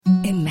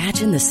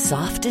Imagine the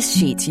softest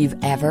sheets you've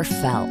ever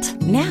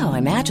felt. Now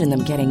imagine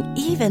them getting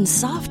even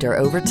softer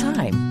over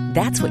time.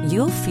 That's what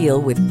you'll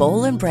feel with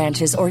Boll and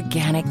Branch's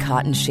organic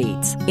cotton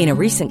sheets. In a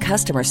recent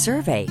customer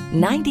survey,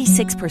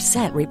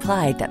 96%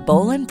 replied that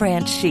Boll and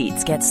Branch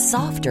sheets get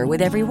softer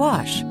with every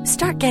wash.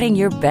 Start getting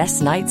your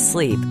best night's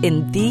sleep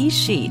in these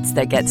sheets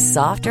that get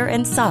softer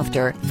and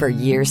softer for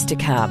years to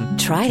come.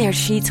 Try their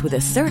sheets with a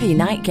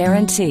 30-night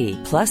guarantee.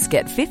 Plus,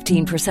 get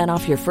 15%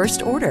 off your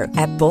first order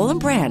at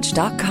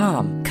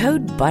bollandbranch.com.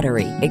 Code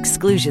BUTTERY.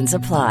 Exclusions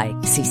apply.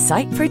 See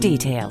site for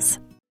details.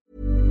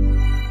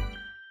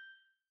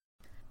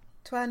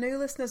 To our new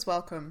listeners,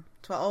 welcome.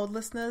 To our old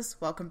listeners,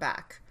 welcome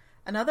back.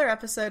 Another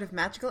episode of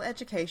Magical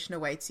Education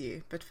awaits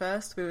you, but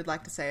first we would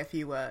like to say a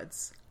few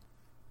words.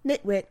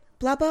 Nitwit,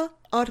 blubber,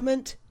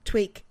 oddment,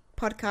 tweak.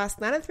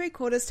 Podcast 9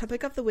 3/4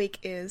 topic of the week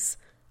is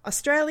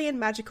Australian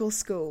Magical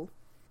School.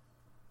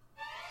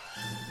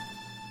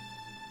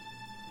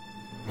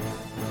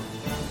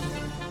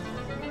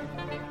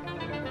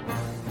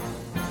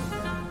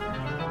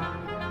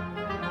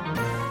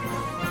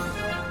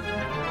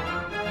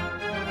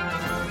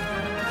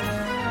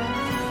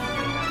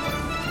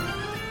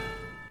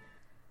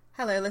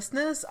 Hello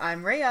listeners,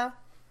 I'm Rhea.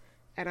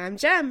 And I'm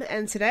Jem,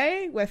 and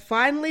today we're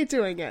finally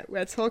doing it.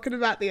 We're talking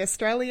about the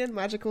Australian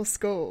Magical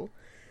School.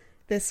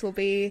 This will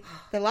be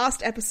the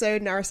last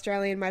episode in our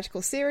Australian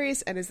Magical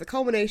series and is the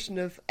culmination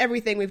of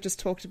everything we've just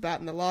talked about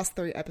in the last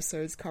 3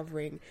 episodes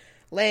covering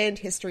land,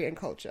 history, and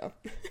culture.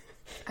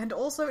 And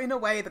also, in a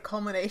way, the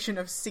culmination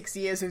of 6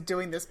 years of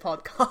doing this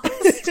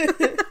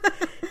podcast.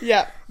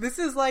 Yeah. This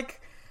is like...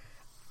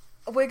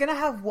 We're going to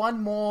have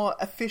one more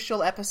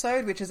official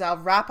episode, which is our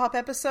wrap-up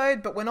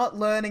episode, but we're not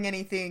learning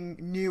anything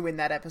new in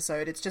that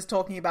episode. It's just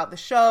talking about the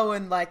show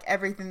and, like,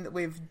 everything that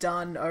we've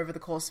done over the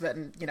course of it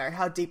and, you know,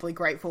 how deeply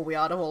grateful we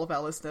are to all of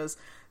our listeners.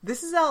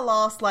 This is our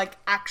last, like,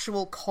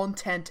 actual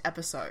content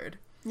episode.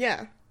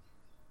 Yeah.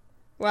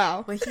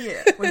 Wow. We're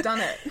here. We've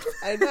done it.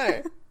 I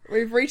know.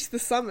 We've reached the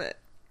summit.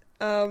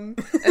 And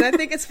I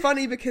think it's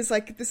funny because,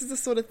 like, this is the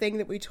sort of thing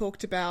that we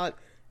talked about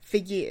for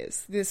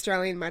years, the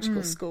Australian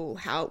Magical School,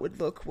 how it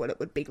would look, what it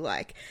would be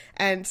like.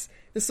 And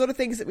the sort of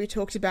things that we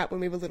talked about when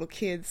we were little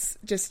kids,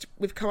 just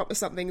we've come up with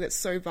something that's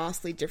so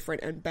vastly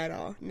different and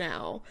better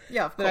now.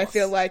 Yeah, of course. That I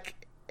feel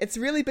like it's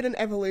really been an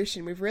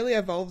evolution. We've really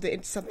evolved it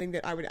into something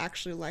that I would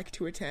actually like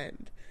to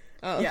attend.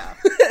 Yeah.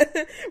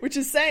 Which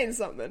is saying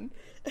something.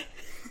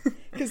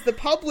 Because the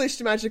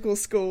published magical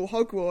school,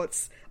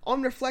 Hogwarts,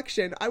 on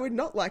reflection, I would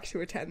not like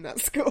to attend that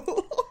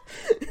school.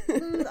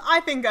 I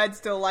think I'd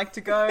still like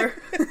to go.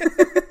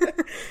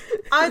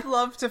 I'd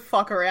love to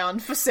fuck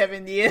around for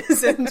 7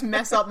 years and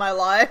mess up my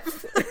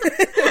life.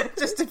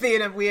 Just to be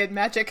in a weird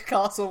magic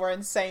castle where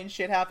insane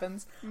shit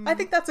happens. I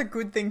think that's a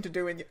good thing to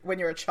do when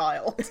you're a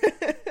child.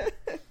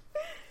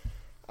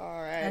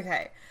 Alright.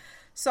 Okay.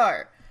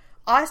 So,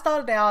 I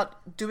started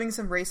out doing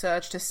some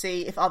research to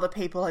see if other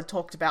people had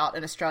talked about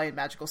an Australian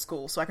magical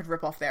school so I could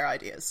rip off their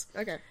ideas.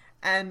 Okay.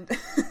 And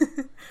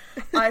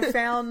I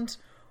found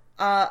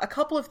a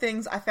couple of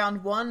things. I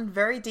found one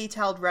very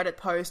detailed Reddit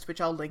post, which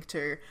I'll link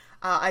to.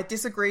 I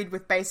disagreed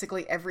with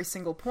basically every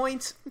single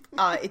point.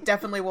 It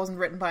definitely wasn't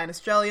written by an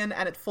Australian,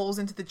 and it falls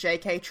into the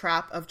JK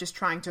trap of just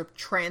trying to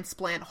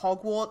transplant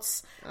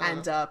Hogwarts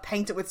and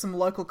paint it with some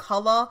local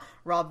colour,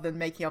 rather than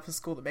making up a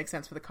school that makes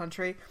sense for the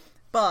country.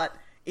 But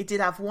it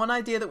did have one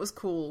idea that was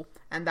cool,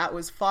 and that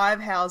was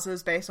 5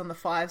 houses based on the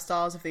 5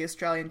 stars of the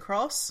Australian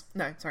Cross.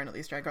 No, sorry, not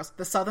the Australian Cross.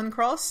 The Southern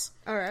Cross.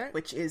 Alright.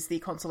 Which is the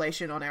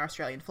constellation on our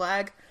Australian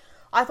flag.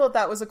 I thought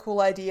that was a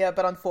cool idea,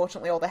 but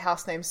unfortunately all the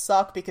house names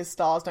suck because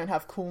stars don't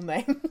have cool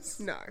names.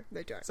 No,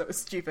 they don't. So it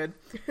was stupid.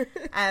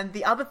 And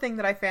the other thing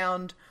that I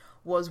found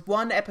was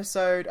one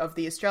episode of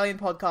the Australian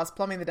podcast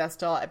Plumbing the Death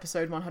Star,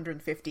 episode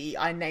 150.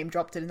 I name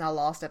dropped it in our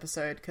last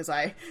episode because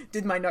I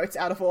did my notes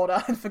out of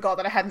order and forgot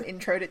that I hadn't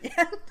introed it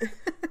yet.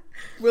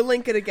 We'll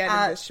link it again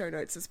in the show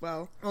notes as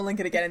well. We'll link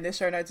it again in this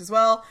show notes as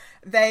well.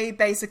 They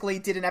basically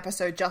did an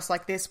episode just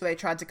like this where they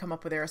tried to come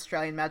up with their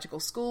Australian magical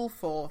school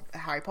for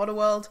Harry Potter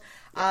world.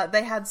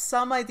 They had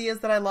some ideas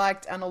that I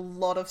liked and a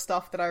lot of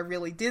stuff that I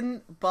really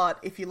didn't, but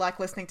if you like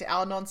listening to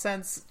our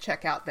nonsense,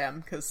 check out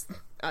them because...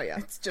 Oh, yeah.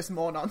 It's just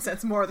more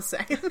nonsense, more of the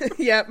same.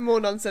 Yeah, more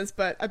nonsense,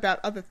 but about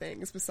other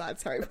things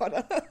besides Harry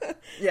Potter.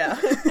 Yeah.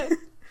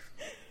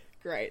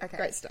 Great. Okay.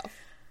 Great stuff.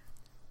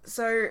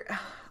 So,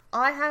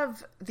 I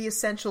have the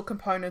essential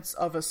components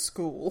of a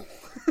school.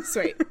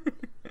 Sweet.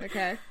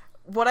 Okay.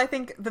 What I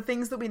think, the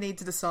things that we need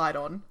to decide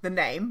on, the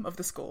name of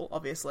the school,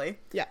 obviously.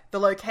 Yeah.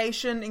 The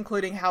location,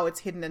 including how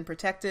it's hidden and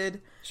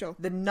protected. Sure.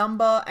 The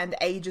number and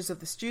ages of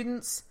the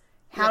students.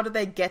 How do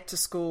they get to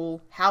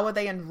school? How are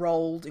they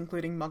enrolled,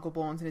 including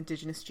Muggleborns and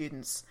Indigenous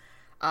students?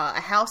 A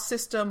house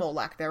system, or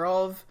lack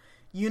thereof.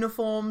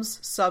 Uniforms,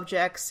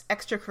 subjects,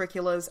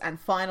 extracurriculars, and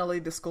finally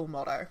the school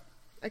motto.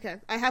 Okay,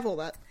 I have all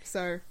that,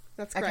 so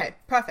that's great. Okay,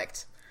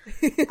 perfect.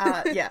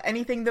 Yeah,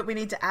 anything that we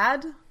need to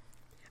add?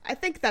 I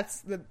think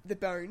that's the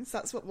bones.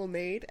 That's what we'll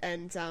need,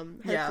 and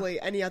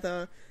hopefully any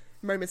other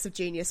moments of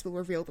genius will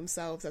reveal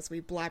themselves as we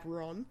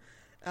blabber on.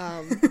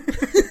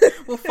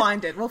 We'll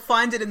find it. We'll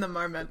find it in the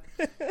moment.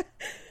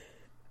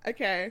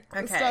 Okay.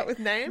 Let's start with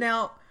name.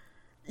 Now,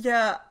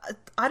 yeah,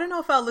 I don't know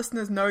if our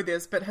listeners know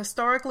this, but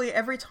historically,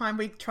 every time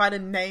we try to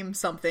name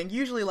something,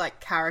 usually like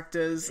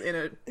characters in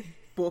a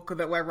book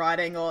that we're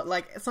writing or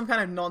like some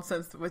kind of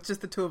nonsense with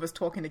just the two of us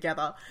talking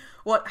together,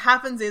 what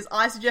happens is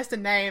I suggest a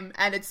name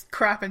and it's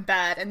crap and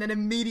bad, and then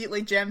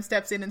immediately Jem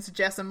steps in and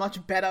suggests a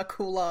much better,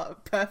 cooler,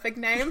 perfect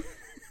name.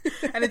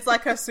 And it's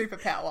like her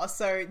superpower.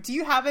 So do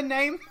you have a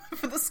name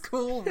for the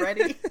school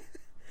ready?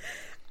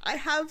 I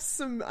have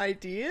some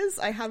ideas.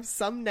 I have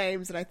some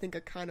names that I think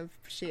are kind of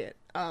shit.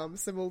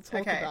 So we'll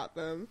talk about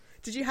them.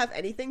 Did you have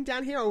anything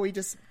down here, or are we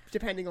just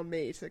depending on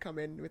me to come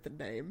in with a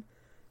name?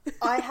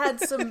 I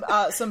had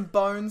some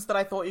bones that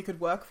I thought you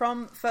could work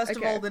from. First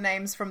of all, the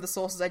names from the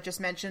sources I just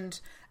mentioned.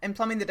 In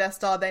Plumbing the Death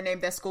Star, they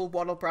named their school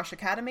Wattlebrush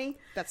Academy.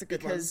 That's a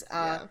good one. Because,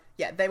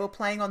 they were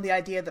playing on the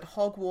idea that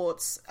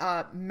Hogwarts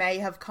may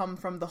have come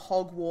from the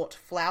Hogwart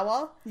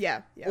flower.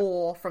 Yeah.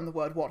 Or from the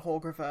word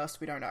warthog reversed,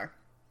 we don't know.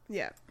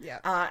 Yeah.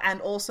 And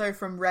also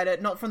from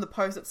Reddit, not from the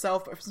post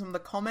itself, but from the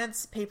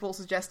comments, people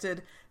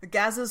suggested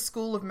Gaz's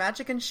School of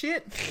Magic and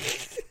Shit,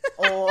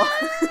 or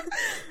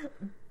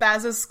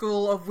Baz's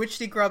School of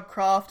Witchy Grub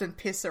Craft and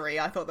Pissery.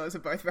 I thought those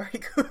were both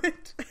very good.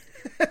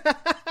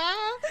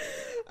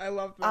 I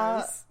love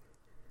those.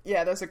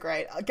 Yeah, those are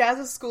great.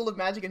 Gaz's School of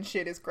Magic and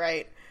Shit is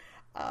great.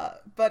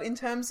 But in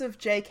terms of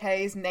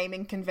JK's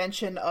naming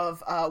convention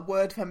of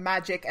word for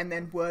magic and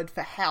then word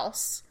for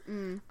house,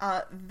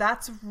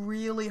 that's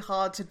really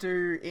hard to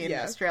do in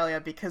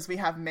Australia because we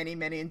have many,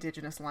 many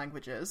Indigenous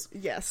languages.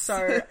 Yes.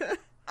 So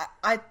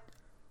I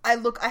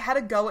had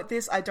a go at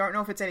this. I don't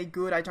know if it's any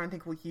good. I don't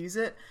think we'll use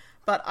it.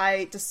 But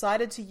I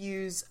decided to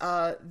use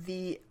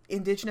the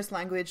Indigenous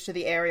language to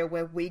the area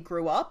where we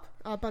grew up.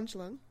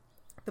 Bundjalung.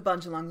 The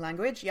Bundjalung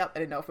language. Yep, I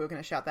didn't know if we were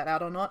going to shout that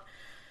out or not.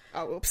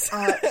 Oh, oops.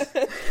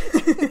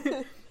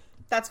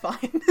 That's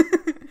fine.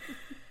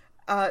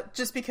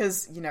 Just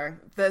because,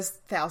 there's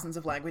thousands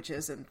of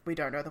languages and we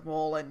don't know them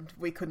all and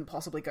we couldn't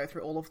possibly go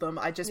through all of them.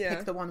 I just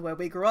picked the one where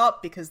we grew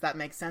up because that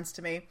makes sense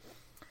to me.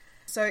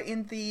 So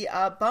in the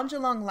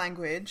Bundjalung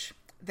language,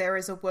 there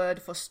is a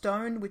word for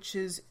stone, which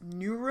is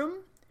Nurum.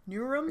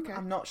 Okay.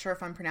 I'm not sure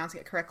if I'm pronouncing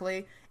it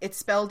correctly. It's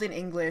spelled in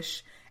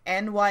English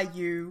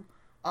Nyuruhm.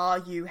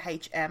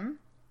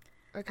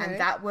 Okay. And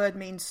that word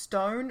means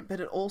stone,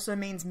 but it also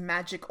means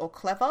magic or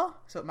clever.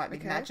 So it might be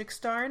magic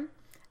stone.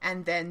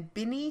 And then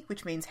Bini,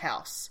 which means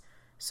house.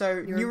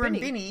 So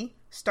Nurrumbini,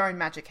 stone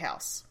magic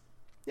house.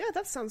 Yeah,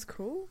 that sounds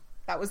cool.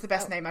 That was the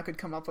best name I could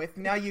come up with.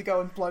 Now you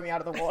go and blow me out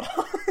of the water.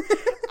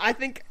 I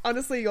think,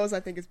 honestly, yours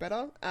I think is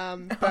better.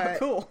 But...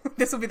 cool.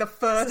 This will be the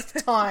first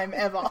time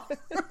ever.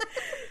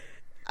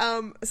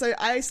 So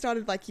I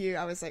started like you.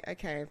 I was like,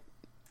 okay,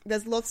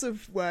 there's lots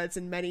of words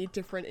in many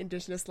different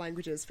Indigenous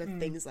languages for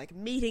things like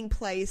meeting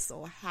place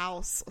or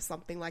house or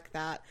something like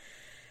that.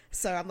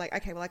 So I'm like,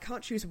 okay, well, I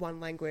can't choose one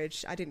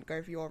language. I didn't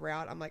go for your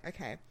route. I'm like,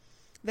 okay.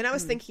 Then I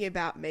was thinking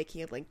about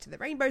making a link to the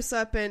Rainbow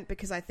Serpent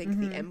because I think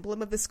the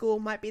emblem of the school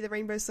might be the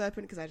Rainbow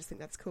Serpent because I just think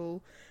that's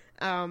cool.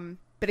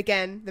 But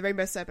again, the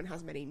Rainbow Serpent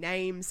has many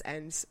names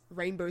and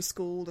Rainbow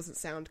School doesn't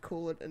sound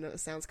cool and it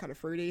sounds kind of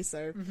fruity.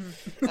 So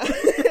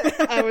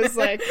I was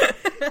like,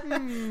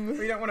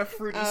 we don't want a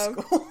fruity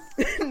school.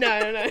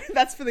 No.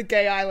 That's for the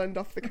gay island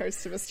off the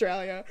coast of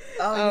Australia.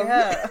 Oh,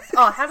 yeah.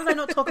 Oh, how did I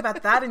not talk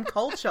about that in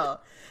culture?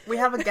 We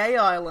have a gay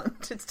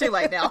island. It's too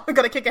late now. I've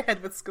got to kick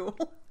ahead with school.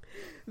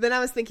 Then I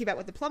was thinking about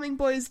what the Plumbing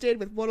Boys did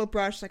with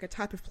wattlebrush, like a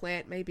type of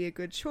plant may be a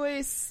good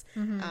choice.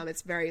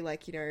 It's very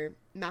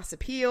mass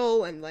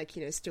appeal and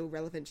still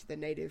relevant to the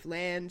native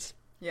land.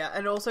 Yeah,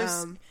 and also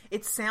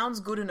it sounds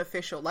good and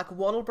official. Like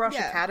Wattlebrush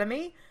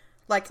Academy,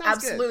 sounds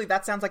absolutely good.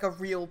 That sounds like a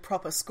real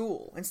proper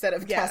school instead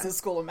of Gaz's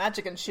School of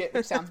Magic and shit,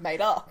 which sounds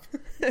made up.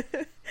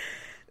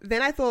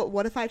 Then I thought,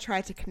 what if I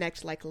tried to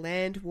connect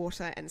land,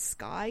 water, and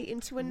sky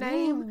into a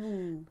name?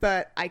 Ooh.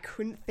 But I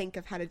couldn't think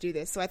of how to do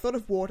this. So I thought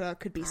of water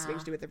could be something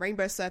to do with the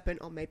Rainbow Serpent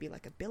or maybe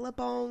like a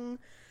billabong.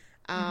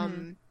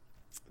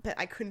 But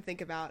I couldn't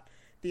think about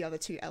the other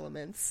two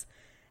elements.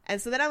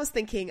 And so then I was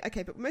thinking,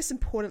 okay, but most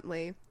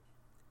importantly,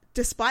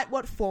 despite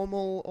what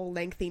formal or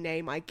lengthy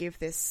name I give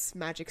this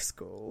magic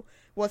school,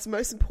 what's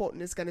most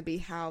important is going to be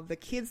how the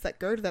kids that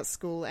go to that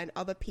school and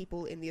other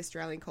people in the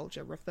Australian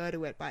culture refer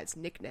to it by its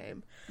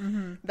nickname.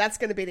 That's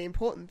going to be the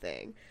important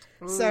thing.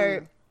 Ooh.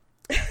 So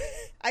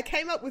I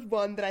came up with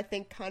one that I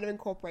think kind of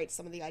incorporates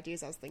some of the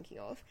ideas I was thinking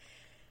of.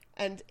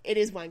 And it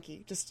is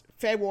wanky. Just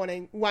fair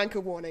warning,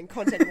 wanker warning,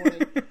 content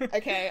warning.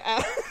 Okay.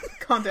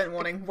 Content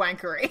warning,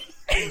 wankery.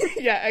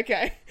 Yeah,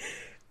 okay.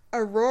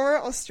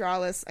 Aurora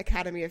Australis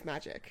Academy of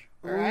Magic.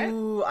 All right?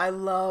 Ooh, I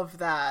love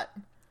that.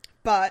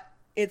 But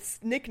its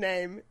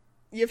nickname,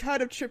 you've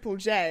heard of Triple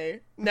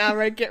J.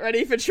 Now get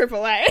ready for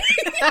Triple A.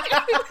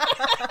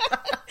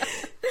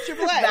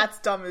 Triple A. That's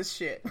dumb as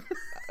shit.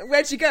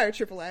 Where'd you go,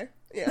 Triple A?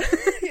 Yeah.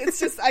 It's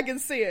just, I can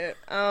see it.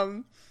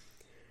 And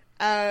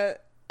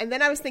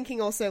then I was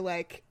thinking also,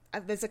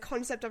 there's a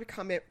concept I've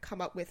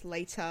come up with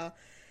later.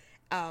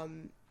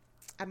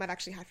 I might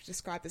actually have to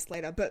describe this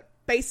later, but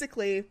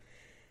basically,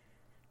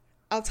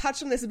 I'll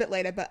touch on this a bit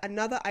later, but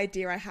another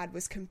idea I had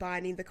was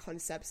combining the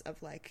concepts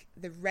of, like,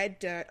 the red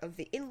dirt of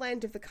the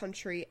inland of the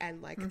country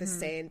and, like, the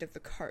sand of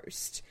the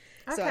coast.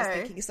 So I was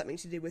thinking of something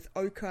to do with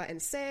ochre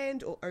and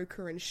sand, or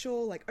ochre and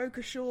shore, like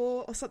ochre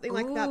shore, or something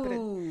like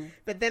that.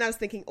 But then I was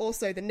thinking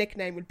also the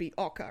nickname would be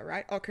Ochre,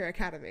 right? Ochre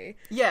Academy.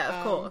 Yeah,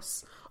 of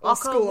course. Or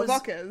School of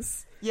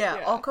Ochres.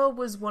 Yeah, Ochre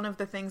was one of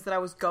the things that I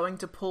was going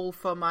to pull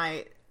for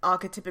my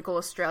archetypical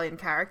Australian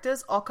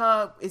characters.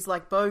 Ochre is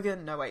like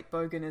Bogan. No, wait,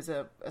 Bogan is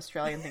a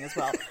Australian thing as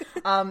well.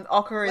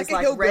 Ochre is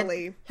like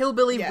hillbilly.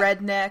 Hillbilly,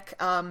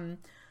 redneck.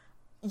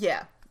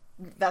 Yeah,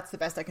 that's the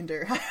best I can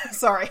do.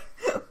 Sorry.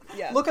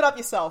 Yeah. Look it up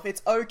yourself.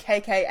 It's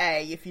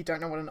OKKA if you don't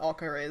know what an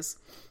ochre is.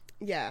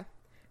 Yeah.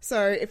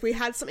 So if we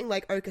had something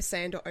like ochre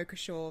sand or ochre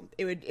shore,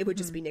 it would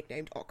just be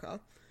nicknamed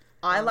Ochre.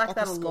 I like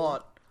that a Ochre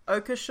lot.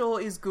 Ochre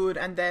shore is good,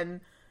 and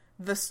then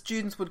the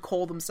students would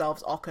call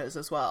themselves ochres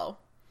as well.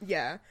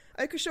 Yeah.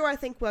 Ochre shore, I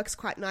think, works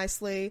quite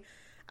nicely.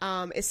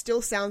 It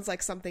still sounds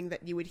like something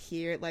that you would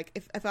hear. Like,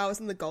 if I was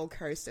on the Gold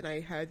Coast and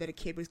I heard that a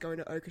kid was going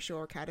to Ochre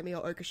Shore Academy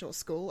or Ochre Shore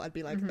School, I'd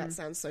be like, that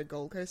sounds so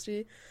Gold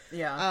Coasty.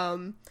 Yeah.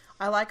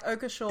 I like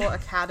Ochre Shore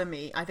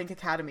Academy. I think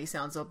Academy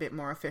sounds a bit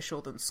more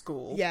official than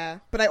school. Yeah,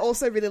 but I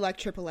also really like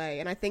AAA,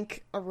 and I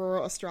think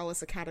Aurora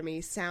Australis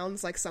Academy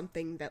sounds like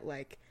something that,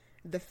 like,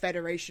 the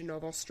Federation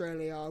of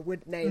Australia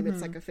would name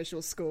its, like,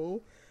 official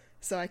school.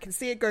 So I can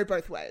see it go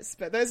both ways,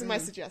 but those are my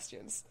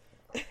suggestions.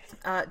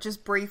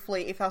 Just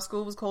briefly, if our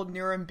school was called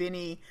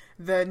Nurrumbini,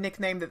 the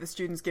nickname that the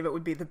students give it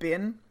would be the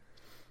Bin.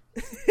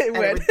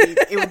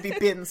 It would be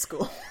Bin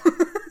School.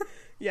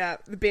 Yeah,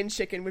 the bin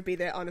chicken would be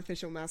their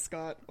unofficial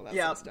mascot, all that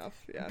sort of stuff.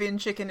 Yeah. Bin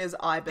chicken is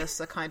ibis,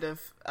 a kind of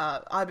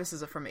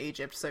ibises are from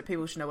Egypt, so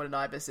people should know what an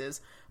ibis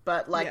is.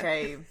 But like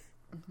a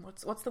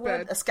what's the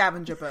word? Bird. A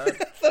scavenger bird.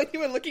 I thought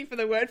you were looking for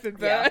the word for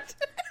bird.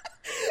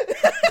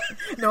 Yeah.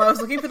 No, I was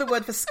looking for the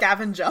word for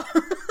scavenger.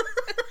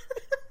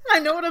 I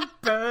know what a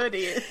bird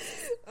is.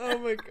 Oh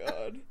my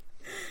god.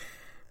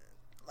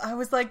 I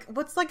was like,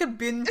 what's like a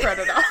bin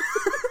predator?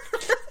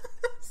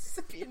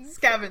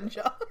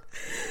 Scavenger.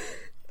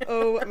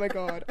 Oh my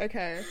god.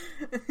 Okay.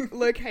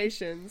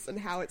 Locations and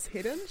how it's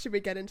hidden. Should we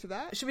get into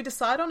that? Should we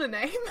decide on a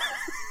name?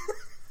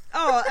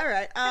 Oh,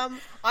 alright. I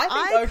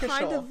Ochre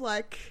kind Shore. of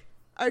like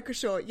Ochre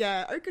Shore.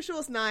 Yeah, Ochre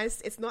Shore's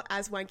nice. It's not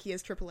as wanky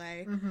as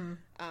AAA.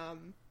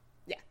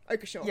 Yeah,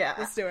 Ochre Shore. Yeah,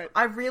 let's do it.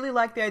 I really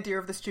like the idea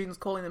of the students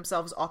calling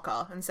themselves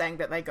Ochre and saying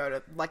that they go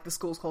to, like, the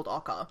school's called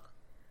Ochre.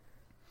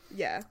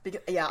 Yeah.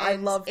 I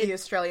love the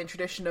Australian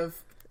tradition of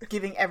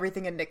giving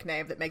everything a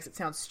nickname that makes it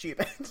sound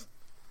stupid.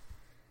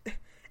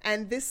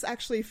 And this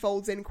actually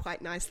folds in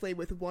quite nicely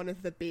with one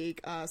of the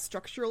big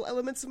structural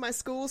elements of my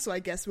school, so I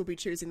guess we'll be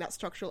choosing that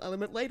structural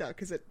element later,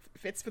 because it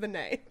fits for the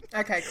name.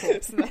 Okay, cool.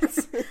 So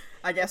that's...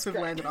 I guess we've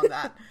landed on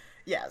that.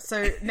 Yeah,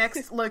 so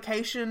next,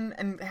 location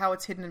and how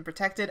it's hidden and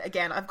protected.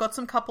 Again, I've got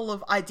some couple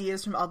of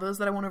ideas from others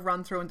that I want to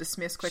run through and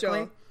dismiss quickly.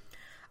 Sure.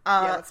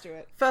 Yeah, let's do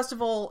it. First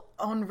of all,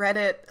 on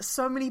Reddit,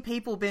 so many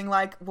people being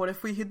like, what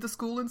if we hid the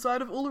school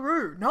inside of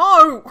Uluru?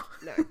 No!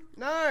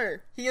 No.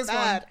 Here's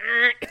Bad.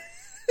 one.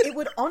 It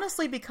would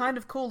honestly be kind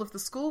of cool if the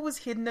school was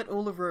hidden at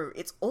Uluru.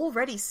 It's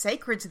already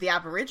sacred to the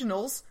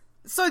Aboriginals.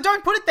 So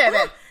don't put it there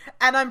then.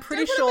 And I'm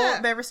pretty sure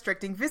they're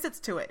restricting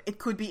visits to it. It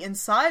could be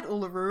inside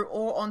Uluru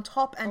or on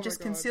top and just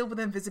concealed with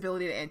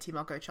invisibility to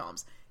anti-Moko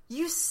charms.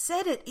 You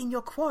said it in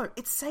your quote.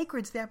 It's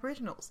sacred to the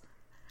Aboriginals.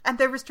 And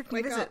they're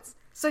restricting visits.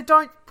 So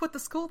don't put the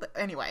school there.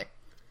 Anyway.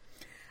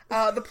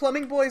 The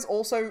Plumbing Boys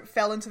also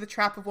fell into the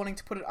trap of wanting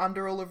to put it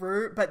under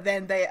Uluru, but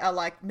then they are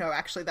like, no,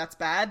 actually that's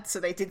bad. So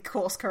they did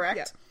course correct.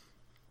 Yep.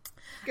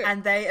 Good.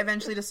 And they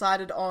eventually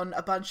decided on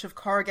a bunch of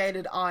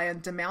corrugated iron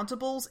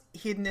demountables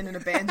hidden in an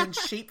abandoned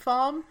sheep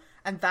farm.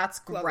 And that's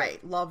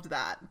great. Loved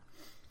that.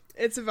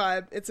 It's a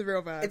vibe. It's a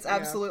real vibe. It's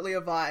absolutely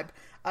a vibe.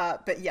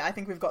 But yeah, I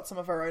think we've got some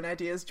of our own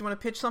ideas. Do you want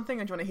to pitch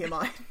something or do you want to hear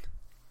mine?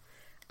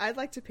 I'd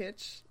like to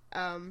pitch.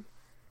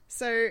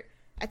 So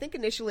I think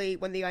initially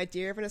when the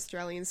idea of an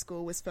Australian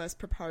school was first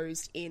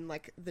proposed in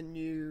like the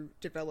new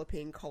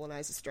developing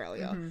colonized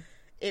Australia,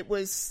 it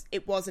was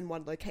in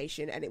one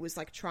location, and it was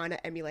like trying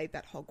to emulate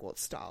that Hogwarts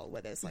style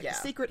where there's like a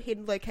secret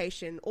hidden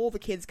location, all the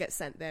kids get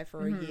sent there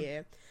for a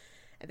year,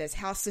 and there's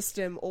house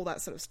system, all that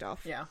sort of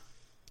stuff. Yeah.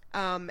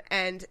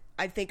 And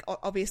I think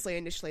obviously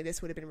initially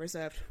this would have been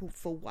reserved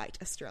for white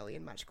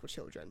Australian magical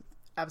children.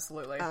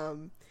 Absolutely.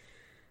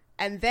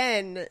 And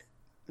then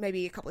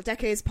maybe a couple of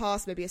decades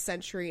pass, maybe a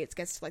century, it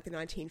gets to like the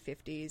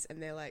 1950s,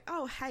 and they're like,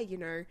 oh, hey, you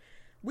know,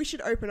 we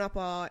should open up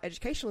our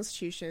educational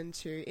institution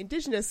to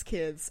Indigenous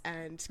kids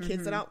and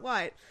kids that aren't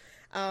white.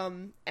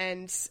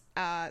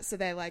 So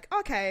they're like,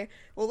 okay,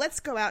 well, let's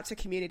go out to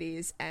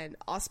communities and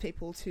ask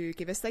people to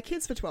give us their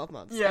kids for 12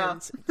 months. Yeah.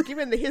 And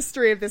given the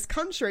history of this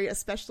country,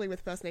 especially with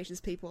First Nations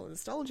people and the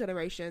Stolen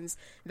generations,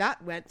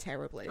 that went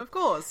terribly. Of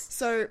course.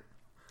 So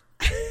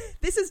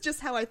this is just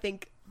how I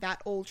think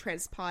that all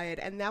transpired.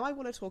 And now I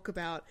want to talk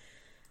about,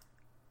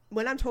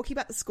 when I'm talking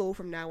about the school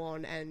from now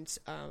on, and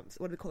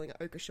what are we calling it?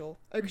 Ochre Shore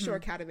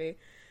Academy.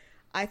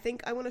 I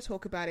think I want to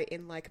talk about it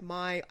in like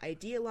my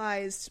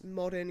idealized,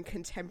 modern,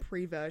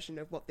 contemporary version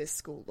of what this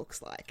school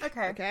looks like.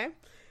 Okay?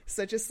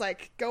 So just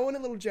like go on a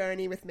little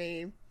journey with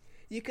me.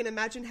 You can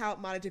imagine how it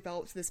might have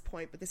developed to this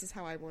point, but this is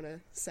how I want to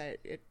say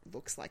it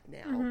looks like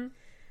now.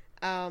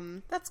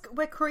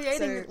 We're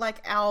creating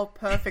like our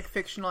perfect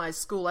fictionalized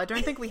school. I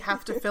don't think we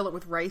have to fill it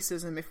with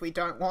racism if we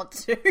don't want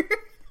to.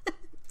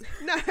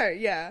 No,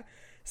 yeah.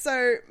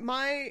 So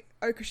my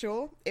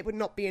Okashaw, it would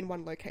not be in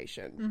one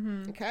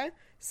location. Okay?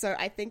 So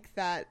I think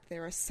that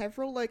there are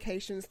several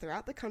locations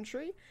throughout the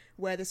country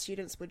where the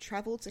students would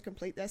travel to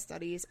complete their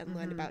studies and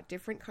learn about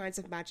different kinds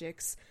of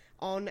magics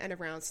on and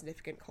around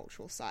significant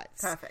cultural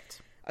sites.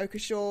 Perfect. The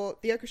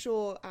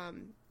Okashaw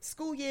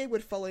school year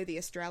would follow the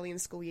Australian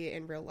school year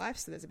in real life.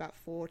 So there's about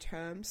 4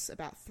 terms,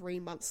 about 3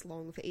 months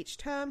long for each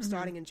term,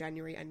 starting in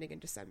January, ending in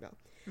December.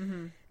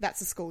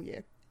 That's a school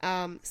year.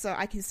 So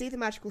I can see the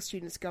magical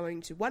students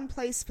going to one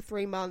place for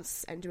 3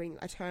 months and doing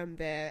a term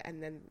there,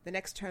 and then the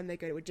next term they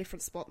go to a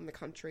different spot in the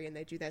country and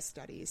they do their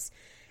studies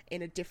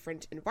in a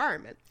different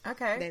environment.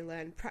 Okay.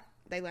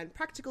 They learn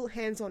practical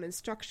hands-on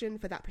instruction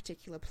for that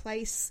particular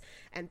place,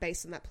 and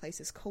based on that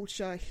place's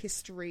culture,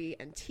 history,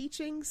 and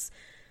teachings.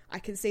 I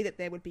can see that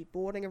there would be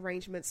boarding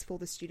arrangements for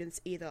the students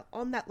either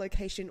on that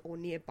location or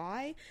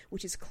nearby,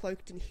 which is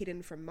cloaked and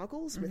hidden from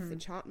muggles with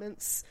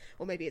enchantments,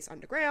 or maybe it's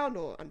underground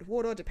or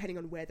underwater, depending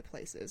on where the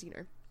place is, you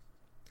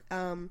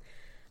know.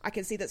 I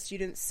can see that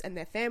students and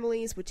their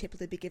families would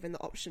typically be given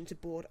the option to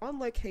board on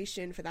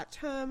location for that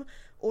term,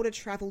 or to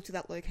travel to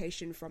that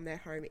location from their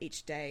home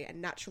each day,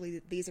 and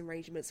naturally these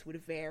arrangements would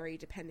vary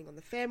depending on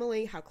the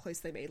family, how close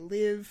they may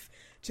live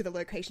to the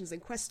locations in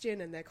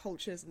question, and their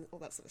cultures, and all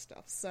that sort of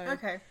stuff. So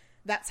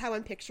that's how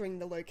I'm picturing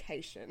the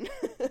location.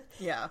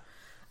 Yeah.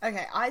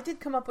 Okay, I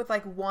did come up with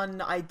like one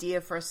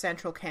idea for a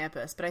central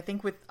campus, but I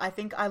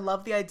think I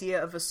love the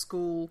idea of a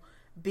school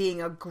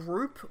being a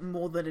group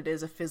more than it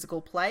is a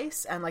physical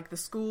place, and like the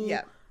school,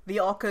 the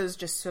Ockers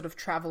just sort of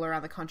travel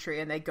around the country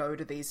and they go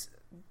to these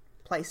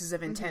places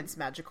of intense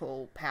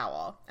magical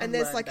power. And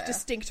there's like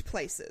distinct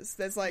places.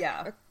 There's like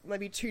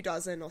maybe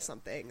 24 or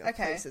something of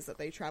places that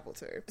they travel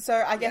to.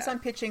 So I guess I'm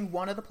pitching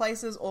one of the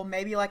places, or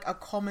maybe like a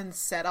common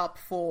setup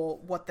for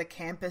what the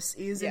campus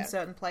is in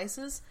certain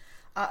places.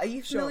 Are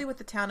you familiar with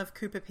the town of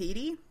Cooper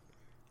Pedy?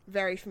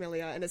 Very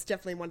familiar, and it's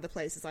definitely one of the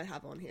places I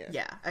have on here.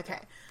 Yeah, okay.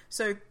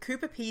 So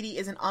Cooper Pedy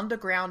is an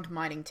underground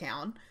mining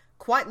town.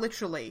 Quite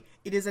literally,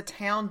 it is a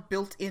town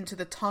built into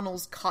the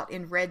tunnels cut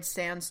in red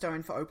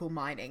sandstone for opal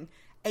mining.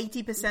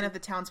 80% of the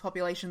town's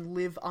population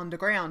live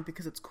underground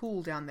because it's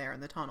cool down there in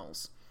the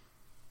tunnels.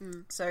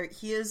 So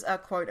here's a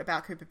quote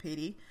about Cooper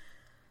Pedy.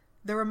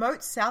 The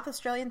remote South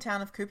Australian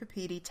town of Cooper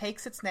Pedy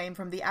takes its name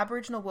from the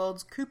Aboriginal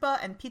words Cooper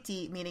and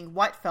Pity, meaning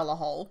white fella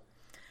hole.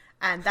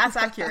 And that's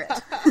accurate.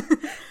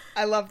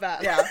 I love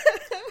that. Yeah.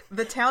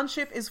 The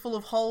township is full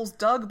of holes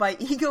dug by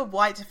eager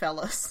white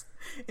fellas.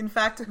 In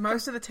fact,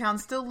 most of the town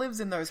still lives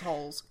in those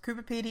holes.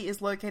 Cooper Pedy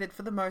is located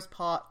for the most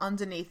part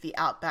underneath the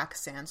outback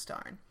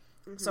sandstone.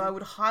 So I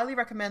would highly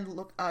recommend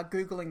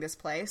Googling this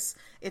place.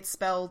 It's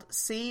spelled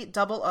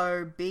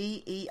Coober,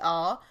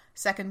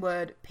 second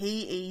word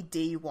Pedy.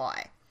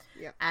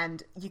 Yep.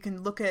 And you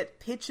can look at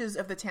pictures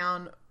of the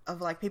town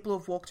of like people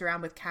who've walked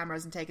around with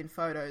cameras and taken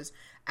photos,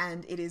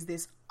 and it is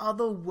this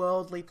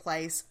otherworldly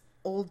place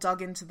all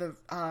dug into the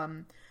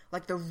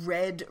like the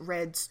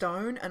red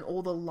stone, and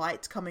all the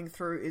light coming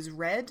through is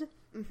red,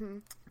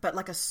 but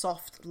like a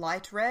soft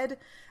light red,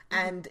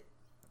 and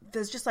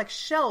there's just like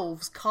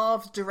shelves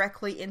carved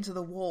directly into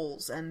the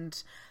walls,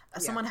 and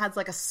someone has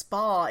like a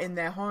spa in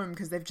their home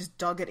because they've just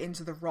dug it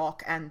into the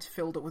rock and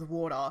filled it with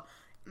water.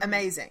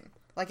 Amazing.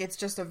 Like, it's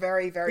just a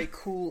very, very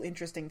cool,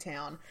 interesting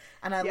town.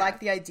 And I like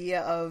the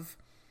idea of,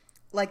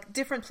 like,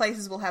 different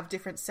places will have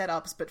different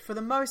setups, but for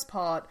the most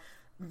part,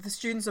 the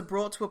students are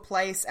brought to a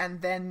place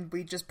and then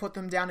we just put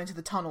them down into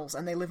the tunnels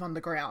and they live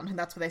underground, and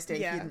that's where they stay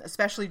hidden,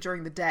 especially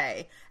during the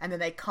day. And then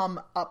they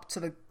come up to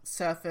the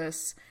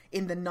surface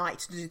in the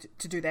night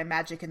to do their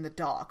magic in the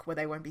dark, where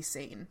they won't be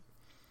seen.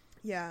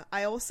 Yeah,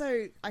 I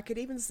could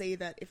even see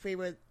that if we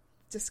were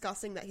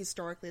discussing that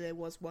historically there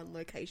was one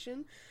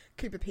location,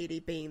 Cooper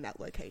Pedy being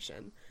that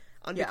location,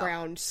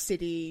 underground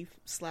city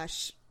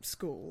 /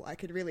 school. I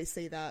could really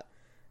see that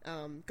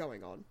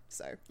going on.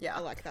 So I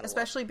like that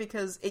especially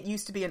because it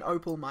used to be an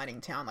opal mining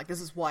town. Like,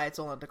 this is why it's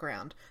all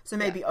underground. So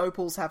maybe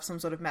opals have some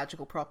sort of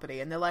magical property,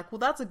 and they're like, well,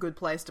 that's a good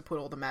place to put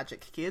all the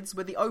magic kids,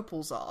 where the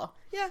opals are.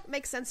 Yeah, it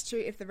makes sense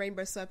too. If the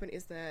rainbow serpent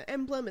is the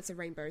emblem, it's a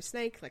rainbow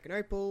snake, like an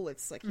opal.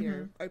 It's like, you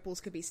know,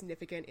 opals could be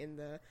significant in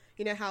the,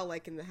 you know how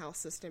like in the house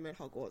system at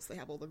Hogwarts they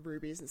have all the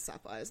rubies and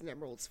sapphires and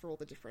emeralds for all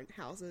the different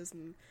houses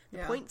and the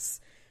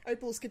points.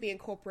 Opals could be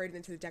incorporated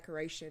into the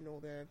decoration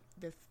or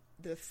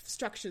the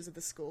structures of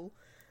the school.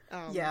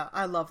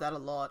 I love that a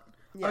lot.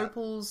 Yeah.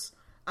 Opals,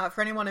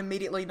 for anyone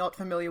immediately not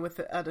familiar with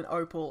an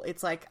opal,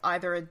 it's like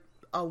either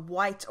a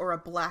white or a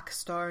black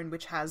stone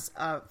which has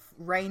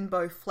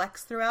rainbow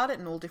flecks throughout it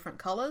in all different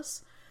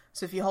colours.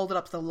 So if you hold it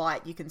up to the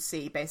light, you can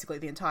see basically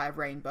the entire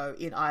rainbow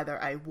in either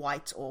a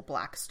white or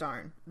black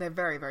stone. They're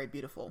very, very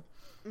beautiful.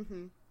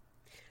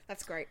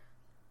 That's great.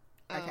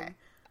 Okay.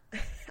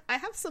 I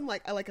have some,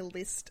 like a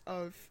list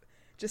of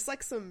just,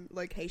 like, some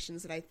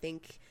locations that I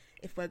think,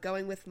 if we're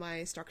going with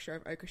my structure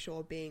of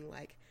Okashore being,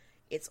 like,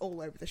 it's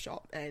all over the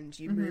shop and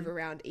you move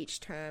around each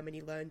term and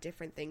you learn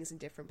different things in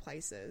different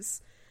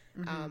places.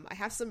 I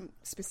have some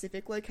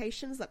specific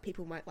locations that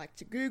people might like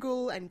to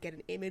Google and get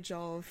an image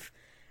of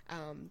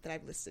that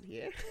I've listed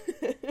here.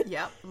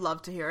 Yeah,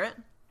 love to hear it.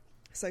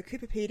 So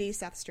Cooper Pedy,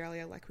 South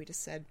Australia, like we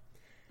just said.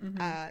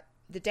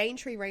 The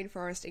Daintree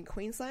Rainforest in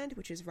Queensland,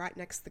 which is right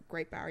next to the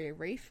Great Barrier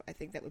Reef. I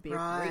think that would be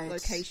a great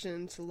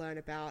location to learn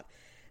about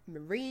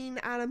marine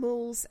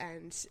animals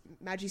and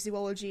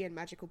magizoology and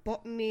magical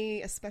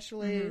botany,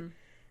 especially.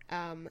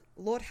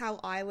 Lord Howe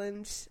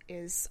Island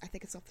is, I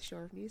think it's off the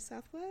shore of New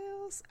South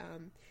Wales.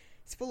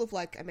 It's full of,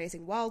 like,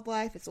 amazing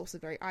wildlife. It's also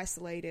very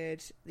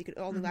isolated. You can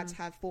only allowed to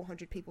have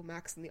 400 people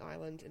max on the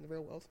island in the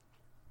real world.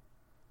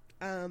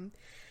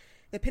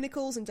 The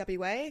Pinnacles in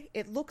WA,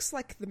 it looks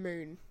like the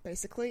moon,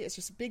 basically. It's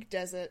just a big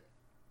desert,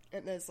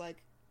 and there's,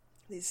 like,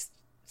 these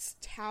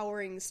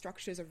towering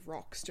structures of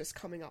rocks just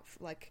coming up,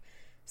 like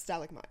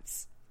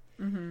stalagmites.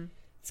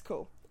 It's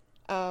cool.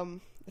 The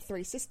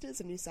Three Sisters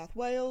in New South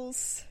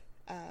Wales,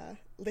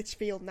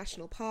 Litchfield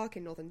National Park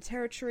in Northern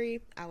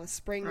Territory, Alice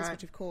Springs,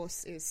 which of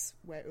course is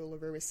where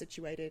Uluru is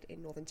situated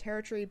in Northern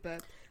Territory,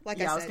 but like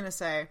I said... I was going to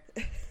say,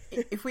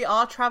 if we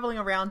are travelling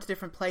around to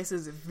different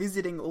places,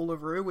 visiting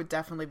Uluru would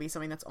definitely be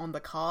something that's on the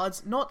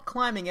cards. Not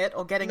climbing it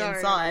or getting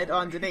inside or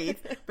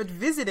underneath, but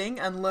visiting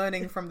and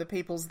learning from the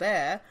peoples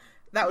there.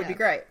 That would be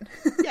great.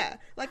 Yeah,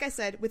 like I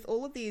said, with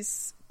all of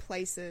these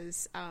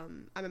places,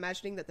 I'm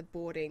imagining that the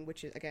boarding,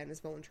 which is, again, is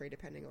voluntary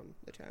depending on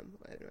the term,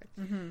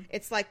 anyway,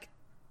 it's like,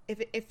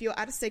 if you're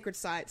at a sacred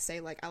site, say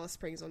like Alice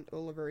Springs on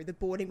Uluru, the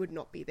boarding would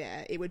not be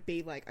there. It would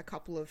be like a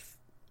couple of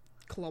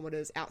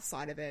kilometers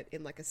outside of it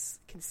in like a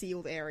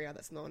concealed area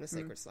that's not a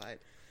sacred site.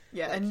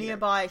 Yeah, like, a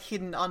nearby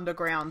hidden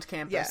underground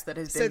campus that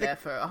has been there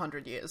for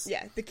 100 years.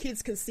 Yeah, the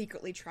kids can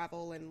secretly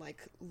travel and like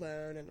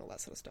learn and all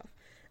that sort of stuff.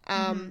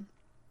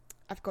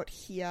 I've got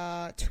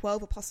here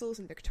 12 Apostles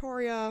in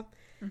Victoria,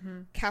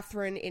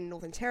 Catherine in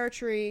Northern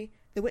Territory,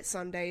 the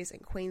Whitsundays in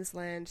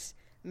Queensland,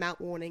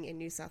 Mount Warning in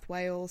New South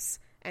Wales,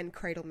 and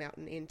Cradle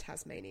Mountain in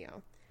Tasmania.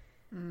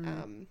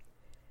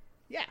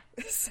 Yeah.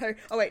 So,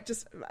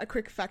 just a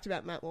quick fact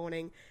about Mount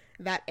Warning.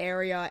 That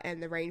area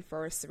and the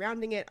rainforest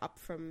surrounding it, up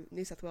from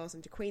New South Wales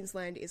into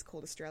Queensland, is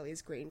called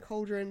Australia's Green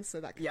Cauldron. So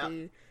that could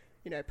be,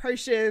 you know,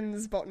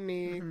 potions,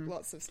 botany,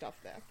 lots of stuff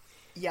there.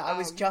 Yeah, I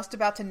was just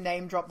about to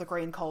name drop the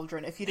Green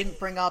Cauldron. If you didn't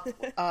bring up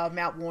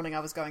Mount Warning, I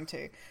was going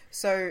to.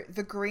 So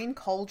the Green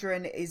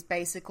Cauldron is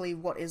basically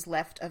what is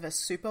left of a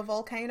super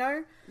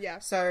volcano. Yeah.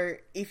 So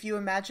if you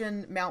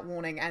imagine Mount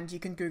Warning, and you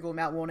can Google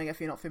Mount Warning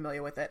if you're not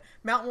familiar with it.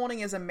 Mount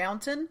Warning is a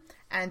mountain,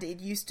 and it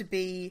used to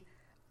be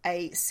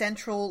the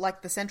central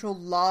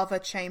lava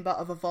chamber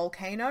of a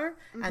volcano,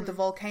 and the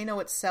volcano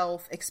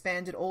itself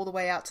expanded all the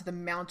way out to the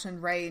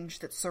mountain range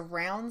that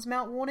surrounds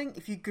Mount Warning.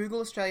 If you Google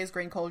Australia's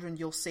Green Cauldron,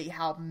 you'll see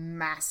how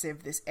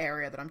massive this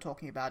area that I'm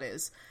talking about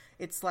is.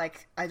 It's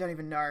like, I don't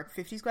even know,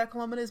 50 square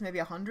kilometers, maybe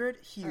 100?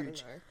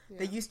 Huge. Yeah.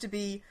 There used to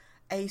be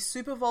a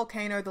super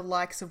volcano the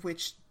likes of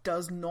which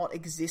does not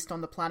exist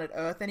on the planet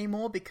Earth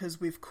anymore because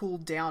we've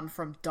cooled down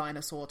from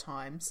dinosaur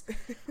times.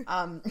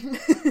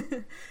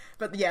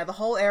 But yeah, the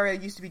whole area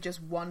used to be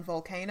just one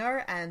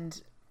volcano, and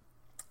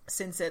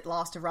since it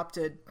last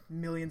erupted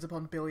millions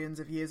upon billions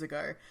of years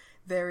ago,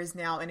 there is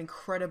now an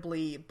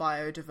incredibly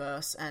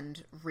biodiverse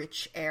and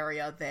rich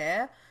area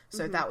there.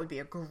 So that would be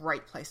a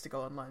great place to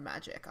go and learn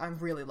magic. I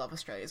really love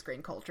Australia's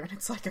Green Cauldron.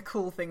 It's like a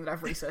cool thing that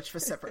I've researched for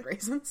separate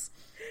reasons.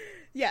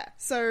 Yeah,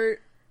 so,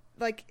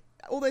 like,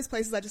 all those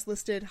places I just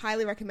listed,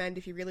 highly recommend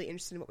if you're really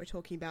interested in what we're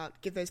talking about,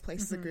 give those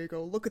places a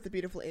Google, look at the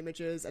beautiful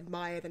images,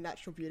 admire the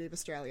natural beauty of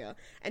Australia,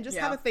 and just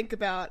have a think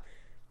about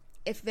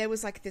if there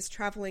was, like, this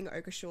travelling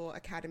Okashore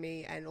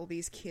Academy and all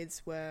these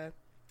kids were,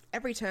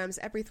 every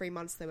 3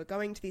 months, they were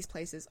going to these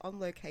places on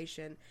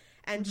location,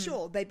 and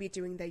sure, they'd be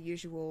doing their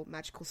usual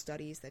magical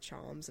studies, their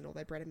charms, and all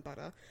their bread and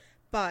butter,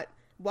 but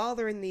while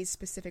they're in these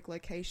specific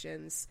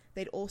locations,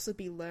 they'd also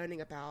be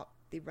learning about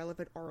the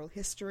relevant oral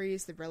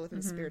histories, the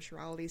relevant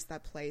spiritualities of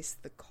that place,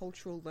 the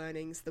cultural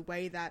learnings, the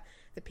way that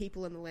the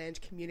people in the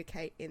land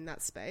communicate in that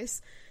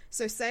space.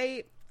 So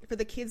say, for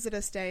the kids that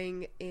are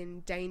staying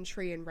in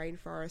Daintree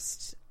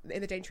Rainforest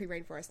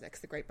next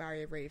to the Great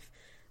Barrier Reef,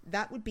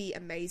 that would be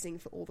amazing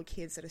for all the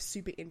kids that are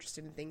super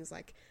interested in things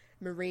like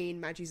marine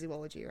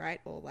magizoology,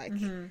 right? Or like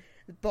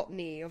the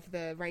botany of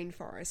the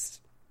rainforest.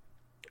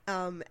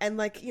 And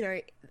like, you know,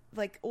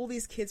 like all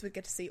these kids would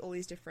get to see all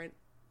these different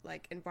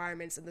like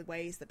environments and the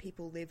ways that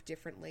people live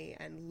differently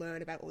and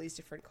learn about all these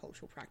different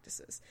cultural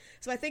practices.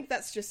 So I think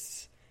that's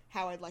just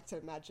how I'd like to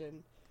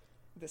imagine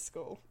the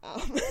school.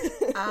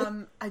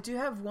 I do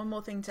have one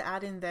more thing to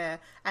add in there,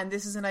 and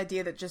this is an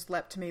idea that just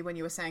leapt to me when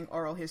you were saying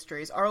oral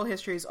histories. Oral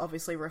histories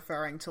obviously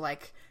referring to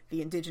like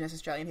the Indigenous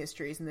Australian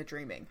histories and the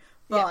dreaming,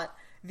 but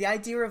the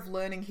idea of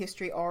learning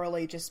history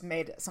orally just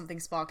made something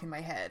spark in my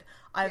head.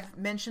 I've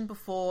mentioned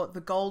before the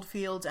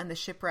Goldfields and the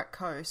Shipwreck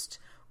Coast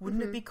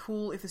wouldn't it be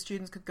cool if the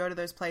students could go to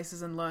those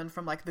places and learn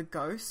from, like, the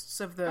ghosts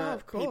of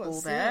the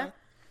people there?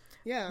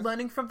 Yeah.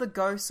 Learning from the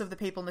ghosts of the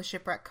people on the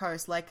Shipwreck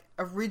Coast, like,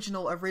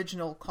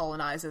 original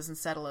colonizers and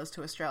settlers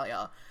to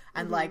Australia.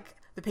 And, like,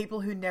 the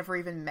people who never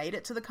even made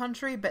it to the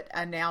country but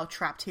are now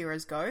trapped here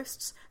as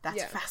ghosts.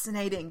 That's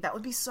fascinating. That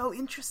would be so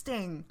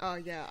interesting. Oh,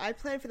 yeah. I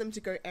plan for them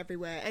to go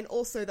everywhere. And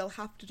also, they'll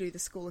have to do the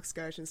school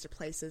excursions to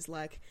places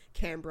like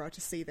Canberra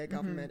to see their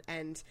government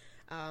and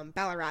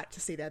Ballarat to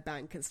see their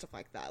bank and stuff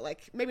like that.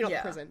 Like, maybe not the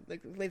prison.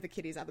 Like, leave the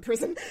kiddies out of the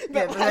prison.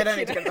 But like, they don't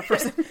need to go to the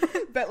prison.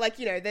 But, like,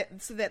 you know,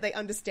 so that they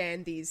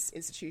understand these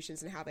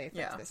institutions and how they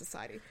affect their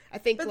society. I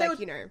think, but like,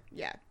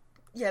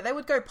 Yeah, they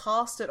would go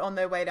past it on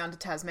their way down to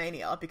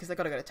Tasmania, because they've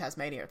got to go to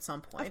Tasmania at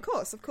some point.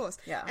 Of course.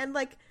 Yeah. And,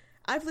 like,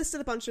 I've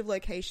listed a bunch of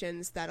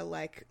locations that are,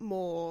 like,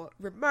 more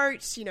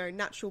remote, you know,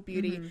 natural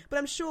beauty, but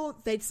I'm sure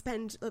they'd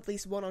spend at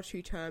least 1 or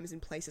 2 terms in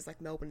places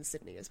like Melbourne and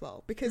Sydney as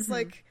well. Because,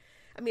 like,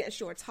 I mean,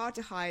 sure, it's hard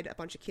to hide a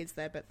bunch of kids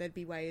there, but there'd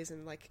be ways,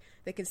 and, like,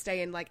 they can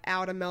stay in, like,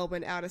 outer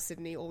Melbourne, outer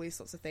Sydney, all these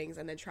sorts of things,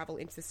 and then travel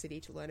into the city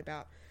to learn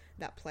about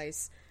that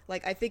place.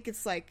 Like, I think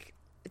it's, like,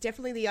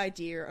 definitely the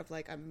idea of,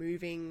 like, a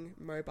moving,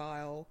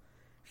 mobile,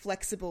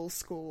 flexible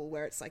school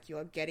where it's like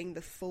you're getting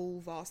the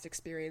full vast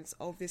experience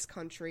of this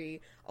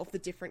country, of the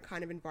different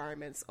kind of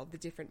environments, of the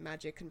different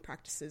magic and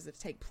practices that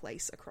take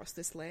place across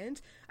this land.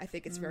 I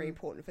think it's very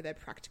important for their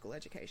practical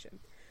education.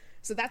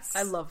 So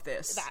I love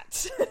this.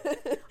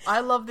 That. I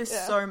love this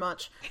so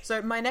much.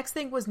 So my next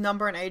thing was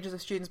number and ages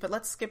of students, but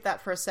let's skip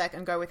that for a sec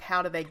and go with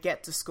how do they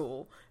get to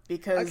school,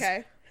 because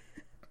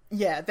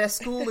yeah, their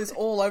school is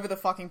all over the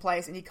fucking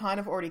place, and you kind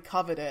of already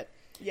covered it.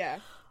 Yeah.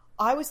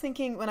 I was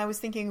thinking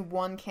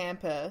one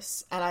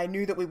campus, and I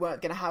knew that we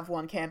weren't going to have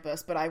one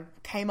campus, but I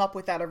came up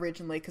with that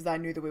originally because I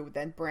knew that we would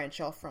then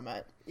branch off from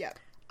it. Yeah.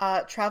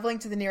 Traveling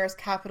to the nearest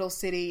capital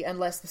city,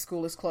 unless the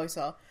school is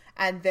closer,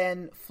 and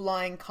then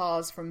flying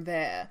cars from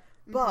there.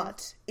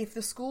 But if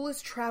the school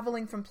is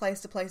traveling from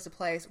place to place to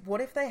place, what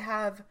if they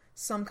have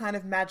some kind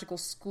of magical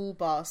school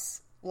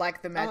bus,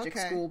 like the Magic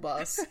School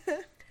Bus?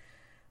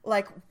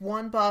 Like,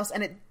 one bus,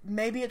 and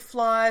maybe it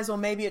flies, or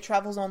maybe it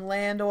travels on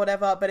land or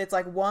whatever, but it's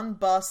like one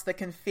bus that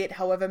can fit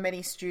however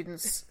many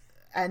students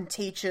and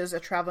teachers are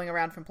traveling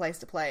around from place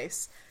to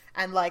place.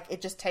 And, like,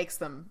 it just takes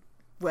them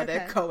where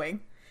they're going.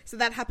 So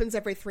that happens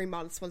every 3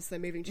 months once they're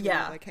moving to a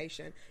new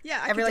location.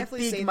 Yeah, I every, can like,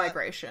 definitely big see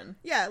migration.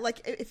 That. Yeah,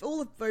 like, if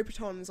all of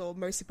Beauxbatons, or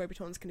most of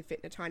Beauxbatons, can fit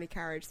in a tiny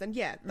carriage, then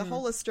yeah, the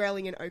whole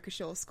Australian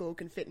Oakeshott school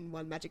can fit in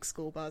one Magic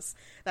School Bus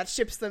that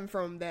ships them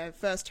from their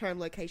first term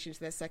location to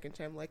their second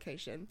term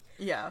location.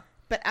 Yeah.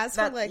 But as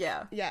for, like...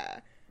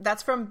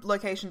 That's from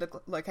location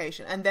to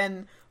location. And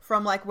then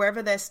from, like,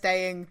 wherever they're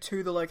staying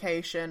to the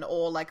location,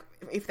 or, like,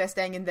 if they're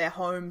staying in their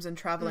homes and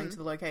traveling to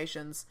the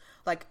locations,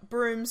 like,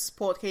 brooms,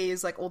 port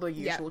keys, like, all the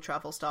usual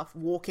travel stuff.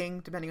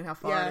 Walking, depending on how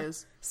far it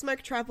is.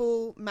 Smoke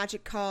travel,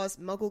 magic cars,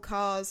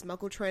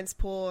 muggle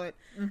transport.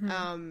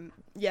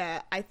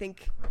 I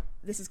think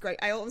this is great.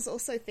 I was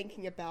also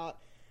thinking about...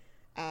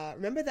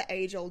 remember the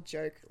age-old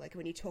joke, like,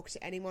 when you talk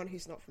to anyone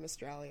who's not from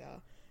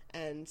Australia...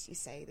 and you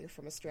say they're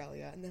from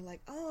Australia, and they're like,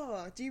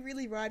 oh, do you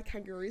really ride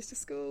kangaroos to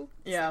school?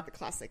 It's like the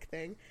classic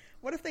thing.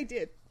 What if they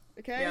did?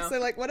 Okay? Yeah. So,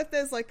 like, what if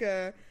there's, like,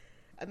 a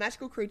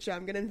magical creature?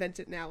 I'm going to invent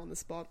it now on the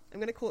spot. I'm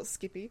going to call it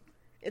Skippy.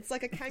 It's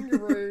like a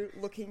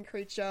kangaroo-looking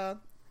creature,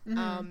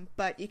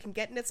 but you can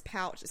get in its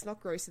pouch. It's not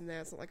gross in there.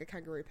 It's not like a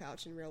kangaroo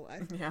pouch in real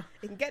life. Yeah.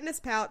 You can get in its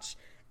pouch,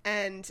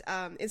 and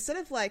instead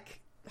of,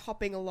 like,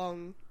 hopping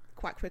along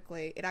quite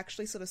quickly, it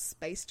actually sort of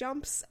space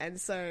jumps, and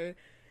so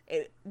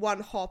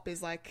one hop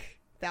is, like...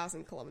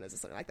 1,000 kilometers or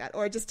something like that,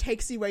 or it just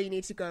takes you where you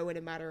need to go in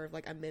a matter of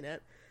like a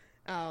minute.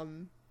 I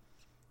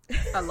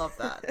love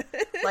that.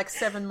 Like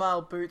 7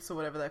 Mile Boots or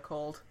whatever they're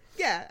called.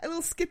 Yeah, a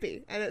little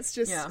Skippy, and it's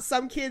just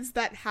some kids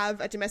that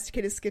have a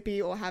domesticated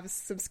Skippy or have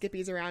some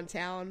Skippies around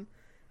town,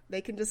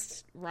 they can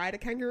just ride a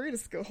kangaroo to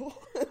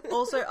school.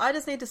 Also, I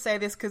just need to say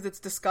this because it's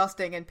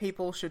disgusting and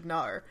people should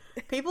know.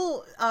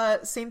 People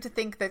seem to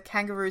think that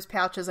kangaroos'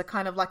 pouches are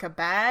kind of like a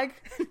bag.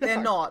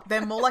 They're not.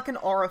 They're more like an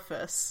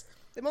orifice.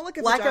 They're more like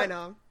a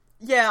vagina.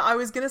 Yeah, I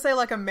was going to say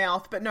like a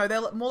mouth, but no,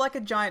 they're more like a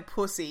giant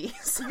pussy.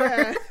 So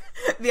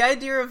the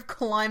idea of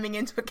climbing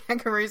into a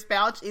kangaroo's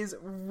pouch is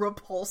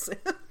repulsive.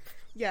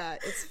 Yeah,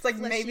 it's like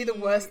fleshy, maybe the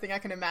worst thing I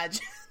can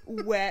imagine.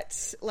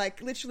 Wet.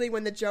 Like, literally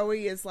when the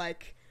Joey is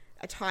like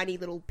a tiny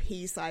little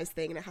pea-sized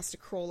thing and it has to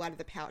crawl out of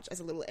the pouch as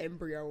a little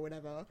embryo or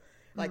whatever.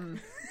 Like,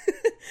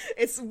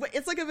 it's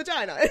like a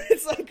vagina.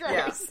 It's like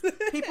gross.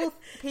 Yeah.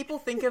 People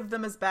think of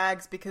them as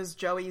bags because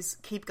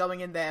Joeys keep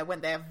going in there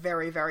when they're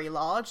very, very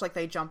large. Like,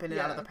 they jump in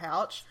and out of the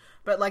pouch.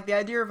 But, like, the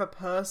idea of a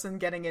person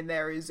getting in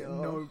there is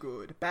no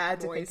good.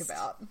 Bad to think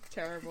about.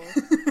 Terrible.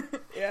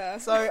 Yeah.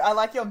 So, I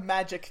like your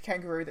magic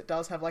kangaroo that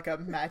does have, like, a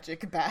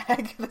magic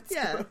bag. That's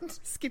good.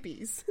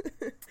 Skippies.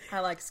 I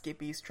like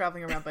Skippies.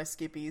 Traveling around by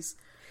Skippies.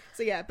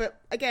 So yeah, but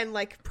again,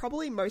 like,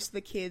 probably most of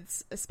the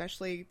kids,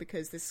 especially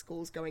because this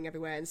school's going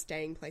everywhere and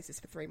staying places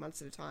for 3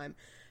 months at a time,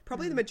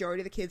 probably the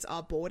majority of the kids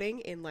are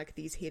boarding in, like,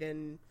 these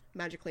hidden,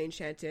 magically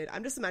enchanted,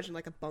 I'm just imagining,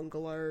 like, a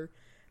bungalow,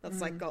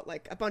 that's like got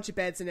like a bunch of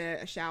beds in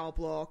a shower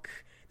block.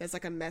 There's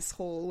like a mess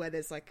hall where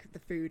there's like the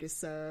food is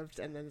served,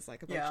 and then there's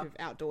like a bunch of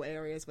outdoor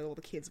areas where all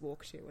the kids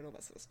walk to and all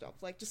that sort of stuff.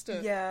 Like just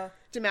a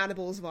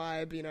Demountables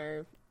vibe, you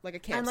know, like a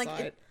campsite. And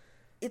like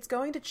it's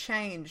going to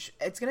change.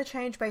 It's going to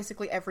change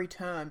basically every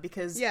term,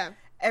 because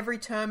every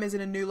term is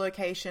in a new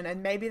location,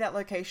 and maybe that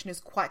location is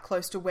quite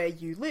close to where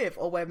you live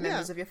or where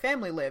members of your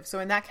family live. So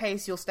in that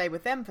case, you'll stay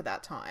with them for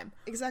that time.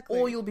 Exactly.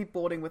 Or you'll be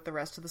boarding with the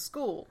rest of the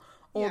school.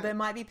 Or there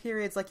might be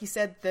periods, like you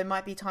said, there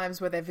might be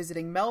times where they're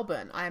visiting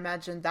Melbourne. I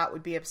imagine that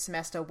would be a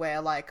semester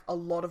where, like, a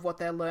lot of what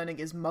they're learning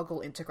is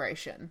Muggle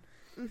integration.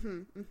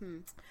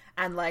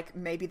 And, like,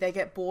 maybe they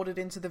get boarded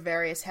into the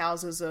various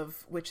houses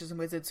of witches and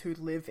wizards who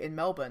live in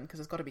Melbourne, because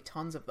there's got to be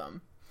tons of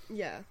them.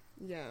 Yeah.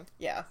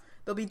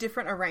 There'll be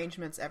different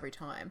arrangements every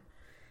time.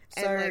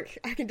 So, and, like,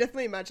 I can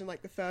definitely imagine,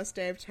 like, the first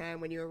day of term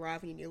when you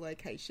arrive in your new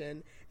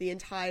location, the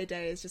entire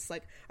day is just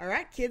like, all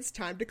right, kids,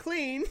 time to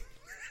clean.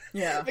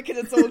 Yeah. Because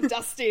it's all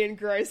dusty and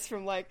gross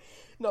from, like,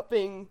 not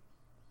being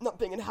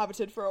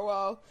inhabited for a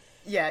while.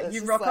 Yeah,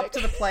 you rock up to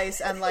the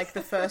place and, like,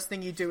 the first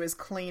thing you do is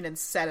clean and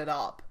set it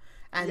up.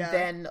 And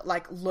then,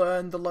 like,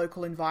 learn the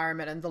local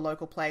environment and the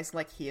local place.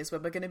 Like, here's where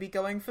we're going to be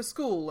going for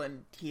school,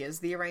 and here's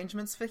the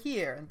arrangements for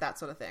here, and that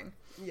sort of thing.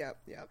 Yep.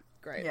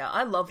 Great. Yeah,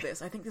 I love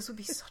this. I think this would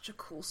be such a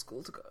cool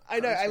school to go. I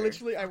know, I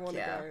want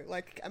to go.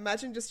 Like,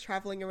 imagine just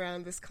traveling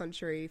around this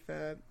country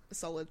for a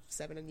solid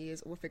 7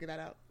 years. We'll figure that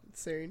out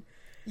soon.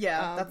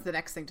 Yeah, that's the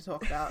next thing to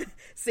talk about.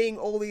 Seeing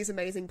all these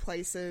amazing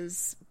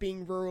places,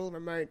 being rural,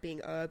 remote, being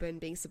urban,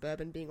 being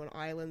suburban, being on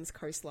islands,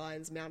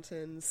 coastlines,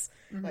 mountains,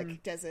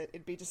 like desert.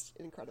 It'd be just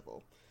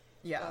incredible.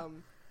 Yeah.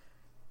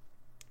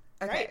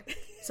 Okay,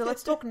 so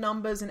let's talk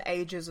numbers and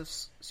ages of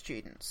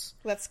students.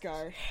 Let's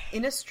go.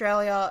 In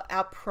Australia,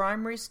 our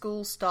primary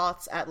school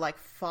starts at like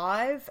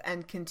 5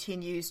 and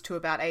continues to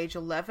about age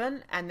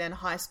 11, and then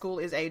high school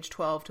is age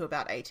 12 to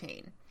about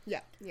 18.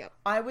 Yeah.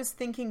 I was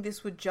thinking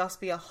this would just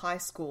be a high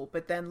school,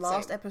 but then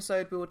last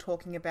episode we were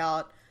talking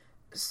about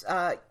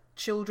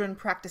children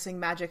practicing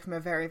magic from a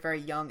very, very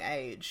young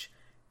age.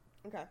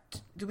 Okay.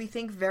 Do we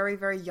think very,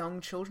 very young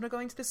children are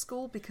going to this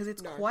school? Because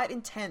it's quite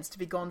intense to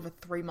be gone for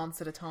 3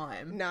 months at a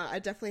time. No, I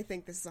definitely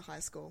think this is a high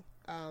school.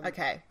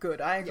 Okay,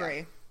 good. I agree.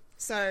 Yeah.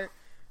 So,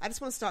 I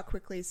just want to start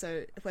quickly.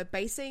 So, if we're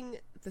basing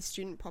the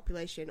student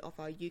population off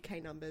our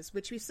UK numbers,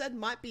 which we said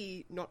might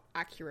be not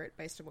accurate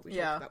based on what we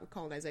talked about with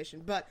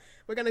colonisation, but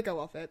we're going to go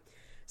off it.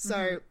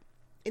 So,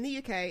 in the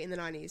UK, in the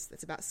 90s,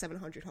 that's about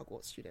 700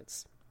 Hogwarts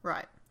students.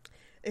 Right.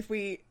 If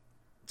we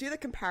do the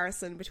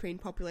comparison between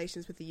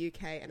populations with the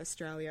UK and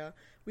Australia,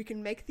 we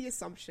can make the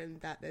assumption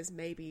that there's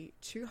maybe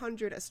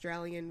 200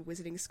 Australian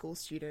wizarding school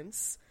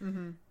students,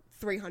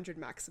 300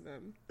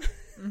 maximum.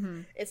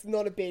 It's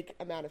not a big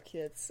amount of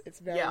kids. It's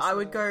very small. I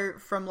would go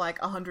from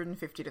like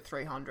 150 to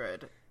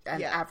 300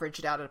 and average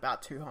it out at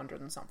about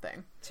 200 and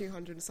something.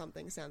 200 and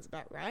something sounds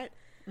about right.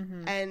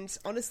 And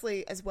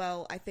honestly, as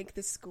well, I think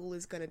this school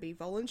is going to be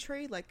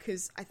voluntary, like,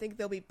 because I think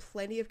there'll be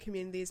plenty of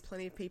communities,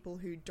 plenty of people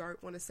who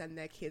don't want to send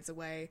their kids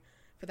away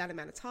for that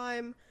amount of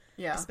time.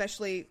 Yeah.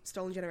 Especially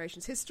Stolen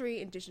Generations history,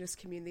 Indigenous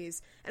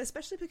communities, and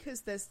especially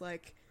because there's,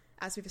 like,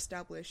 as we've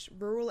established,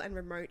 rural and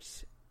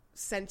remote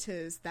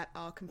centres that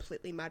are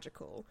completely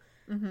magical.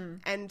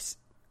 And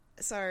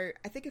so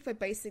I think if we're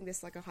basing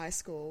this like a high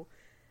school,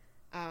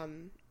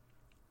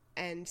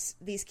 and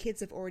these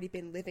kids have already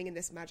been living in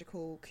this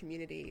magical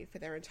community for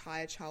their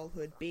entire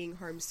childhood, being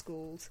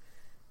homeschooled,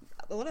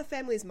 a lot of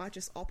families might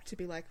just opt to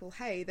be like, well,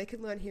 hey, they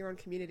can learn here on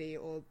community,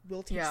 or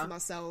we'll teach them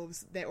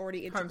ourselves. They're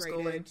already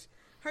integrated.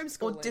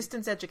 Homeschooling. Or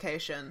distance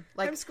education.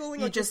 Like,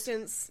 homeschooling or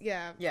distance.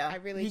 Yeah. I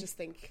really just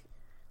think...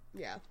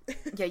 Yeah.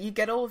 Yeah, you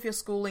get all of your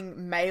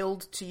schooling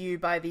mailed to you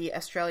by the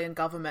Australian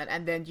government,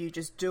 and then you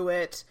just do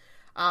it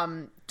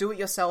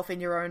yourself in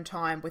your own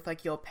time with,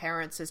 like, your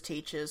parents as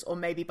teachers, or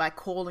maybe by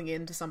calling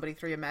in to somebody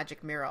through your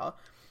magic mirror.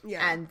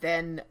 Yeah. And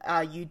then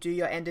you do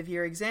your end of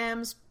year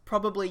exams.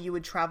 Probably you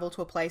would travel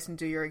to a place and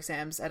do your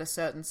exams at a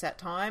certain set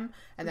time,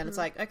 and then it's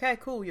like, okay,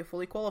 cool, you're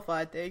fully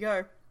qualified. There you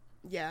go.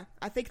 Yeah,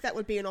 I think that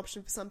would be an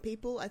option for some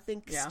people. I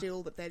think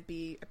still that there'd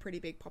be a pretty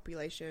big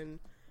population,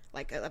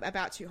 like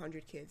about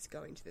 200 kids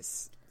going to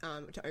this,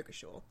 to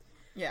Oakeshott.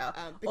 Yeah.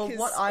 Because a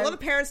lot of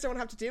parents don't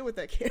have to deal with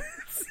their kids.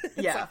 It's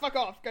like, fuck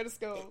off, go to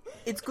school.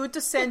 It's good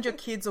to send your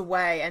kids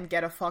away and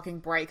get a fucking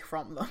break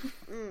from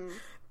them.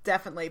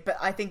 Definitely. But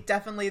I think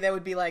definitely there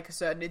would be, like,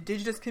 certain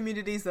Indigenous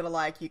communities that are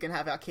like, you can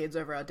have our kids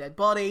over our dead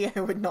body,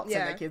 and would not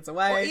send their kids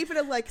away. Or even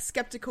are, like,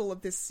 skeptical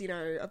of this, you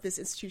know, of this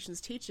institution's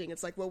teaching.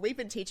 It's like, well, we've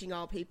been teaching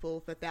our people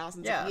for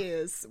thousands of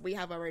years. We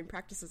have our own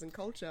practices and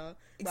culture.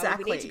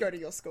 Exactly. We need to go to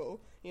your school,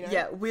 you know?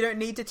 Yeah, we don't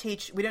need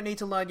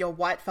to learn your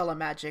white fella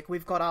magic.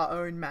 We've got our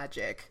own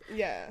magic.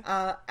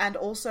 Yeah. And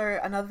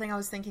also, another thing I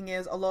was thinking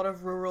is a lot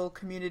of rural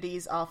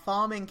communities are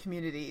farming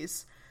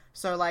communities.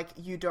 So, like,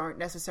 you don't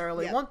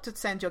necessarily want to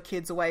send your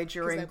kids away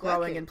during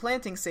growing and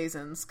planting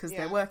seasons because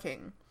they're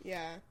working.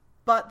 Yeah.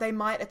 But they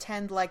might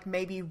attend, like,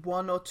 maybe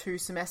 1 or 2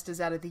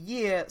 semesters out of the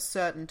year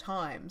certain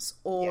times,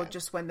 or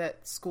just when the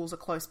schools are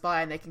close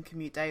by and they can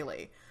commute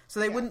daily.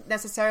 So they wouldn't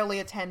necessarily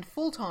attend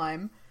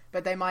full-time,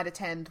 but they might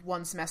attend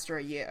one semester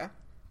a year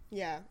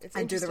Yeah, it's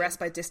and do the interesting. rest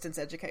by distance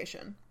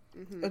education.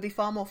 It would be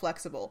far more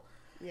flexible.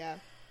 Yeah.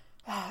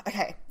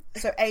 Okay,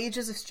 so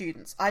ages of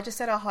students. I just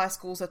said our high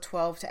schools are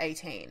 12 to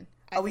 18.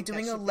 Are we think that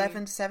doing should be-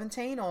 11 to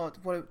 17, or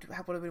what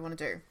do we want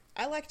to do?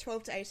 I like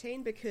 12 to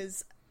 18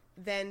 because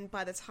then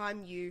by the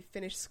time you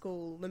finish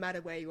school, no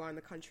matter where you are in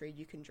the country,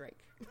 you can drink.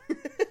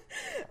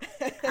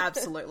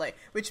 Absolutely.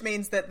 Which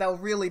means that they'll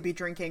really be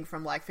drinking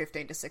from like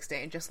 15 to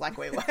 16, just like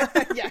we were.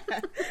 Yeah.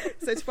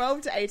 So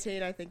 12 to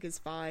 18 I think is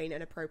fine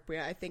and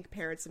appropriate. I think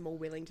parents are more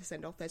willing to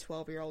send off their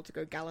 12-year-old to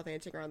go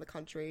gallivanting around the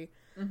country.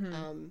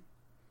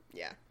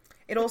 Yeah.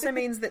 It also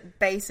means that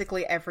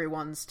basically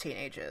everyone's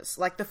teenagers.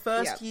 Like the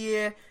first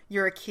year,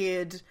 you're a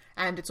kid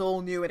and it's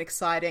all new and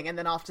exciting, and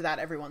then after that,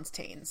 everyone's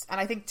teens.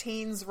 And I think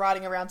teens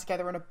riding around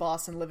together in a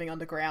bus and living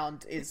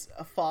underground is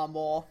a far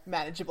more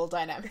manageable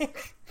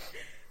dynamic.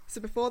 So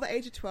before the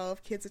age of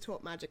 12, kids are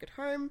taught magic at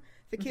home.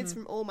 For kids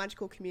from all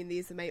magical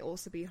communities, they may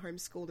also be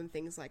homeschooled in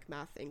things like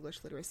math,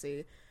 English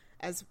literacy,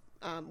 as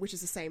which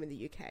is the same in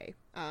the UK.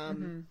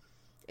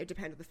 It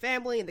depends on the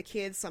family and the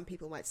kids. Some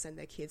people might send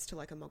their kids to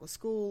like a Muggle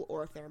school,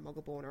 or if they're a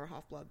Muggle-born or a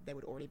half-blood, they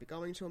would already be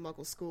going to a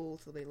Muggle school,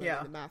 so they'll be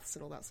learning the maths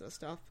and all that sort of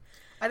stuff.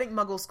 I think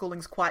Muggle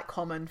schooling's quite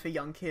common for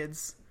young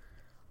kids.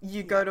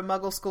 You go to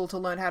Muggle school to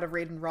learn how to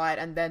read and write,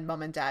 and then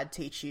mum and dad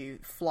teach you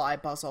fly,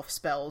 buzz off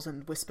spells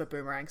and whisper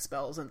boomerang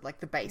spells and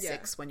like the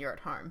basics when you're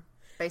at home.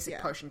 Basic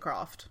potion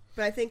craft.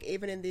 But I think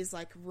even in these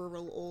like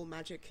rural all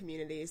magic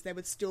communities, there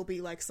would still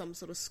be like some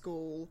sort of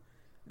school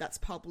that's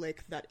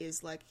public that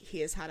is like,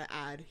 here's how to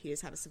add,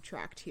 here's how to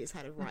subtract, here's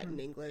how to write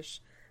in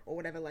English or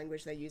whatever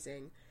language they're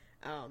using,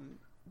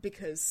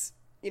 because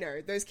you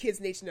know those kids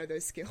need to know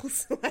those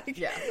skills. Like,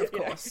 Yeah, of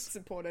course. It's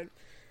important.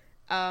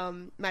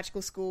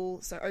 Magical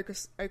school, so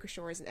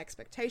Okashore is an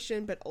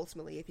expectation, but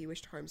ultimately if you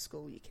wish to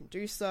homeschool you can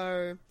do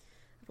so.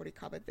 I've already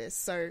covered this,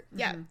 so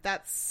yeah,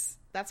 that's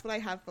what I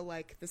have for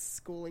like the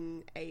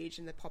schooling age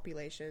and the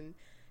population.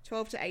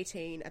 12 to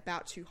 18,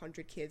 about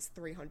 200 kids,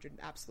 300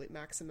 absolute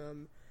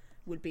maximum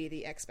would be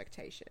the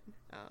expectation.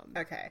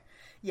 Okay.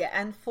 Yeah,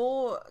 and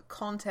for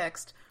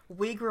context,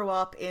 we grew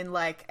up in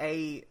like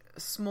a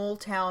small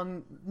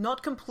town,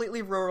 not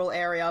completely rural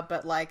area,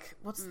 but like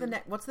what's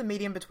the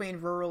medium between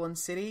rural and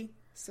city?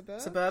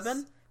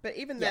 Suburban? But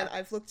even then,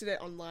 I've looked at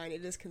it online,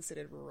 it is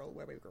considered rural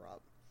where we grew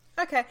up.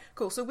 Okay,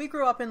 cool. So we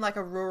grew up in like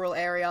a rural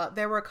area.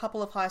 There were a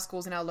couple of high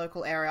schools in our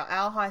local area.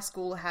 Our high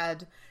school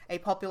had a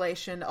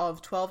population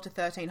of 12 to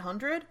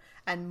 1300,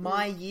 and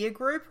my year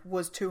group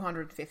was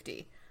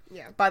 250.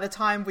 Yeah. By the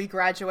time we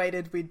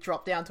graduated, we'd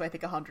dropped down to, I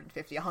think,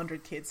 150.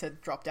 100 kids had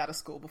dropped out of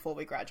school before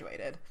we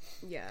graduated.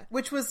 Yeah.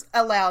 Which was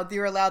allowed. You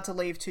were allowed to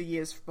leave 2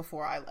 years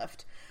before I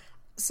left.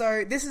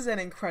 So this is an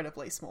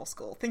incredibly small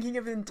school. Thinking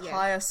of an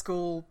entire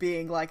school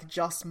being, like,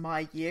 just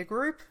my year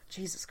group?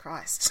 Jesus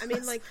Christ. I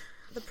mean, like,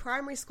 the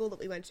primary school that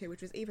we went to,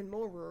 which was even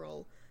more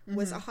rural,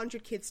 was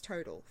 100 kids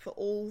total for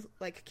all,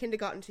 like,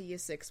 kindergarten to year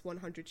 6,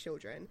 100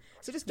 children.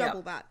 So just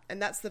double that.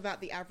 And that's about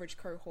the average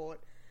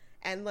cohort.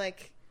 And,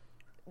 like,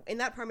 in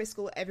that primary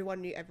school, everyone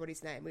knew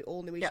everybody's name. We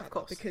all knew each other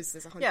because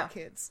there's 100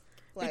 kids.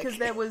 Like... Because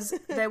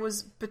there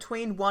was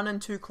between 1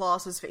 and 2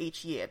 classes for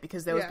each year,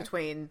 because there was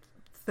between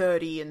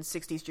 30 and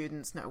 60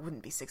 students. No, it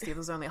wouldn't be 60.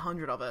 There's only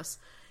 100 of us.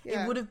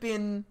 It would have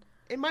been...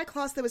 In my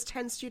class, there was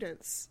 10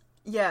 students.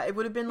 Yeah, it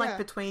would have been like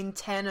between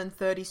 10 and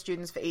 30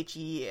 students for each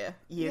year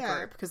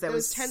group, because there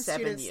was 10 7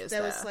 students. years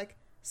there was like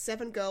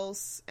 7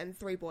 girls and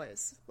 3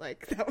 boys.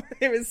 Like,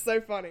 it was so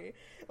funny.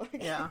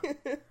 Like,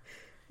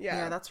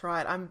 Yeah, that's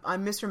right. I'm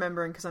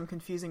misremembering because I'm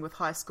confusing with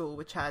high school,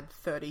 which had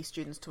 30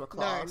 students to a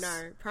class.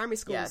 No, primary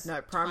school.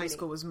 Primary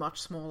school was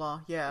much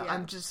smaller.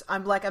 Yeah,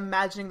 I'm like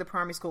imagining the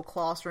primary school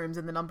classrooms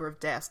and the number of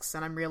desks,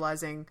 and I'm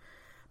realizing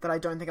that I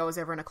don't think I was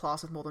ever in a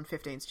class with more than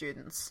 15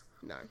 students.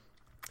 No.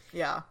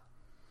 Yeah.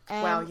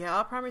 Wow. Yeah,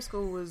 our primary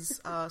school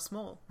was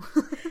small.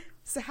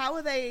 So how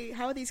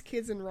are these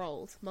kids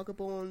enrolled?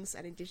 Muggle-borns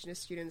and Indigenous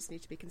students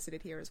need to be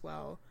considered here as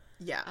well.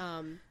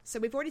 Yeah. So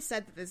we've already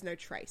said that there's no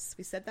trace.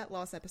 We said that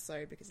last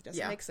episode because it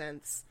doesn't make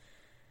sense.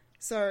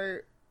 So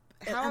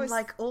and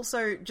like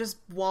also just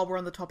while we're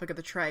on the topic of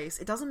the trace,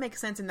 it doesn't make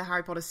sense in the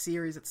Harry Potter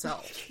series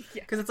itself,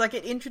 because it's like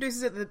it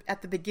introduces it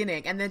at the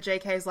beginning, and then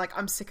JK is like,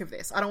 I'm sick of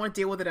this. I don't want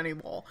to deal with it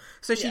anymore.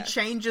 So she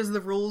changes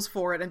the rules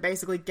for it and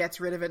basically gets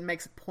rid of it and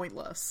makes it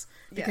pointless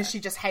because she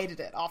just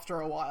hated it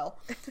after a while.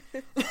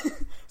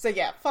 So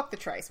yeah, fuck the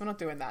trace. We're not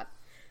doing that.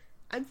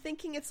 I'm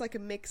thinking it's like a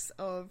mix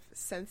of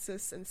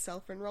census and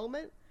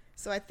self-enrollment.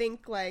 So I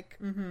think like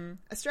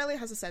Australia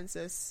has a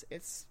census.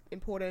 It's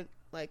important.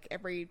 Like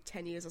every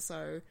 10 years or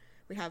so,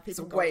 we have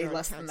people it's going way around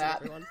less than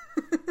counting that.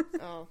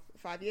 everyone.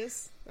 5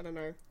 years? I don't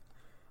know.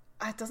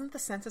 Doesn't the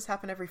census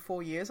happen every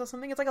 4 years or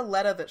something? It's like a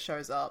letter that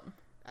shows up.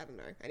 I don't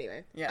know.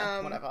 Anyway.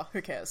 Yeah, whatever.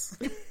 Who cares?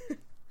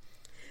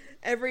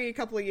 Every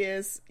couple of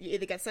years, you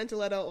either get sent a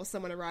letter or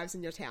someone arrives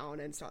in your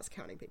town and starts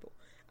counting people.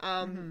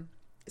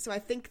 So I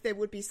think there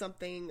would be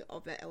something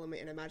of that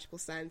element in a magical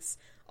sense.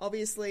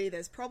 Obviously,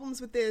 there's problems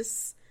with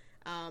this,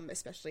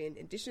 especially in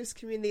Indigenous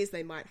communities.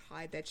 They might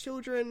hide their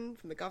children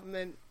from the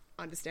government,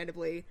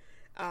 understandably.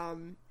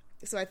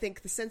 So I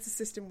think the census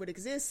system would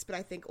exist, but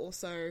I think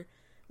also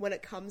when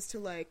it comes to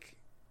like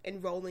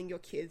enrolling your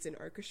kids in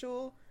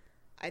Okashaw,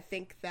 I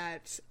think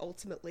that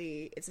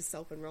ultimately it's a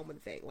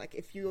self-enrollment thing. Like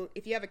if you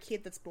have a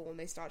kid that's born,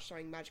 they start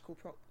showing magical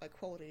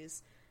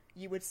qualities,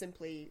 you would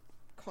simply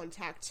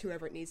contact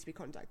whoever it needs to be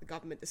contacted, the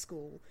government, the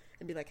school,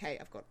 and be like, hey,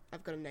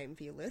 I've got a name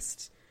for your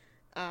list.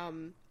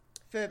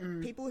 For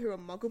people who are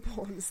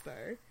Muggleborns,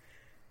 though,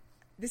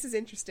 this is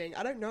interesting.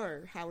 I don't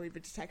know how we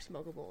would detect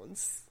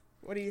Muggleborns.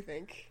 What do you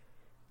think?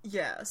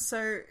 Yeah,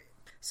 so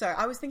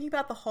I was thinking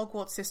about the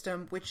Hogwarts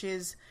system, which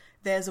is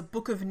there's a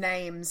book of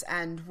names,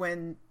 and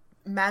when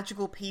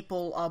magical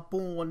people are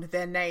born,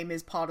 their name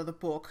is part of the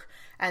book,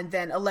 and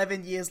then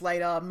 11 years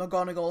later,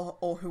 McGonagall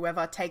or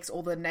whoever takes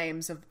all the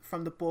names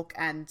from the book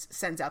and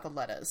sends out the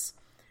letters.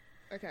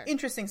 Okay.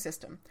 Interesting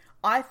system.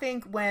 I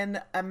think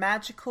when a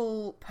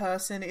magical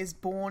person is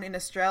born in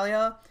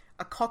Australia,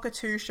 a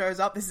cockatoo shows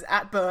up. This is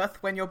at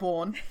birth when you're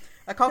born.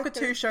 A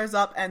cockatoo shows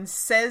up and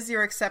says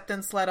your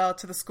acceptance letter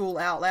to the school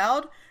out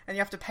loud, and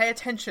you have to pay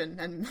attention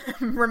and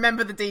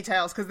remember the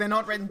details because they're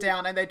not written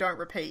down and they don't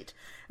repeat.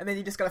 And then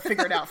you just got to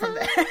figure it out from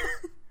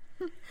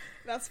there.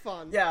 That's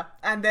fun. Yeah.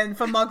 And then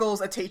for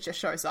Muggles, a teacher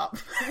shows up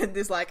and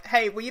is like,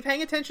 hey, were you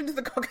paying attention to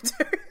the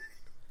cockatoo?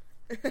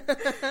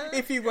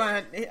 If you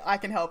weren't, I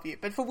can help you.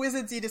 But for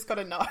wizards, you just got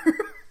to know.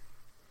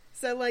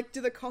 So, like,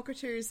 do the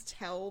cockatoos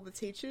tell the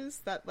teachers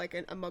that, like,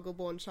 a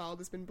Muggle-born child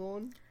has been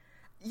born?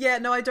 Yeah,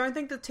 no, I don't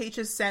think the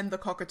teachers send the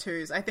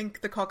cockatoos. I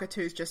think the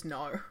cockatoos just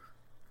know.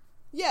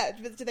 Yeah,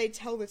 but do they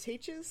tell the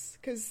teachers?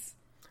 Because...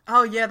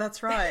 Oh, yeah,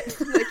 that's right.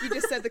 Like, you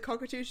just said the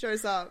cockatoo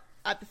shows up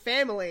at the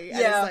family, and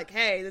it's like,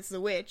 hey, this is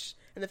a witch.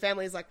 And the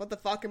family's like, what the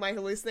fuck, am I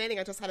hallucinating?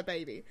 I just had a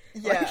baby.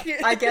 Yeah,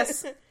 like...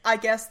 I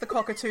guess the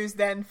cockatoos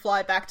then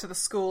fly back to the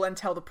school and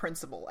tell the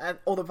principal,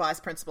 or the vice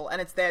principal,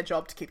 and it's their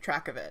job to keep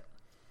track of it.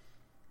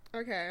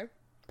 Okay.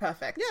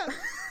 Perfect. Yeah.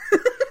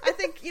 I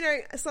think, you know,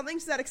 something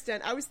to that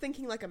extent. I was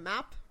thinking like a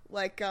map,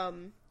 like,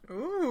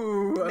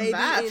 Ooh, a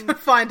map.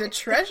 Find a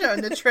treasure,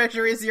 and the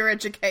treasure is your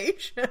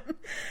education.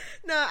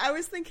 No, I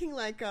was thinking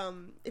like,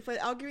 if we're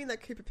arguing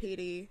that Cooper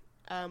Pedy,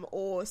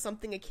 or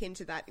something akin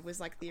to that, it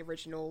was like the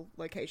original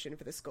location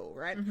for the school,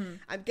 right? Mm-hmm.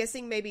 I'm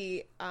guessing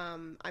maybe,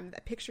 I'm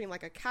picturing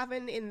like a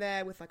cavern in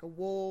there with like a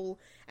wall,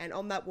 and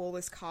on that wall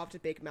is carved a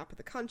big map of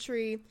the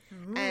country.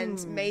 Ooh.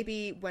 And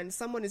maybe when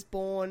someone is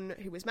born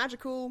who is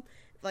magical,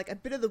 like a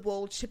bit of the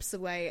wall chips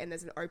away and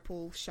there's an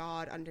opal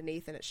shard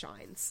underneath and it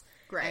shines.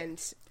 Great. And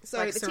so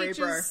like the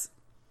Cerebro.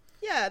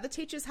 the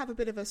teachers have a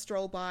bit of a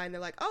stroll by and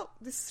they're like, oh,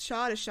 this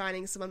shard is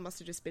shining, someone must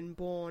have just been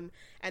born,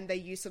 and they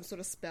use some sort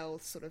of spell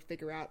to sort of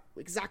figure out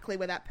exactly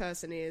where that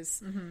person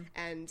is. Mm-hmm.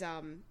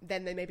 And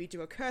then they maybe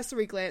do a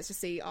cursory glance to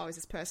see, oh, is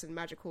this person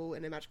magical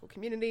in a magical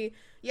community?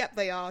 Yep,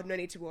 they are, no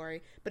need to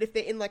worry. But if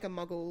they're in like a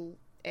Muggle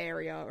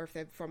area, or if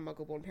they're from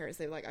Muggle-born parents,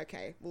 they're like,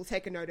 okay, we'll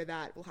take a note of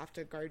that, we'll have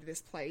to go to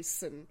this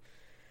place and,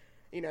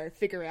 you know,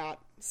 figure out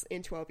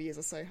in 12 years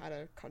or so how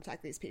to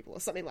contact these people or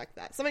something like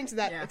that. Something to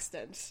that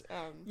extent.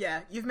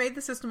 Yeah, you've made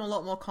the system a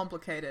lot more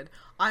complicated.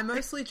 I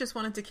mostly just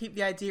wanted to keep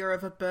the idea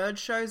of a bird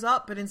shows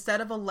up, but instead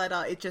of a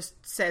letter, it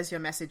just says your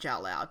message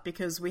out loud,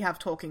 because we have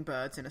talking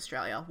birds in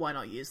Australia. Why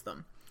not use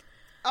them?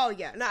 Oh,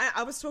 yeah. No,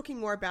 I was talking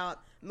more about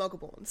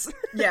Muggleborns.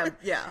 Yeah,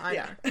 I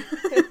know.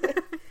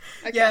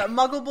 Okay. Yeah,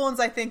 Muggleborns,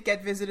 I think,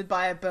 get visited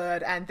by a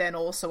bird and then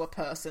also a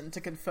person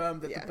to confirm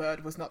that the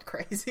bird was not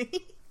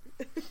crazy.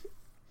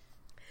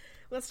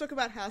 Let's talk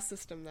about house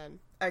system then.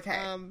 Okay.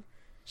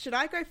 Should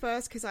I go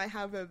first because I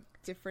have a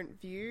different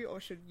view, or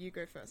should you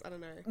go first? I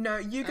don't know. No,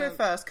 you go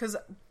first, because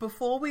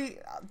before we...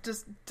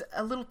 Just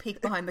a little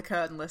peek behind the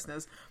curtain,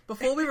 listeners.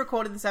 Before we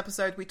recorded this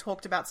episode, we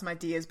talked about some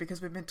ideas,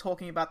 because we've been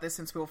talking about this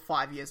since we were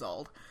 5 years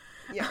old.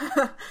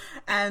 Yeah.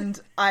 And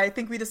I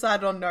think we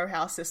decided on no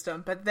house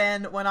system. But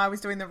then when I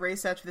was doing the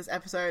research for this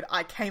episode,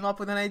 I came up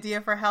with an idea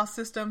for a house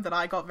system that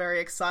I got very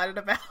excited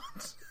about.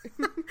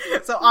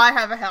 So I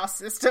have a house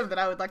system that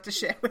I would like to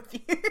share with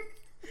you.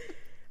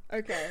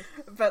 Okay.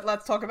 But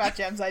let's talk about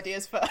Gem's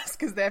ideas first,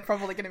 because they're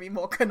probably going to be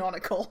more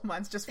canonical.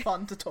 Mine's just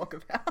fun to talk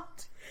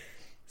about.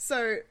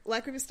 So,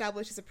 like we've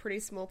established, it's a pretty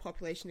small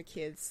population of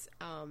kids,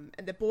 and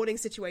the boarding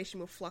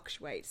situation will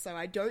fluctuate. So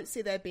I don't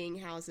see there being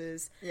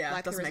houses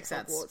like there is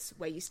at Hogwarts,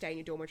 where you stay in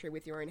your dormitory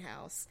with your own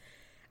house.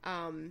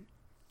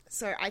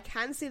 So I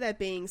can see there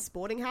being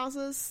sporting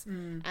houses,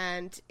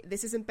 and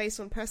this isn't based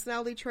on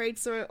personality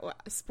traits or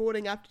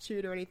sporting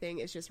aptitude or anything.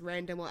 It's just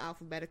random or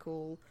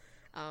alphabetical.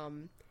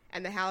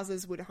 And the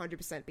houses would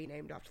 100% be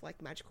named after,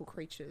 like, magical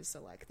creatures.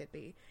 So, like, there'd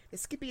be the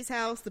Skippy's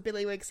house, the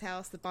Billywig's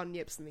house, the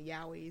Bunyips, and the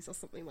Yowies, or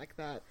something like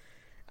that.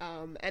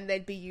 And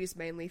they'd be used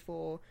mainly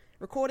for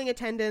recording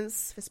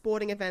attendance, for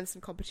sporting events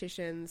and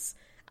competitions,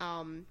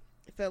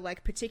 for,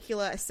 like,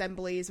 particular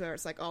assemblies where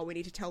it's like, oh, we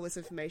need to tell this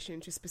information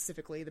to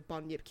specifically the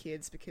Bunyip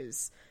kids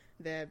because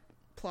their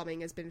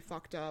plumbing has been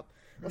fucked up,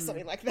 or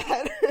something like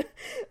that.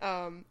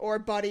 Or a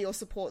buddy or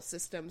support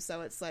system.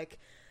 So it's like,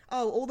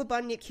 oh, all the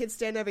Bunyip kids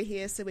stand over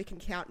here so we can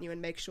count you and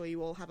make sure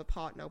you all have a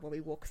partner while we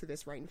walk through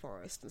this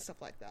rainforest and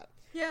stuff like that.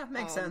 Yeah,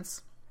 makes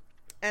sense.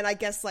 And I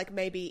guess, like,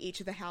 maybe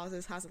each of the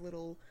houses has a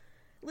little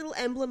little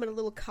emblem and a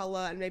little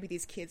color, and maybe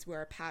these kids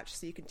wear a patch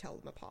so you can tell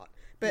them apart.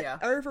 But Yeah.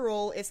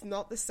 overall, it's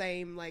not the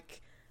same,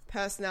 like,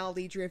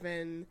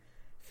 personality-driven,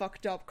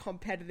 fucked up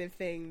competitive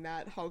thing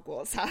that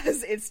Hogwarts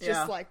has. It's just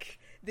Yeah. like,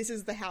 this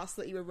is the house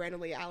that you were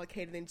randomly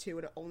allocated into,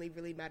 and it only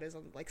really matters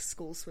on, like,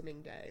 school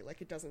swimming day.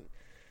 Like, it doesn't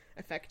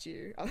affect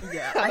you.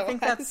 Yeah, I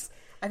think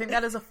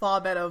that is a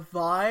far better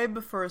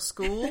vibe for a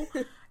school.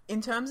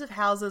 In terms of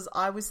houses,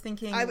 I was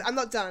thinking... I'm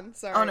not done,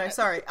 sorry. Oh no,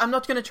 sorry. I'm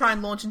not going to try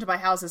and launch into my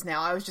houses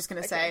now. I was just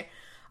going to say,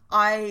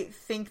 I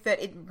think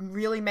that it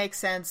really makes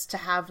sense to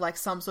have like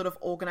some sort of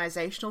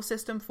organizational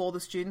system for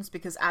the students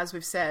because, as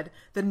we've said,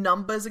 the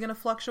numbers are going to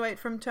fluctuate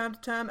from term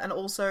to term, and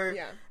also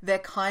they're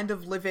kind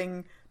of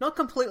living not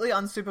completely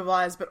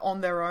unsupervised but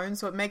on their own.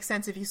 So it makes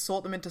sense if you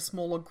sort them into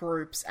smaller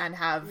groups and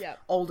have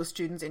older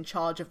students in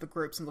charge of the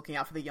groups and looking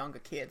out for the younger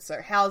kids.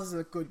 So houses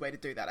are a good way to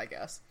do that, I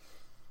guess.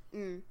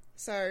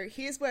 So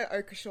here's where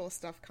Oakeshott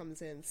stuff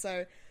comes in.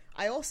 So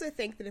I also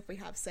think that if we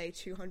have, say,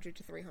 200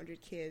 to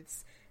 300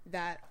 kids,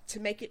 that to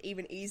make it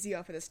even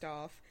easier for the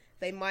staff,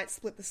 they might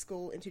split the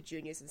school into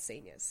juniors and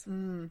seniors.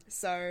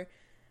 So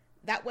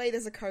that way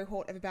there's a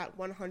cohort of about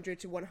 100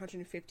 to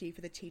 150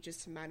 for the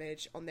teachers to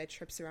manage on their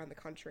trips around the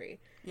country.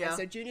 Yeah. And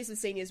so juniors and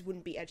seniors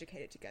wouldn't be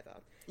educated together.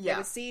 Yeah. They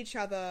would see each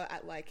other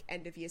at, like,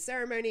 end of year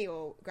ceremony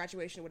or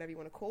graduation or whatever you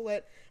want to call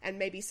it, and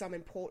maybe some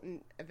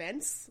important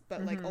events,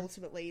 but like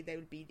ultimately they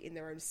would be in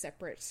their own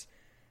separate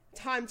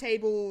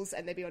timetables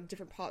and they'd be on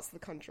different parts of the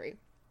country.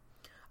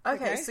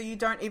 Okay, so you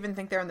don't even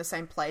think they're in the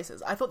same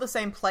places. I thought the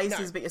same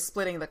places, but you're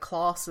splitting the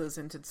classes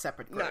into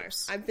separate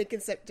groups. No, I'm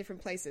thinking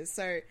different places.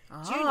 So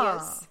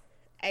juniors,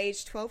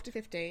 aged 12 to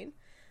 15,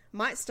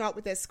 might start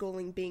with their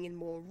schooling being in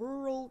more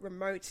rural,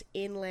 remote,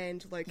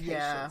 inland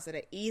locations that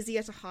are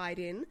easier to hide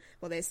in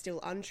while they're still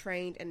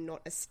untrained and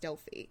not as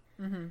stealthy.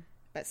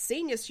 But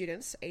senior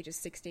students, ages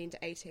 16 to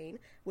 18,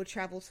 would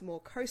travel to more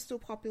coastal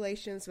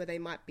populations where they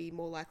might be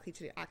more likely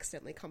to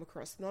accidentally come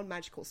across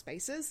non-magical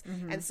spaces,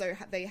 and so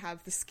they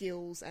have the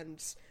skills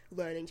and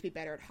learning to be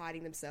better at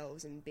hiding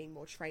themselves and being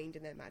more trained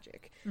in their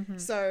magic.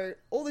 So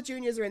all the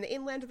juniors are in the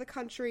inland of the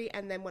country,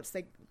 and then once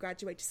they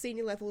graduate to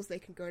senior levels, they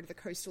can go to the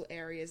coastal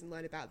areas and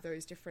learn about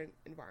those different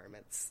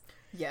environments.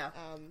 Yeah,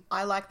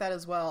 I like that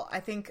as well. I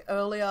think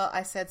earlier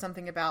I said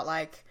something about,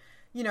 like,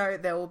 you know,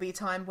 there will be a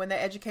time when they're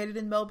educated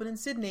in Melbourne and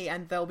Sydney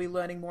and they'll be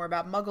learning more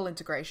about Muggle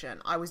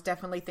integration. I was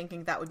definitely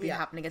thinking that would be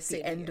happening at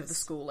the end of the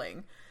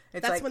schooling.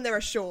 It's That's when they're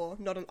ashore,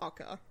 not an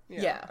Ocker.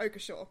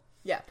 Oakeshott.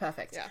 Yeah,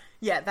 perfect.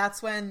 Yeah,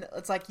 that's when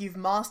it's like you've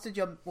mastered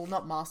your... Well,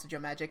 not mastered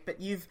your magic,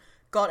 but you've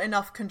got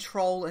enough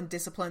control and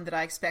discipline that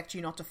I expect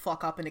you not to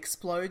fuck up and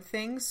explode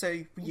things, so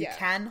you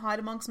can hide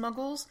amongst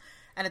Muggles.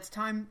 And it's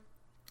time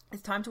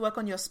to work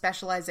on your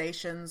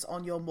specializations,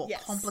 on your more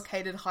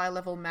complicated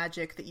high-level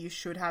magic that you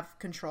should have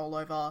control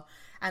over.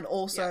 And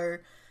also,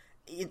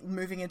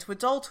 moving into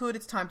adulthood,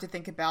 it's time to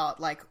think about,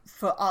 like,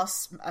 for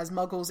us as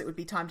Muggles, it would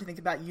be time to think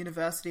about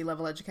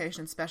university-level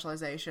education and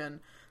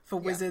specialization. For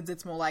wizards,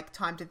 it's more like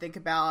time to think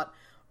about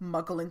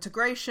Muggle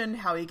integration,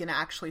 how are you going to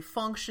actually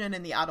function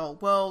in the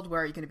adult world,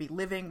 where are you going to be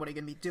living, what are you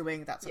going to be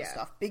doing, that sort of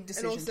stuff. Big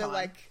decision time. And also,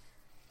 like,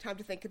 time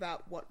to think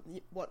about what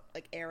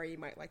like area you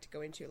might like to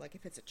go into, like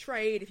if it's a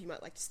trade, if you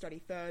might like to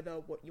study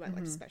further, what you might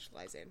like to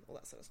specialize in, all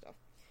that sort of stuff.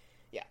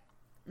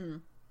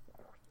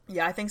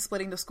 Yeah, I think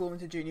splitting the school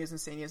into juniors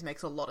and seniors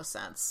makes a lot of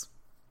sense.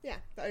 Yeah,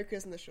 the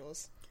Ochres and the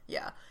Shores.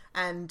 Yeah,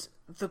 and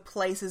the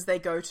places they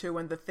go to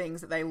and the things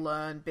that they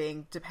learn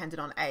being dependent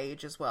on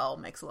age as well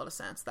makes a lot of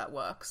sense. That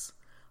works.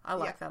 I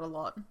like that a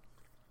lot.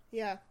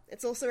 Yeah,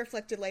 it's also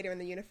reflected later in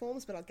the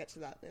uniforms, but I'll get to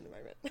that in a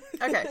moment.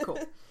 Okay, cool.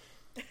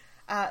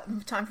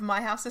 Time for my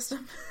house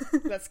system.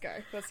 Let's go.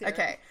 Let's hear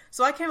Okay, it.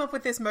 so I came up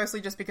with this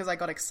mostly just because I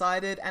got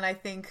excited, and I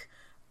think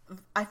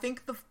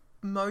the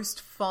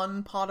most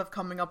fun part of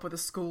coming up with a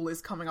school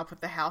is coming up with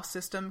the house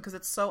system, because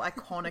it's so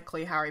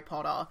iconically Harry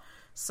Potter,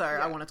 so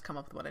I wanted to come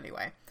up with one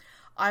anyway.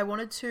 I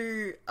wanted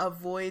to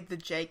avoid the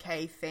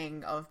JK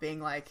thing of being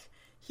like,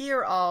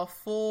 here are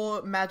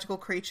 4 magical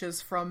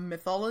creatures from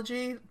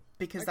mythology,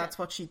 because that's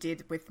what she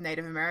did with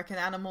Native American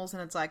animals,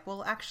 and it's like,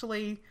 well,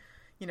 actually,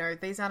 you know,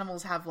 these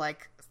animals have,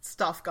 like,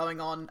 stuff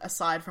going on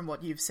aside from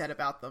what you've said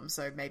about them,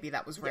 so maybe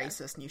that was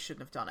racist and you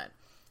shouldn't have done it.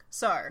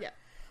 So,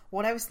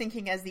 what I was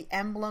thinking as the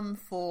emblem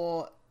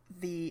for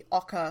the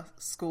Ocker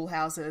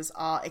schoolhouses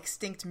are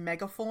extinct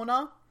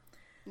megafauna.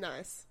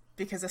 Nice.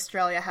 Because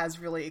Australia has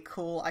really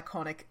cool,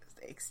 iconic,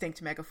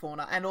 extinct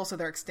megafauna, and also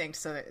they're extinct,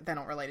 so they're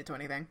not related to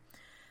anything.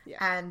 Yeah.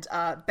 And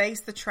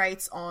base the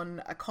traits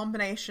on a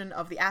combination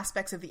of the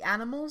aspects of the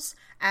animals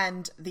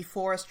and the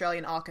 4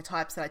 Australian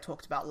archetypes that I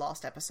talked about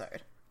last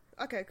episode.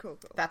 Okay, cool.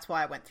 That's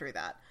why I went through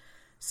that.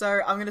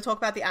 So I'm going to talk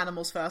about the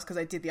animals first, because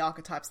I did the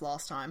archetypes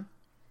last time.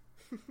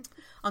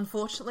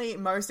 Unfortunately,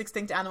 most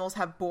extinct animals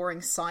have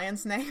boring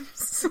science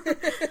names.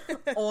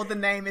 Or the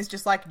name is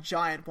just like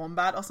giant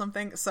wombat or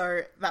something,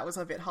 so that was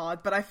a bit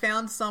hard. But I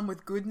found some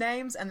with good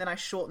names, and then I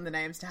shortened the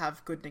names to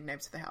have good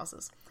nicknames for the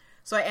houses.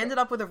 So I ended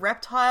up with a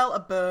reptile, a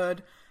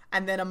bird,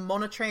 and then a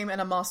monotreme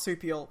and a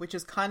marsupial, which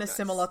is kind of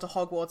similar to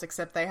Hogwarts,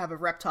 except they have a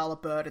reptile, a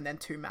bird, and then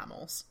 2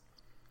 mammals.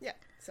 Yeah.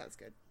 Sounds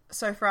good.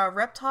 So for our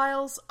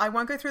reptiles, I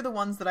won't go through the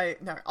ones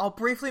that I'll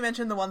briefly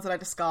mention the ones that I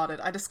discarded.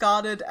 I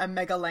discarded a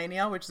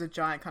Megalania, which is a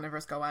giant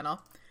carnivorous goanna.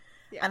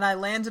 Yeah. And I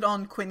landed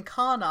on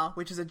Quincana,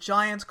 which is a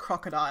giant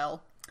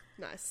crocodile.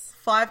 Nice.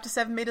 5 to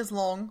 7 meters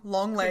long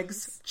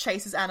legs,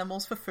 chases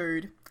animals for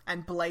food,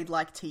 and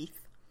blade-like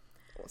teeth.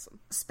 Awesome.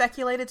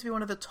 Speculated to be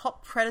one of the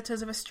top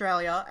predators of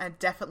Australia, and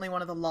definitely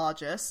one of the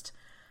largest.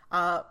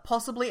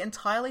 Possibly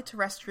entirely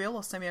terrestrial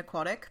or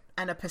semi-aquatic,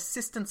 and a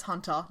persistence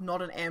hunter,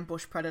 not an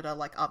ambush predator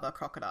like other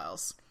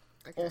crocodiles.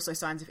 Okay. Also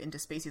signs of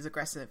interspecies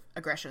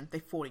aggression. They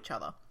fought each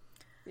other.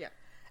 Yeah.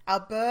 Our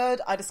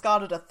bird, I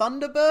discarded a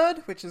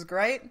thunderbird, which is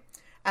great,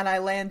 and I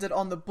landed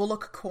on the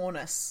bullock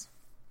cornice.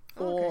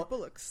 Or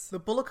bullocks. the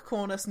bullock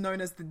cornice, known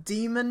as the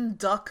demon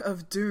duck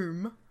of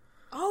doom.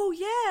 Oh,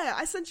 yeah.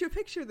 I sent you a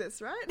picture of this,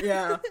 right?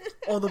 Yeah.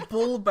 Or the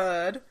bull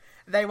bird.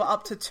 They were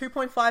up to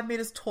 2.5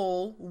 meters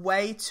tall,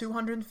 weigh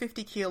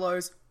 250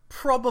 kilos,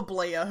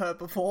 probably a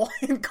herbivore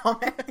in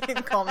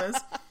commas.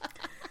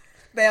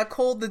 They are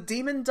called the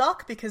demon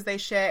duck because they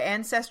share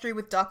ancestry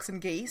with ducks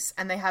and geese,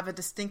 and they have a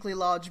distinctly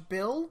large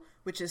bill,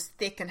 which is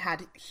thick and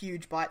had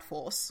huge bite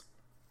force.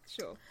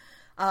 Sure.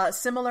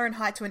 Similar in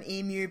height to an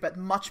emu, but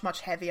much,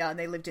 much heavier, and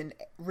they lived in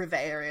river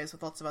areas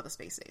with lots of other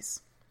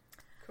species.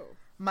 Cool.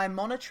 My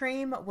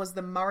monotreme was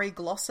the Murray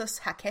glossus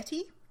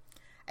hacketi,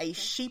 a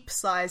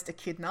sheep-sized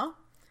echidna,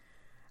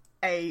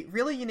 a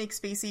really unique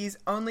species,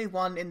 only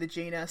one in the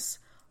genus,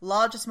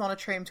 largest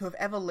monotreme to have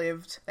ever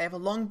lived. They have a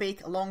long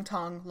beak, a long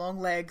tongue, long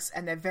legs,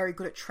 and they're very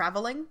good at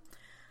travelling.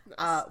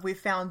 Nice. We've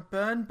found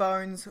burned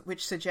bones,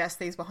 which suggest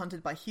these were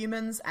hunted by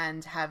humans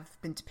and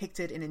have been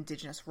depicted in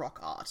indigenous rock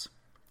art.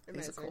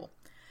 Amazing. These are cool.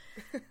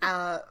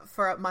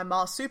 For my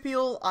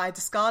marsupial, I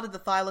discarded the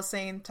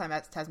thylacine,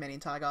 Tasmanian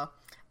tiger,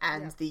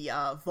 and the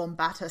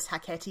Wombatus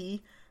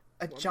hacketi,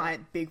 a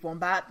giant big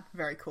wombat.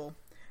 Very cool.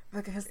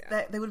 Because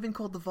they would have been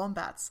called the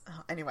wombats.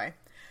 Anyway,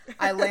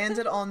 I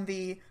landed on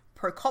the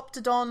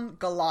Procoptodon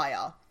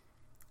gallia,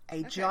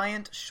 a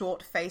giant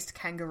short-faced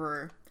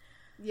kangaroo.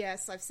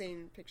 Yes, I've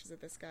seen pictures of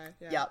this guy.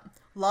 Yeah. Yep.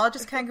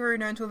 Largest kangaroo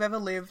known to have ever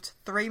lived,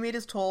 3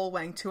 meters tall,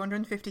 weighing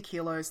 250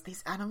 kilos.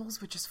 These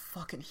animals were just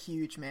fucking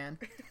huge, man.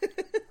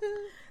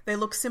 They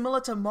look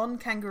similar to modern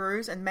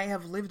kangaroos and may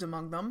have lived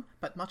among them,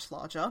 but much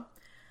larger.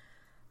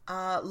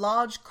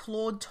 Large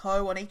clawed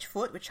toe on each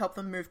foot, which help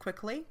them move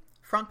quickly.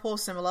 Front paw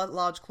similar,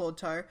 large clawed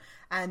toe.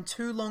 And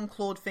 2 long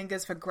clawed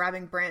fingers for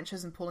grabbing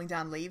branches and pulling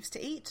down leaves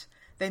to eat.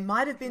 They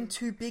might have been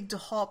too big to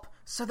hop,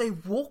 so they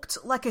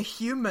walked like a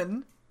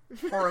human.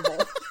 Horrible.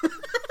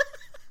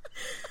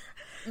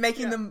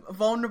 Making them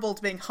vulnerable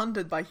to being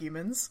hunted by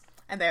humans.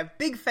 And they have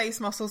big face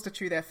muscles to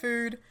chew their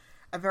food.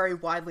 A very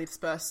widely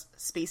dispersed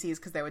species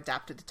because they were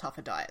adapted to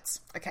tougher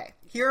diets. Okay,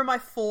 here are my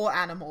 4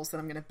 animals that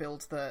I'm going to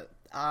build the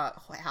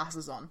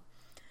houses on.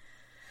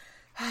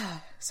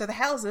 So the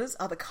houses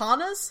are the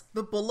Kanas,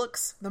 the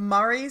bullocks, the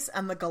Murrays,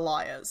 and the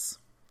Goliaths.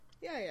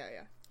 Yeah.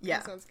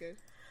 That sounds good.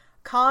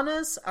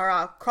 Kanas are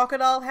our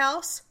crocodile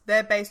house.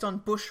 They're based on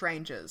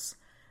bushrangers.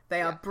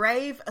 They are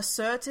brave,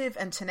 assertive,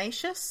 and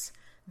tenacious.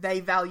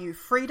 They value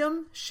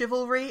freedom,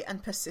 chivalry,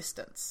 and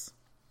persistence.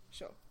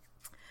 Sure.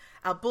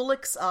 Our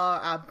bullocks are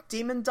our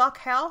demon duck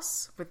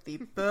house, with the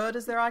bird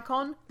as their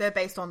icon. They're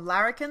based on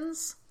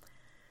larrikins.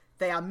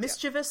 They are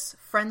mischievous,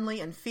 friendly,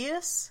 and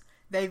fierce.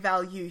 They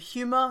value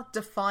humour,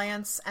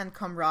 defiance, and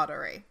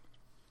camaraderie.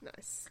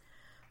 Nice.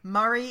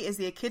 Murray is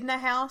the echidna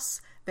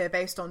house. They're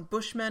based on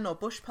bushmen or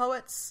bush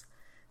poets.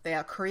 They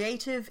are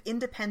creative,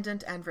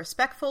 independent, and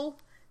respectful.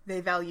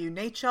 They value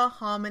nature,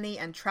 harmony,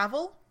 and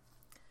travel.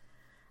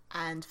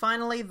 And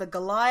finally, the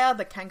Gallia,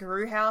 the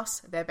kangaroo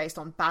house. They're based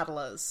on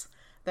battlers.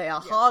 They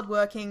are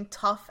hard-working,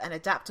 tough, and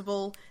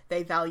adaptable.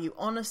 They value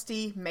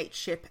honesty,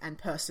 mateship, and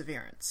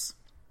perseverance.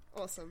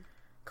 Awesome.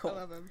 Cool. I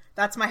love them.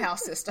 That's my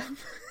house system.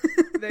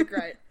 They're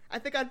great. I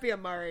think I'd be a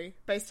Murray.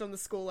 Based on the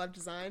school I've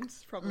designed,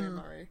 probably a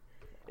Murray.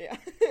 Yeah.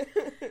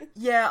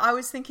 Yeah, I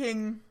was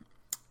thinking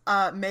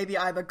maybe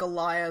either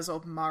Goliaths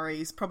or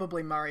Murrays.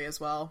 Probably Murray as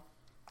well.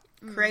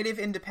 Creative,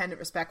 independent,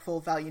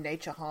 respectful, value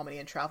nature, harmony,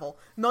 and travel.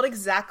 Not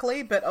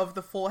exactly, but of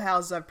the 4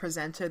 houses I've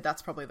presented,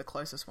 that's probably the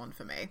closest one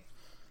for me.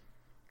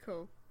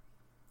 Cool.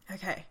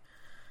 Okay.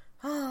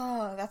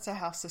 That's a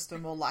house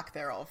system or lack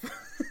thereof.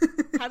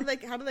 How do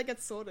they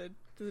get sorted?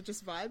 Is it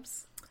just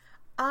vibes?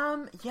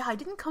 Yeah, I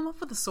didn't come up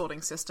with a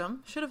sorting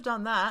system. Should have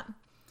done that.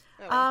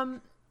 Oh.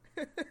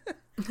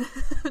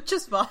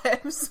 Just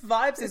vibes.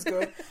 Vibes is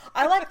good.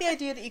 I like the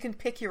idea that you can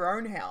pick your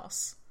own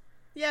house.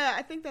 Yeah,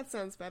 I think that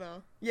sounds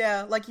better.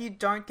 Yeah, like you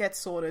don't get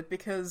sorted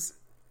because,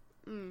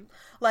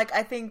 like,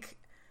 I think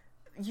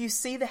you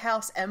see the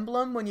house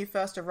emblem when you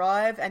first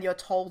arrive and you're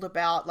told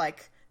about,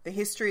 like, the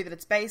history that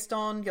it's based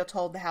on, you're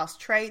told the house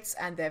traits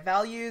and their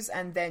values,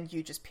 and then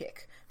you just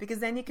pick. Because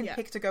then you can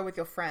pick to go with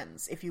your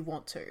friends if you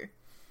want to.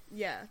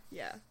 Yeah.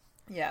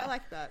 I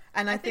like that.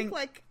 And I think,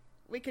 like,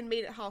 we can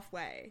meet it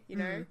halfway, you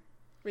know?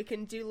 We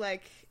can do,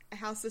 like, a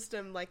house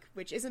system, like,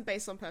 which isn't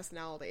based on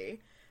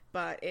personality,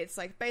 but it's,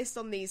 like, based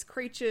on these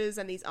creatures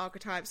and these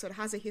archetypes, so it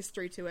has a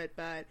history to it,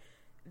 but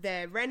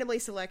they're randomly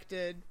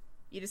selected,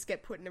 You just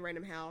get put in a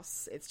random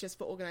house. It's just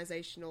for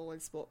organizational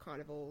and sport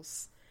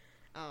carnivals.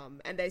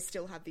 And they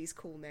still have these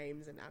cool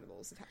names and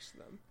animals attached to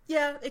them.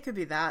 Yeah, it could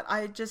be that.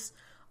 I guess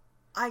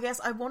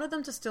I wanted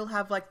them to still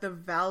have, like, the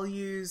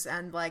values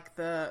and, like,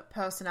 the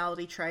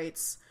personality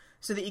traits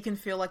so that you can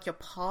feel like you're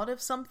part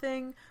of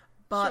something.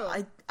 But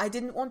Sure. I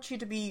didn't want you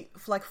to be,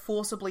 like,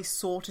 forcibly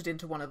sorted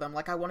into one of them.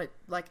 Like, I wanted,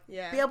 like,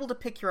 Yeah. be able to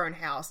pick your own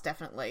house,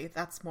 definitely.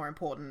 That's more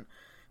important.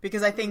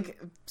 Because I think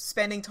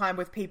spending time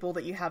with people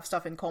that you have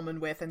stuff in common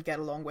with and get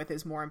along with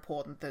is more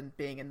important than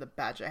being in the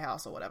Badger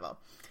house or whatever.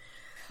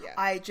 Yeah.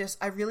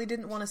 I really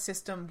didn't want a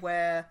system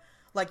where,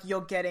 like,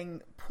 you're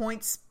getting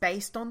points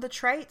based on the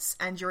traits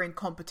and you're in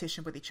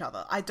competition with each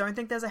other. I don't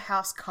think there's a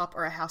house cup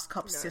or a house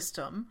cup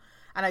system.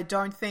 And I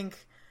don't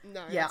think...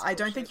 No, yeah, that's I don't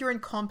bullshit. think you're in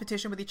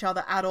competition with each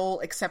other at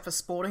all, except for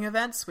sporting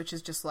events, which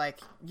is just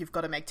like, you've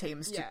got to make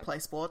teams to play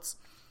sports.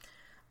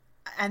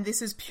 And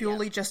this is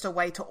purely just a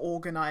way to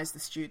organize the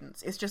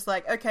students. It's just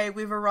like, okay,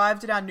 we've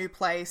arrived at our new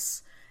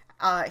place.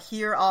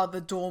 Here are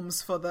the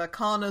dorms for the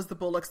Kanas, the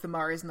Bullocks, the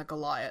Murrays, and the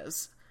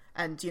Goliaths.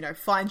 And, you know,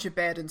 find your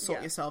bed and sort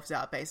yourselves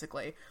out,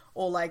 basically.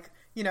 Or, like,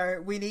 you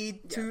know, we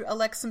need to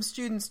elect some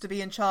students to be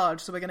in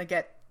charge, so we're going to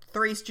get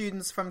 3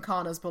 students from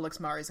Kanas,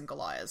 Bullocks, Murrays, and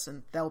Goliaths,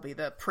 and they'll be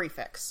the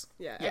prefects.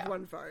 Yeah,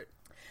 everyone vote.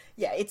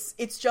 Yeah, it's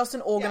just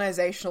an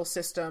organizational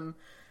system.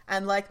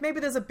 And, like, maybe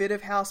there's a bit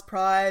of house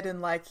pride,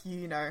 and, like,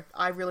 you know,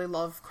 I really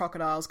love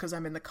crocodiles because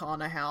I'm in the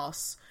Kana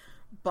house,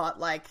 but,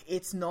 like,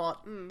 it's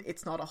not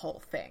a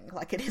whole thing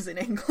like it is in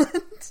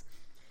England.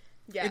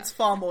 Yeah. It's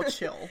far more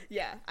chill.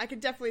 Yeah, I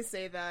could definitely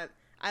see that.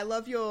 I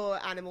love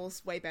your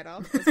animals way better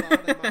as well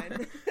than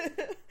mine.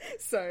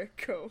 So,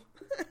 cool.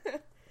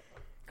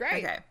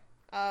 Great. Okay.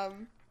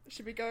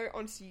 Should we go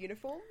on to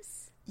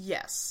uniforms?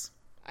 Yes.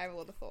 I have a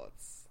lot of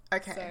thoughts.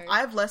 Okay. So,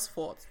 I have less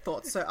thoughts,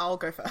 so I'll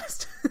go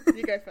first.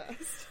 you go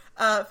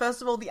first.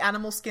 First of all, the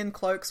animal skin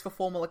cloaks for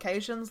formal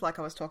occasions, like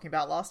I was talking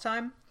about last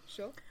time.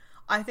 Sure.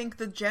 I think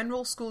the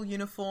general school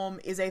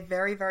uniform is a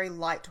very, very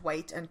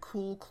lightweight and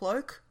cool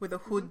cloak with a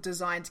hood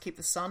designed to keep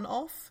the sun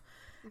off.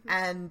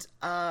 And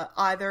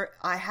either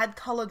I had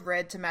coloured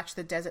red to match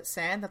the desert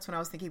sand. That's when I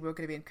was thinking we were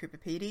going to be in Cooper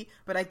Pedy.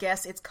 But I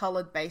guess it's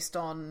coloured based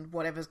on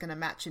whatever's going to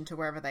match into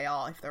wherever they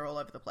are, if they're all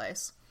over the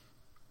place.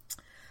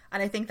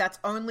 And I think that's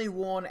only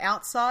worn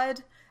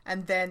outside,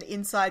 and then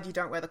inside you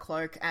don't wear the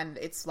cloak, and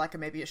it's like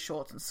maybe a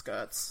shorts and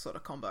skirts sort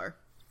of combo.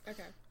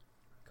 Okay.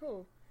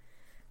 Cool.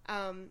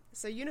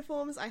 So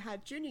uniforms, I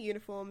had junior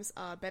uniforms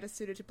are better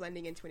suited to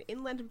blending into an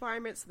inland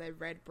environment, so they're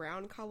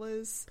red-brown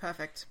colours.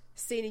 Perfect.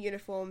 Senior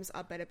uniforms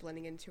are better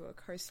blending into a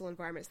coastal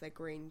environment, so they're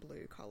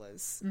green-blue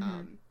colours.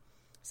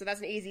 So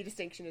that's an easy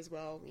distinction as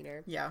well, you know.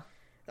 Yeah.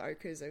 The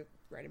ochres are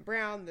red and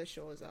brown, the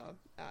shores are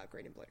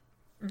green and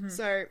blue.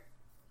 So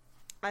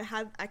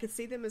I could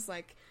see them as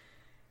like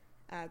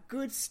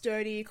good,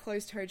 sturdy,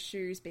 closed-toed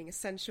shoes being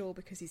essential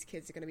because these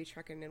kids are going to be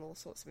trekking in all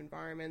sorts of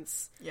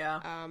environments.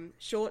 Yeah.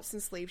 Shorts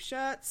and sleeve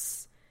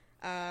shirts.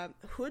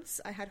 Hoods.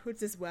 I had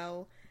hoods as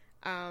well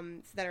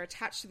that are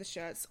attached to the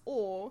shirts,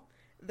 or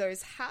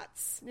those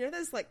hats. You know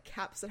those like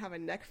caps that have a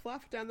neck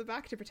flap down the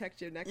back to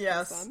protect your neck from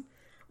the sun?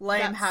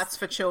 Lame hats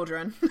for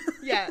children.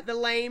 Yeah, the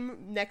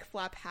lame neck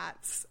flap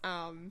hats,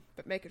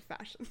 but make it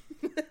fashion.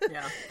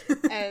 Yeah.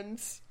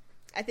 And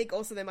I think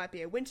also there might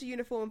be a winter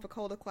uniform for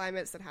colder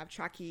climates that have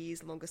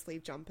trackies, longer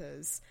sleeve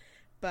jumpers.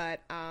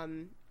 But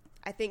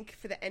I think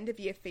for the end of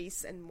year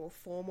feasts and more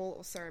formal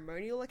or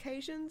ceremonial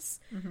occasions,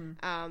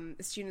 the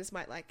students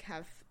might like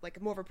have like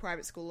more of a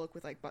private school look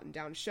with like button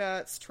down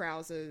shirts,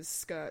 trousers,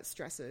 skirts,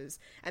 dresses,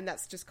 and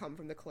that's just come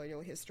from the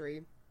colonial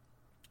history.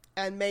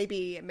 And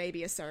maybe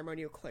a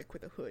ceremonial cloak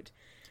with a hood.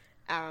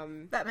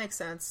 That makes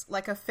sense.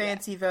 Like a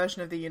fancy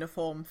version of the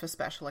uniform for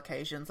special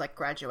occasions, like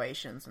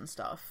graduations and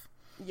stuff.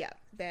 Yeah,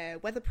 they're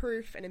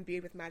weatherproof and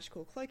imbued with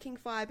magical cloaking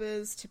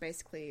fibers to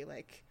basically,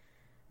 like,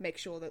 make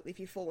sure that if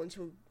you fall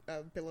into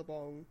a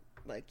billabong,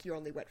 like, you're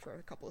only wet for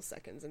a couple of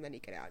seconds and then you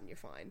get out and you're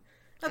fine.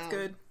 That's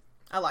good.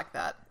 I like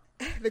that.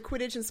 The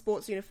Quidditch and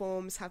sports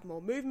uniforms have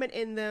more movement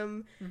in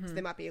them, so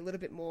they might be a little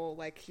bit more,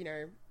 like, you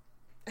know...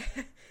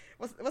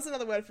 what's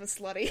another word for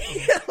slutty?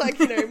 Like,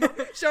 you know,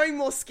 showing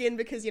more skin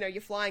because, you know,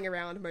 you're flying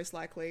around, most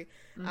likely.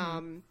 They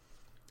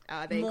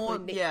More,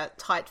 include...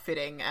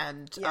 tight-fitting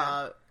and...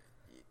 Yeah.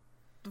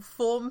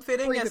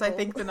 Form-fitting, as I Breathable.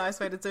 think the nice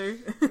way to do.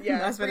 Yeah,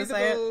 nice way to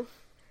say it. breathable.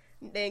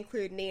 They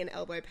include knee and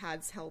elbow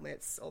pads,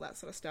 helmets, all that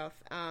sort of stuff.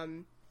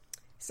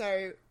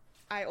 So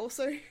I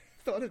also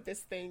thought of this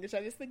thing, which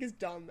I just think is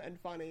dumb and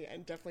funny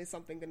and definitely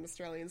something that an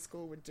Australian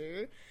school would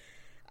do.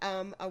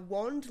 A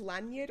wand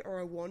lanyard or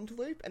a wand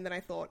loop, and then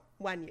I thought,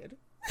 lanyard.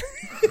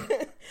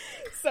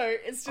 So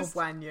it's just... A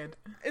lanyard.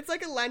 It's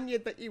like a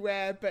lanyard that you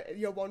wear, but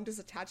your wand is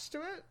attached to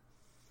it.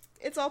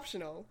 It's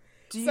optional.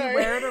 Do you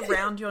wear it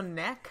around your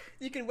neck?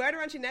 You can wear it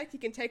around your neck, you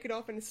can take it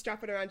off and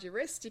strap it around your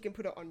wrist, you can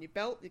put it on your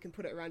belt, you can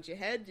put it around your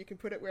head, you can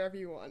put it wherever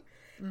you want.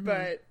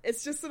 But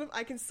it's just sort of,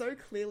 I can so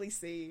clearly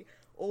see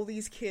all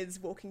these kids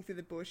walking through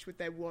the bush with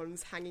their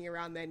wands hanging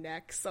around their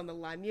necks on the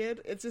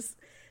lanyard. It's just,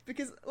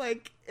 because,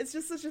 like, it's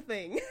just such a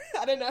thing.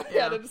 I don't know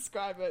how to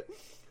describe it,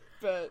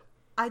 but...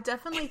 I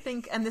definitely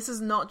think, and this is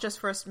not just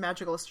for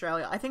Magical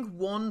Australia, I think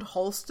wand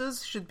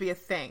holsters should be a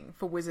thing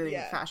for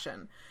wizarding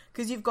fashion.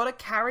 Because you've got to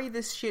carry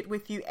this shit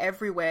with you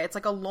everywhere. It's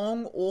like a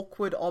long,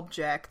 awkward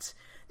object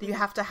that you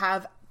have to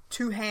have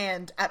to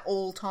hand at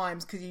all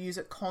times because you use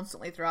it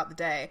constantly throughout the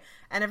day.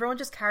 And everyone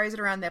just carries it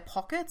around their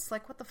pockets.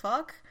 Like, what the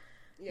fuck?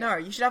 Yeah. No,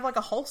 you should have like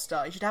a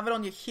holster. You should have it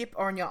on your hip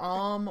or on your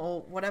arm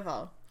or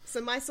whatever.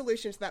 So my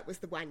solution to that was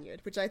the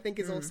Wanyard, which I think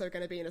is also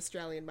going to be an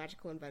Australian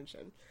magical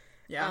invention.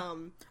 Yeah,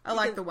 I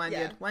like the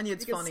Wanyard. Yeah.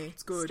 Wanyard's funny.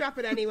 It's good. Strap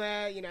it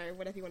anywhere, you know,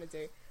 whatever you want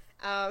to do.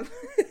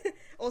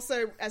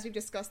 Also, as we've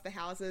discussed the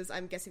houses,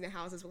 I'm guessing the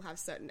houses will have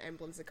certain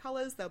emblems of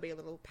colours. There'll be a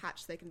little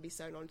patch they can be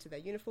sewn onto their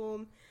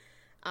uniform.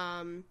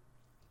 And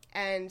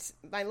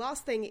my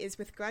last thing is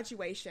with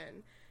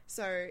graduation.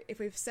 So if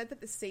we've said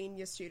that the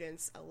senior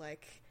students are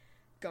like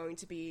going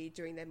to be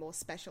doing their more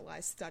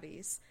specialised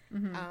studies,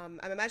 I'm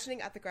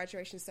imagining at the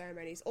graduation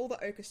ceremonies, all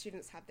the Ochre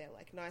students have their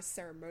like nice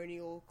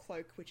ceremonial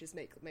cloak, which is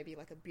maybe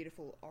like a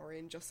beautiful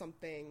orange or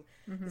something.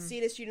 The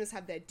senior students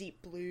have their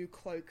deep blue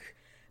cloak.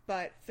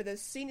 But for the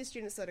senior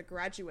students that are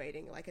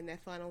graduating, like in their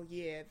final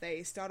year,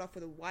 they start off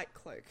with a white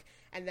cloak.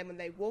 And then when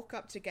they walk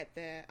up to get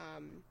their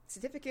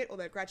certificate or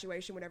their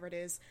graduation, whatever it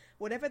is,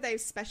 whatever they've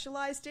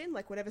specialised in,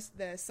 like whatever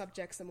the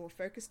subjects are more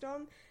focused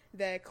on,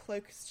 their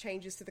cloak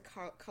changes to the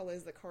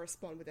colours that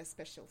correspond with their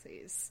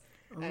specialties.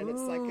 And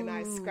it's like a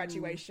nice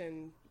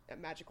graduation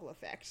magical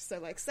effect. So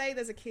like say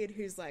there's a kid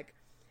who's like,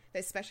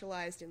 they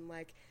specialised in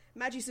like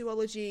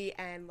magizoology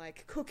and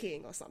like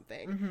cooking or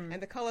something,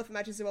 and the colour for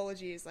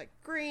magizoology is like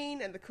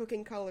green and the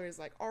cooking colour is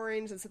like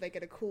orange, and so they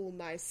get a cool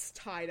nice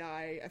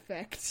tie-dye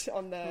effect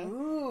on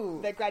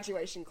their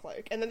graduation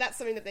cloak, and then that's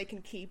something that they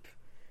can keep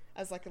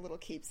as like a little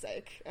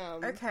keepsake.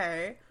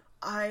 Okay,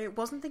 I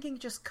wasn't thinking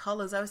just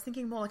colours, I was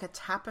thinking more like a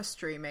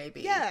tapestry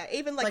maybe. Yeah,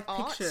 even like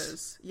art.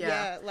 Pictures.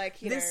 Yeah,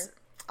 like, you know,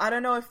 I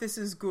don't know if this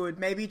is good,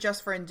 maybe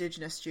just for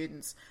Indigenous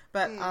students,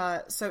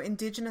 but so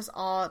Indigenous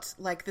art,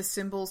 like the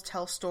symbols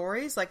tell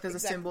stories, like there's a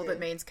symbol that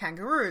means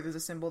kangaroo, there's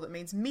a symbol that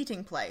means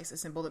meeting place, a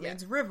symbol that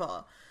means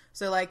river,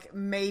 so like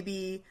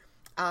maybe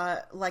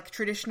like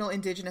traditional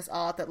Indigenous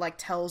art that like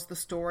tells the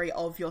story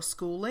of your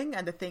schooling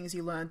and the things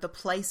you learned, the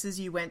places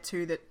you went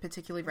to that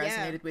particularly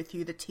resonated with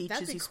you, the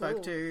teachers you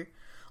spoke to,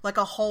 like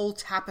a whole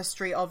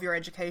tapestry of your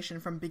education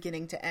from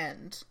beginning to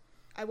end.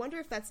 I wonder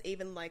if that's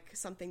even like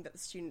something that the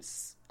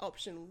students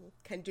optional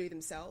can do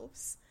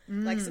themselves.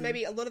 Like, so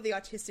maybe a lot of the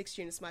artistic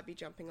students might be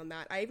jumping on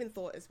that. I even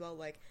thought as well,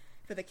 like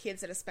for the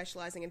kids that are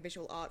specializing in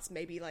visual arts,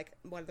 maybe like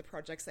one of the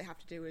projects they have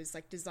to do is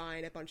like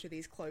design a bunch of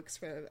these cloaks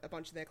for a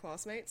bunch of their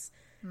classmates,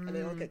 and then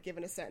they'll get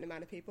given a certain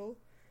amount of people.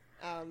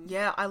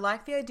 Yeah, I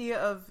like the idea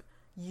of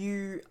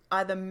you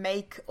either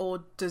make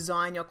or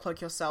design your cloak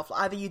yourself.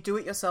 Either you do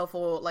it yourself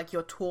or like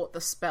you're taught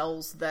the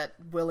spells that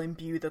will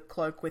imbue the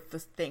cloak with the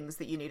things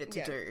that you need it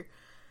to do.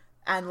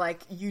 And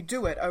like you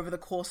do it over the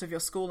course of your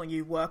schooling.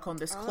 You work on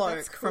this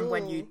cloak from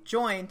when you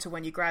join to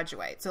when you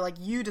graduate. So like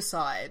you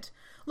decide,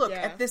 look,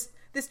 at this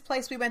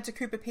place we went to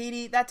Cooper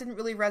Pedy, that didn't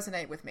really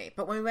resonate with me.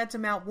 But when we went to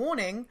Mount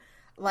Warning,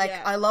 like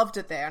I loved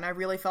it there and I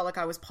really felt like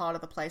I was part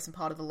of the place and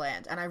part of the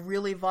land. And I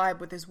really vibe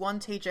with this one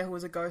teacher who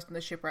was a ghost on the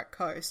Shipwreck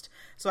Coast.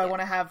 So I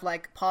want to have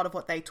like part of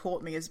what they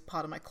taught me as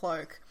part of my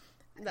cloak.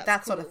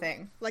 That sort of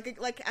thing.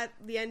 Like at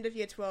the end of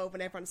year 12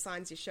 when everyone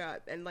signs your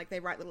shirt and like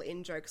they write little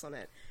in-jokes on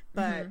it.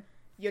 But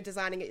you're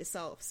designing it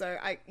yourself. So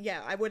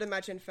I would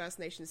imagine First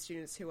Nations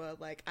students who are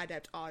like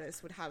adept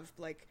artists would have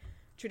like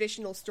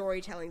traditional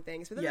storytelling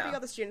things, but then there'll be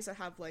other students that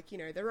have like, you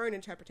know, their own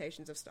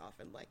interpretations of stuff,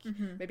 and like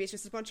maybe it's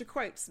just a bunch of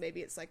quotes,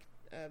 maybe it's like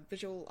a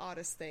visual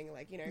artist thing,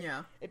 like, you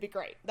know, it'd be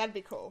great. That'd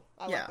be cool.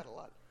 I like that a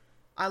lot.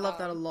 I love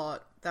that a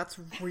lot. That's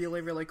really,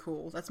 really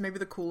cool. That's maybe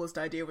the coolest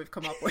idea we've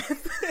come up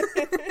with.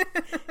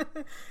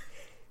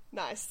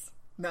 Nice.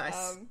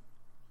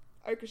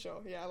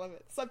 Ochreshaw, yeah, I love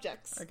it.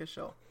 Subjects.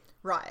 Ochreshaw.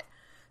 Right.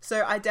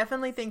 So I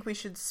definitely think we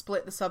should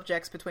split the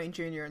subjects between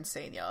junior and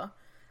senior.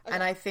 Okay.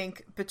 And I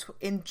think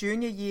in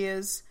junior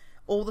years,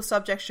 all the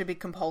subjects should be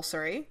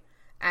compulsory.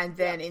 And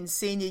then in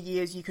senior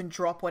years, you can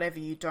drop whatever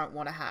you don't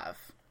want to have.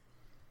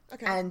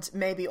 Okay. And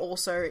maybe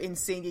also in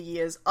senior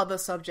years, other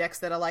subjects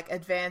that are like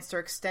advanced or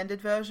extended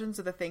versions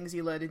of the things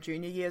you learned in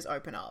junior years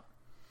open up.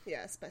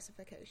 Yeah,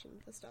 specification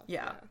for stuff.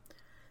 Yeah.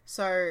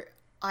 So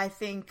I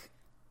think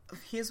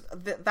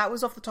that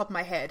was off the top of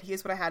my head.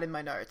 Here's what I had in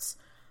my notes.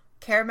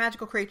 Care of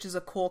Magical Creatures are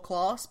core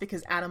class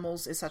because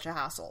animals is such a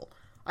hassle.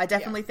 I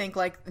definitely think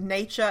like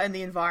nature and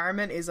the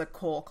environment is a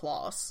core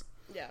class.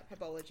 Yeah,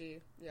 herbology,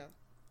 yeah.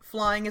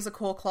 Flying is a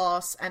core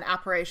class, and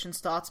apparition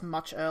starts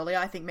much earlier.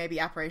 I think maybe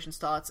apparition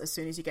starts as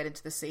soon as you get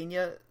into the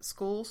senior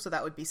school, so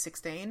that would be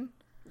 16.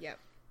 Yep.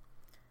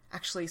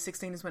 Actually,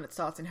 16 is when it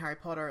starts in Harry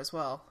Potter as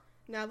well.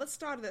 No, let's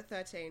start it at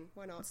 13.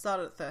 Why not? Let's start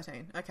it at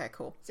 13. Okay,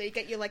 cool. So you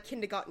get your, like,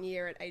 kindergarten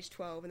year at age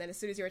 12, and then as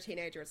soon as you're a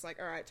teenager, it's like,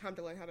 alright, time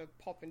to learn how to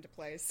pop into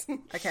place.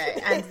 Okay,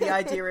 and the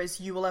idea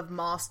is you will have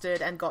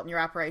mastered and gotten your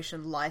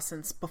apparition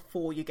license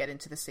before you get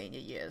into the senior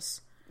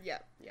years. Yeah.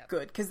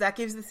 Good, because that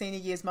gives the senior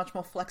years much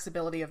more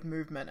flexibility of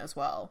movement as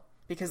well,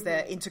 because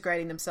they're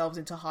integrating themselves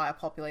into higher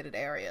populated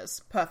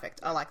areas. Perfect,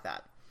 I like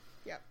that.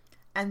 Yep.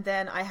 And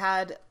then I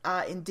had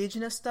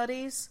Indigenous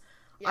studies.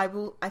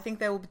 Yep. I think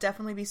there will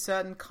definitely be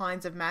certain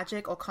kinds of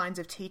magic or kinds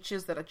of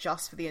teachers that are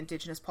just for the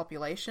Indigenous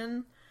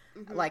population.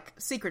 Like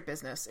secret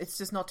business. It's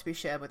just not to be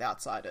shared with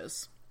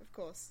outsiders. Of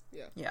course,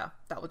 yeah. Yeah,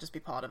 that will just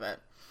be part of it.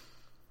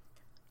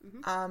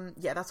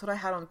 Yeah, that's what I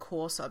had on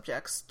core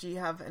subjects. Do you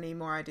have any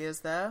more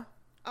ideas there?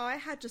 Oh, I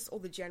had just all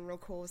the general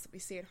cores that we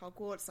see at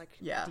Hogwarts, like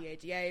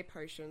DADA,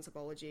 potions,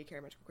 herbology,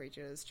 care magical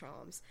creatures,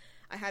 charms.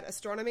 I had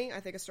astronomy. I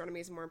think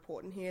astronomy is more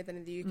important here than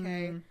in the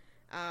UK.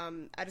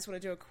 I just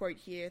want to do a quote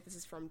here. This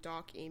is from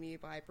Dark Emu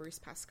by Bruce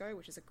Pascoe,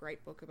 which is a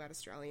great book about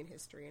Australian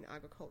history and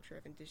agriculture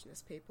of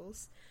Indigenous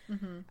peoples.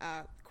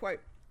 Quote,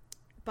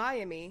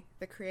 Biome,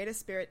 the creator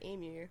spirit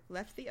emu,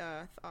 left the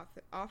Earth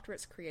after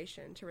its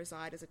creation to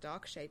reside as a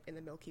dark shape in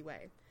the Milky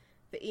Way.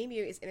 The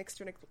emu is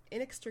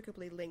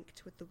inextricably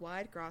linked with the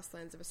wide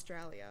grasslands of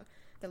Australia,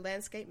 the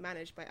landscape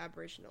managed by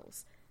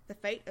Aboriginals. The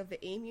fate of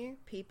the emu,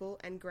 people,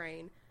 and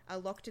grain are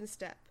locked in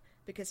step,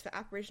 because for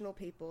Aboriginal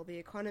people, the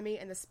economy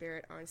and the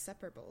spirit are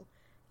inseparable.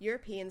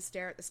 Europeans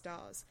stare at the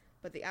stars,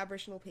 but the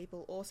Aboriginal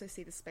people also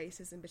see the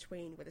spaces in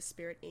between where the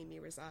spirit emu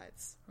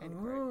resides.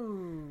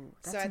 Oh,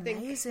 that's so I think,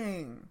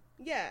 amazing.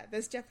 Yeah,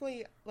 there's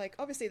definitely, like,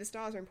 obviously the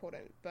stars are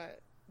important,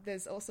 but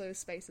there's also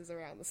spaces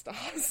around the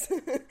stars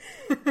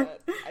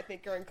that I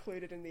think are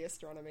included in the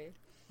astronomy.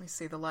 We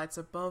see the lights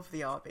above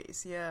the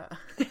Arby's, yeah.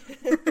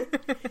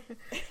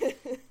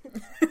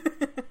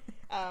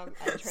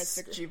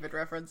 Stupid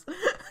reference.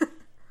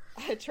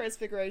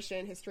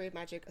 Transfiguration, History of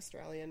Magic,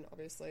 Australian,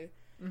 obviously.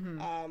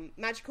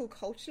 Magical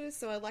cultures,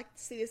 so I like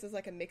to see this as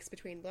like a mix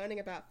between learning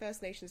about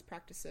First Nations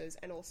practices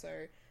and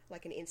also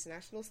like an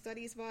international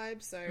studies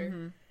vibe.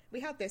 So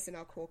we have this in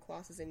our core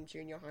classes in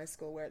junior high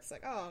school where it's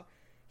like, oh,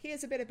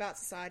 here's a bit about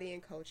society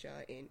and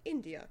culture in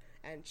India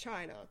and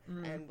China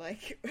and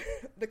like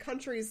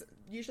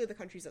usually the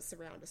countries that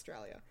surround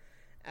Australia.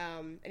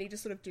 And you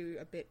just sort of do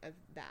a bit of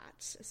that.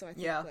 So I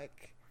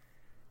think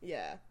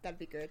that'd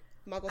be good.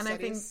 Muggle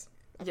studies,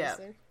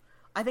 obviously.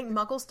 I think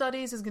Muggle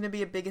studies is going to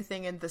be a bigger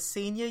thing in the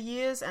senior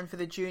years, and for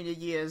the junior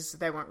years,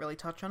 they won't really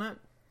touch on it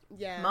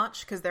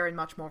much, because they're in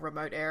much more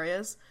remote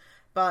areas.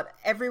 But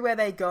everywhere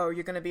they go,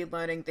 you're going to be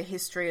learning the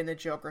history and the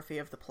geography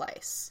of the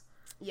place.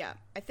 Yeah,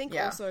 I think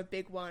also a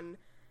big one,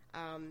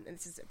 and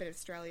this is a bit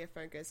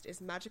Australia-focused, is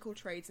magical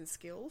trades and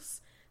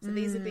skills. So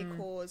these are big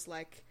cores,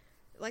 like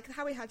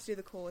how we had to do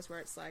the cores where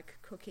it's like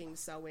cooking,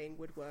 sewing,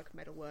 woodwork,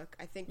 metalwork.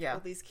 I think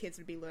all these kids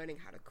would be learning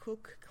how to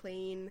cook,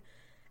 clean,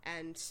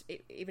 and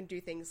even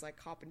do things like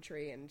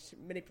carpentry and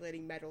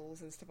manipulating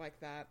metals and stuff like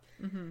that.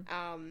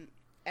 And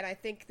I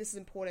think this is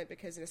important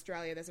because in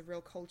Australia there's a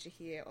real culture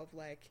here of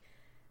like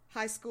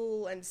high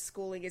school and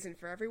schooling isn't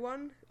for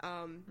everyone.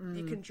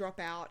 You can drop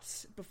out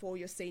before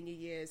your senior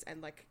years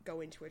and like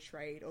go into a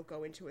trade or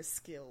go into a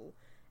skill,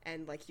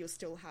 and like you'll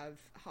still have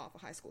half a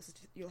high school.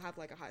 You'll have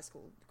like a high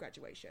school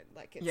graduation.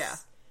 Like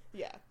it's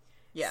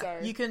Yeah, so,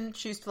 you can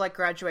choose to like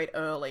graduate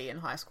early in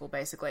high school,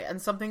 basically. And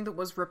something that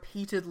was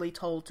repeatedly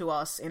told to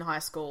us in high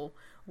school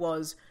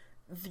was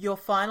your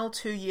final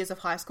 2 years of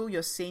high school,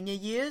 your senior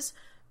years,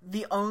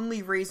 the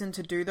only reason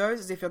to do those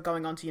is if you're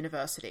going on to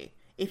university.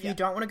 If you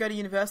don't want to go to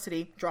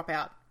university, drop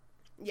out.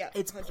 Yeah,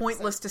 it's 100%.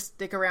 pointless to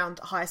stick around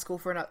high school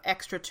for an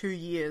extra 2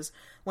 years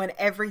when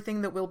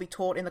everything that will be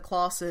taught in the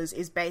classes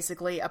is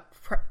basically a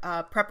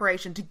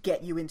preparation to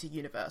get you into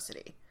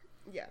university.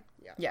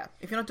 Yeah.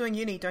 If you're not doing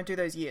uni, don't do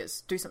those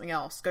years. Do something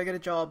else. Go get a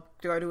job.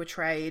 Go to a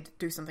trade.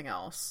 Do something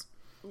else.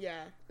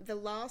 Yeah. The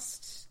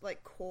last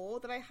like core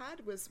that I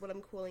had was what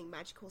I'm calling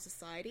Magical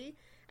Society,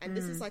 and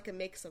this is like a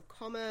mix of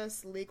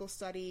commerce, legal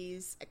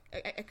studies,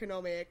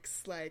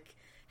 economics, like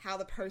how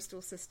the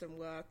postal system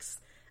works.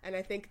 And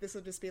I think this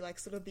will just be like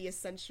sort of the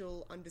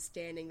essential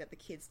understanding that the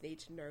kids need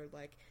to know,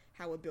 like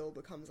how a bill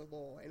becomes a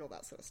law and all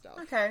that sort of stuff.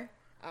 Okay.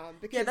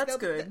 Because that's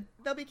good.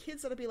 There'll be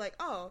kids that'll be like,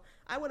 oh,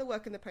 I want to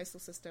work in the postal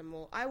system,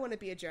 or I want to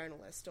be a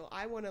journalist, or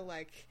I want to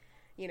like,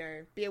 you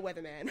know, be a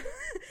weatherman.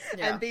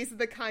 And these are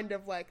the kind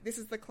of like, this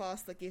is the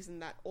class that gives them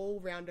that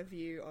all-rounder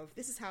view of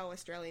this is how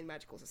Australian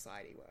Magical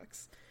Society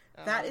works.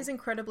 That is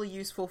incredibly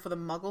useful for the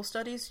Muggle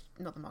studies,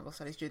 not the Muggle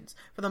studies students,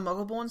 for the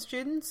Muggle-born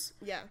students.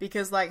 Yeah.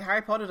 Because, like,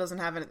 Harry Potter doesn't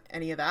have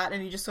any of that,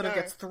 and he just sort of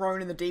gets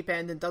thrown in the deep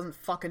end and doesn't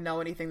fucking know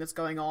anything that's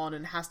going on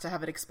and has to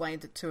have it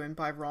explained to him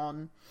by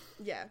Ron.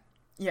 Yeah.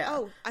 Yeah.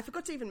 Oh, I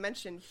forgot to even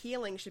mention,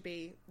 healing should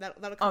be...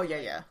 That'll come in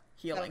later.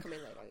 Healing. That'll come in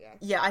later, yeah.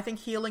 Yeah, I think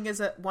healing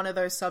is one of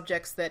those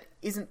subjects that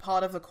isn't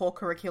part of the core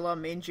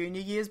curriculum in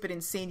junior years, but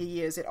in senior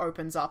years it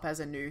opens up as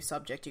a new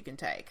subject you can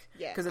take.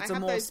 Yeah. Because it's a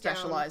more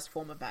specialised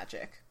form of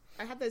magic.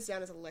 I have those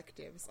down as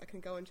electives. I can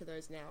go into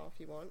those now if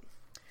you want.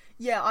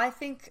 Yeah, I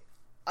think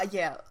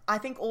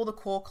all the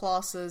core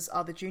classes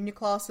are the junior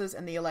classes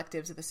and the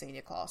electives are the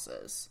senior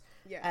classes.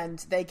 Yeah. And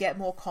they get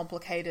more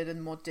complicated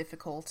and more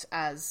difficult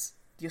as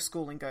your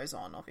schooling goes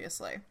on,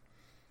 obviously.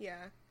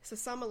 Yeah. So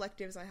some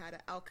electives I had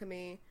are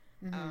alchemy,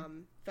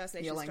 First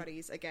Nation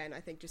studies. Again, I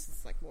think just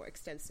is like more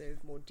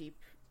extensive, more deep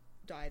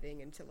diving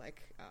into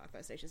like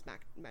First Nations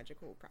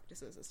magical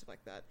practices and stuff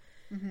like that.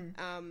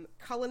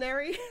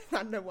 Culinary, I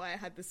don't know why I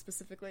had this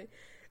specifically.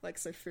 Like,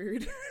 so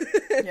food.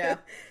 Yeah.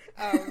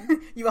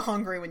 You were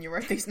hungry when you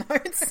wrote these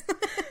notes.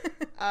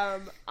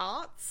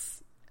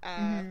 Arts,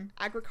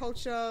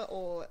 agriculture,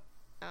 or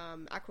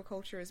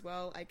aquaculture as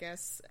well, I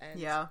guess. And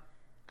yeah.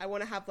 I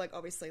want to have, like,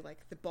 obviously,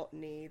 like, the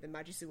botany, the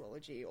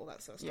magizoology, all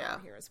that sort of stuff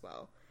in here as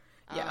well.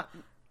 Yeah.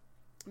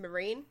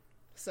 Marine.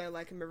 So,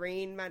 like,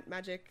 marine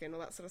magic and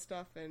all that sort of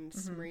stuff, and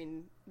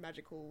marine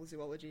magical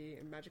zoology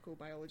and magical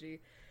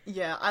biology.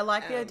 Yeah, I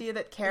like the idea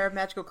that care of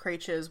magical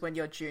creatures when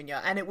you're junior,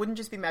 and it wouldn't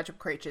just be magical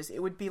creatures, it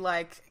would be,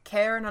 like,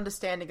 care and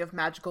understanding of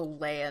magical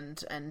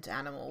land and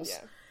animals.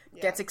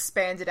 Gets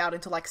expanded out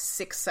into, like,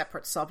 6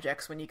 separate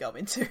subjects when you go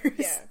into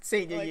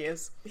senior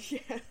years.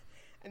 Yeah.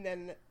 And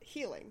then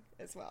healing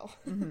as well.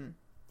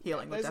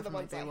 Healing would those are the definitely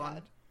ones be I one.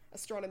 had.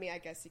 Astronomy, I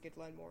guess you could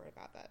learn more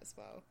about that as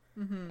well.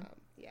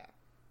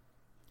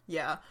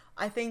 Yeah,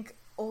 I think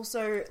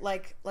also,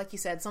 like you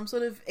said, some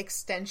sort of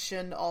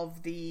extension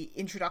of the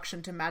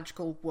introduction to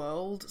magical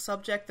world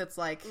subject that's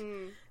like,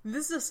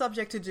 this is a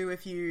subject to do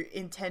if you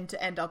intend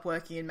to end up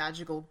working in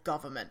magical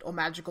government or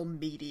magical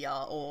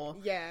media or...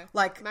 Yeah,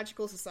 like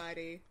magical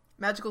society.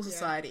 Magical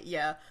society,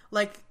 yeah.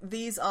 Like,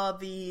 these are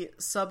the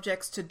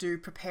subjects to do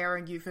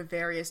preparing you for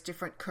various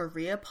different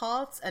career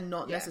paths and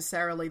not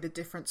necessarily the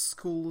different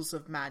schools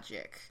of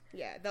magic.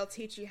 Yeah, they'll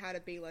teach you how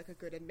to be, like, a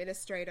good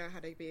administrator, how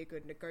to be a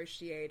good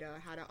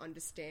negotiator, how to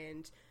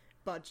understand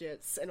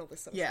budgets and all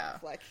this sort of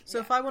stuff. Like, so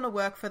if I want to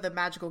work for the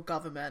magical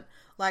government,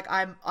 like,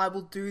 I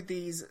will do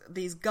these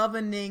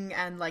governing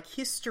and, like,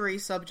 history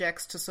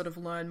subjects to sort of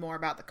learn more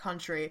about the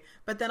country,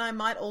 but then I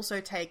might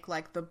also take,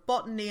 like, the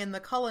botany and the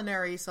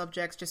culinary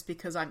subjects just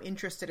because I'm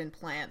interested in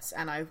plants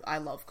and I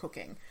love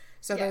cooking.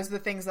 So those are the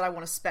things that I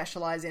want to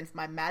specialize in for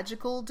my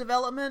magical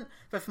development,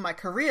 but for my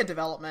career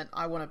development,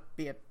 I want to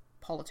be a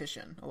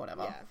politician or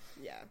whatever.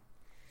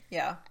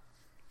 Yeah.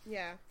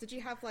 Did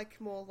you have,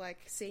 like, more,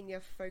 like,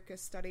 senior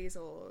focus studies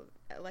or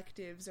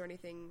electives or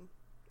anything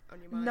on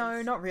your mind?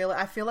 No, not really.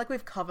 I feel like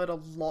we've covered a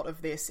lot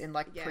of this in,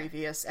 like,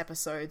 previous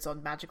episodes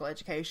on magical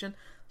education.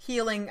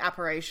 Healing,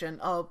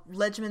 apparition,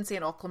 legimancy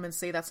and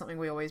occlumency, that's something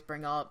we always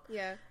bring up.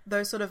 Yeah.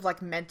 Those sort of,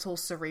 like, mental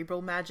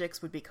cerebral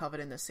magics would be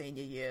covered in the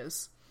senior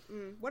years.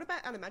 What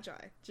about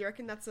animagi? Do you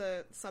reckon that's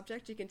a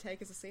subject you can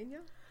take as a senior?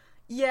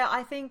 Yeah,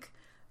 I think...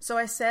 So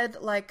I said,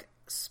 like,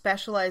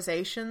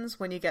 specializations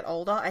when you get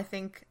older. I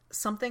think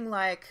something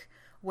like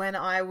when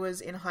I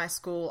was in high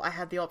school, I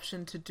had the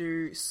option to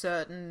do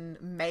certain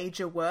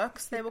major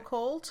works, they were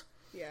called.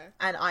 Yeah.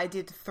 And I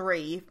did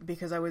 3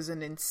 because I was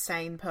an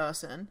insane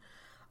person.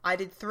 I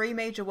did 3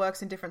 major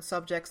works in different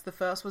subjects. The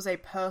first was a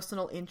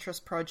personal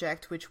interest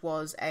project, which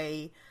was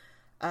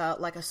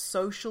like a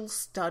social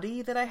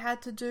study that I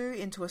had to do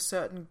into a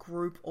certain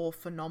group or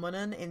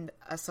phenomenon in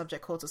a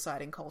subject called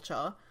society and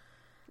culture.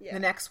 Yeah. The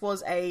next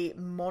was a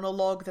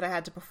monologue that I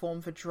had to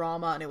perform for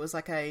drama, and it was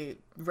like a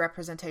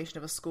representation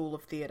of a school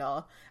of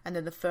theatre. And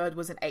then the third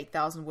was an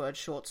 8,000-word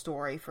short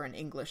story for an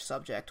English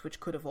subject, which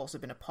could have also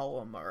been a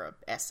poem or an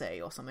essay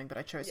or something, but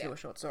I chose to do a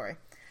short story.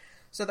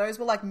 So those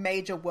were, like,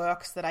 major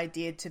works that I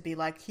did to be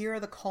like, here are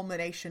the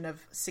culmination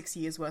of 6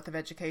 years worth of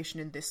education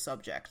in this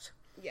subject.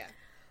 Yeah.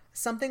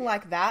 Something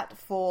like that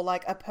for,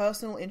 like, a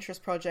personal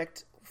interest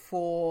project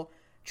for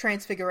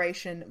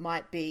Transfiguration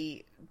might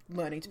be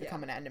learning to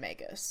become an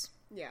animagus.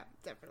 Yeah,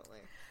 definitely.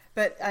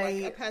 But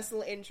like a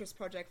personal interest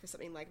project for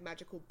something like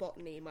magical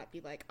botany might be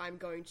like, I'm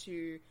going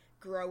to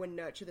grow and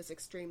nurture this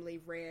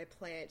extremely rare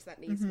plant that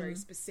needs very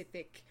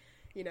specific,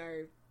 you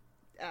know,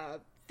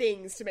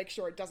 things to make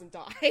sure it doesn't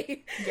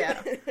die.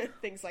 Yeah.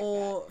 Things like that.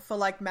 Or for,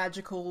 like,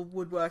 magical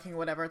woodworking or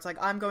whatever, it's like,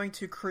 I'm going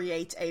to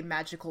create a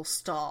magical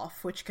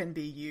staff which can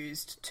be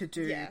used to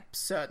do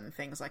certain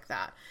things like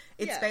that.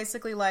 It's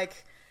basically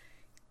like...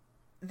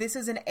 This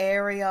is an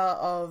area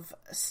of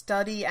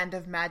study and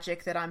of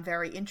magic that I'm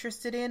very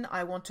interested in.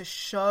 I want to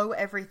show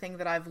everything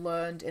that I've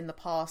learned in the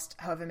past,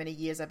 however many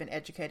years I've been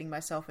educating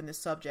myself in this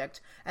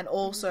subject, and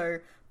also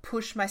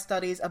push my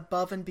studies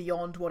above and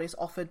beyond what is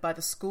offered by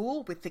the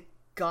school with the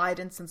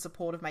guidance and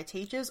support of my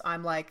teachers.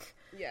 I'm like...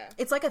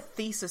 It's like a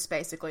thesis,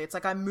 basically. It's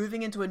like I'm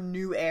moving into a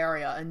new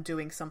area and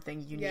doing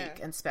something unique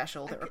and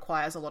special that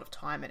requires a lot of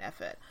time and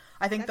effort.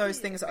 I think those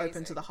things are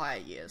open to the higher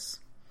years.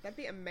 That'd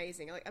be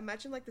amazing. Like,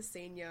 imagine, like, the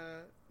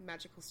senior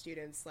magical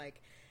students,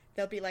 like,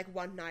 there'll be, like,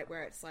 one night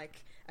where it's,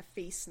 like, a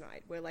feast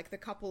night, where, like, the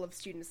couple of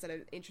students that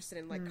are interested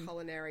in, like,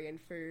 culinary and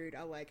food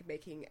are, like,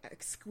 making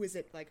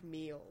exquisite, like,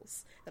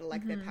 meals that are,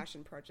 like, their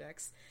passion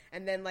projects.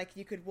 And then, like,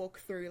 you could walk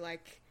through,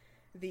 like,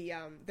 the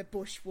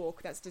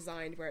bushwalk that's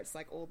designed where it's,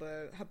 like, all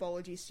the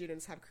herbology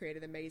students have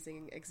created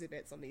amazing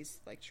exhibits on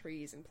these, like,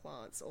 trees and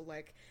plants, or,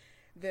 like...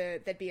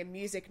 there'd be a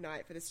music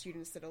night for the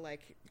students that are,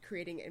 like,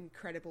 creating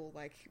incredible,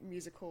 like,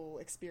 musical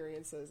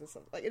experiences and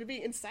stuff. Like, it'd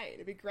be insane.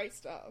 It'd be great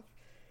stuff.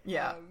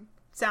 Yeah.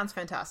 Sounds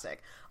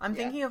fantastic. I'm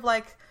thinking of,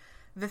 like,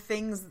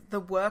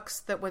 the works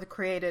that were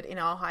created in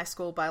our high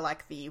school by,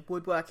 like, the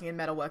woodworking and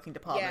metalworking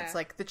departments.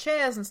 Like, the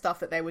chairs and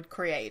stuff that they would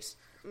create.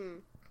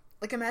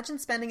 Like, imagine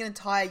spending an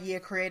entire year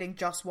creating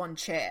just one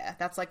chair.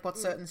 That's, like, what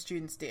certain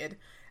students did.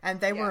 And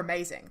they were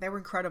amazing. They were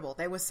incredible.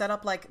 They were set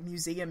up like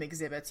museum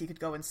exhibits. You could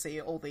go and see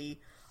all the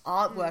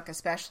artwork,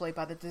 especially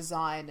by the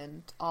design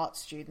and art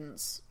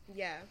students.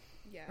 Yeah,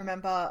 yeah.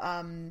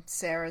 Remember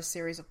Sarah's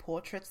series of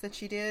portraits that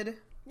she did?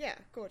 Yeah,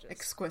 gorgeous.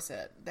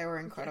 Exquisite. They were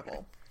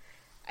incredible.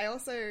 I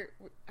also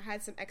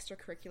had some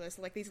extracurriculars,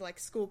 so like these are like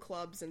school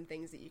clubs and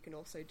things that you can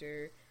also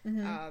do.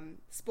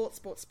 Sports.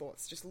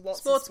 Just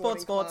lots of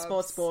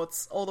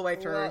sports, all the way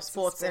through. Lots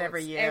sports in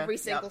every year. Every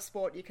single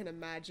sport you can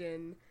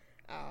imagine.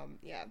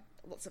 Yeah,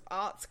 lots of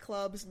arts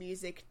clubs,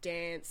 music,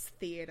 dance,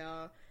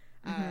 theatre,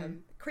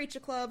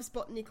 creature clubs,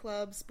 botany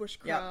clubs,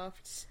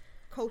 bushcraft,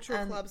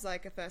 cultural clubs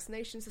like a First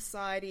Nation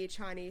society,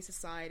 Chinese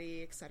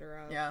society,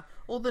 etc. Yeah,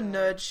 all the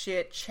nerd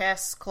shit,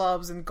 chess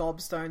clubs and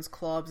gobstones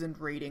clubs and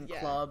reading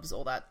clubs,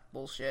 all that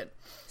bullshit.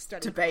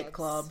 Debate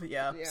club,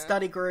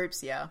 study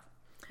groups,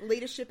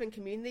 leadership and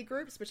community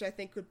groups, which I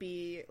think would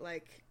be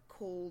like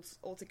called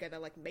altogether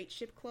like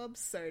mateship clubs.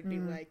 So it'd be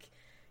like,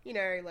 you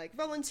know, like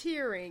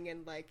volunteering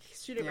and like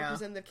student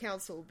representative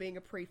council, being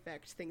a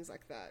prefect, things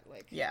like that.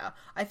 Like,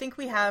 I think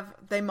we have,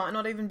 they might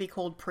not even be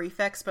called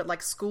prefects, but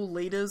like school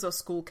leaders or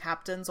school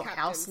captains or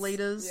house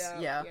leaders.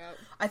 Yeah.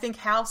 I think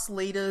house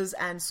leaders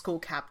and school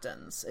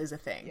captains is a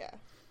thing.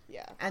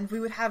 Yeah. And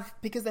we would have,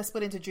 because they're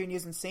split into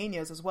juniors and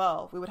seniors as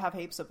well, we would have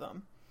heaps of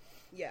them.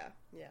 Yeah.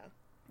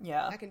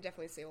 I can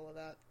definitely see all of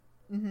that.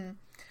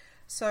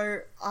 So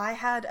I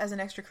had as an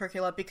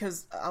extracurricular,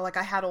 because like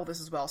I had all this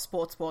as well,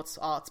 sports,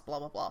 arts, blah,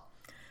 blah, blah.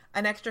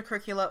 An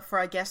extracurricular for,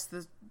 I guess,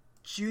 the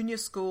junior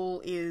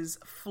school is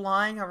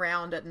flying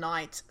around at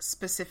night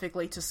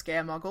specifically to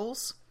scare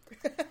muggles.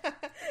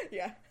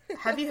 Yeah.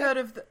 Have you heard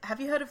of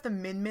the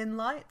Min Min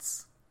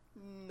lights?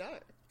 No.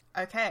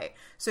 Okay,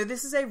 so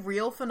this is a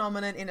real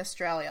phenomenon in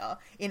Australia,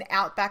 in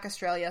outback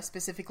Australia,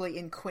 specifically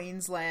in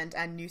Queensland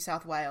and New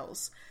South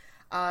Wales.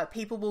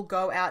 People will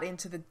go out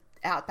into the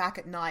outback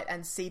at night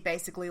and see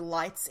basically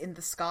lights in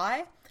the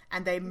sky,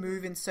 and they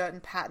move in certain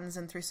patterns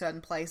and through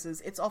certain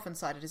places. It's often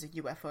cited as a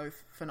UFO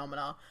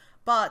phenomena,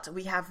 but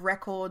we have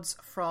records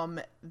from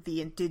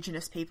the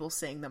indigenous people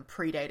seeing them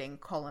predating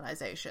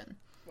colonization.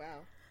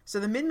 Wow. So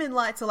the Min Min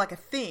lights are like a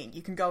thing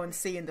you can go and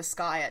see in the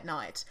sky at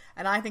night,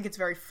 and I think it's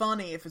very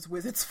funny if it's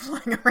wizards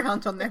flying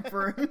around on their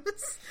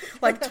brooms,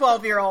 like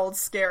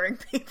 12-year-olds scaring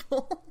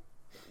people.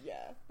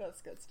 Yeah,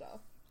 that's good stuff.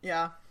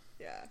 Yeah.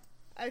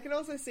 I can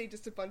also see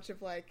just a bunch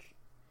of like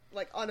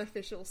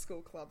unofficial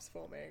school clubs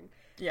forming.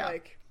 Yeah.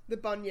 Like the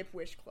Bunyip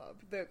Wish Club.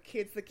 The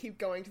kids that keep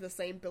going to the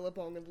same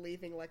billabong and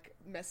leaving like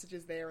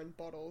messages there in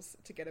bottles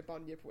to get a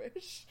Bunyip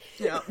wish.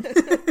 Yeah.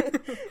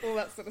 All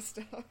that sort of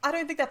stuff. I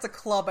don't think that's a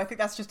club. I think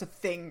that's just a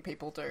thing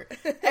people do.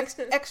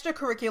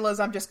 Extracurriculars,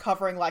 I'm just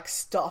covering like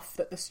stuff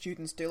that the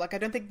students do. Like I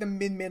don't think the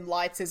Min Min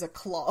lights is a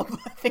club.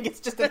 I think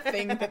it's just a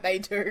thing that they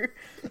do.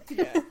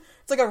 Yeah.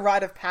 It's like a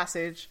rite of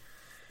passage.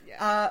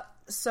 Yeah.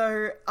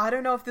 So, I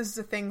don't know if this is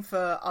a thing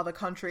for other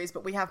countries,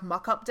 but we have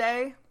Muck-Up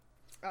Day.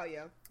 Oh,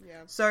 yeah.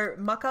 So,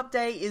 Muck-Up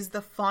Day is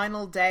the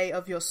final day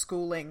of your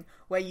schooling,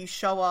 where you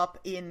show up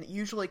in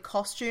usually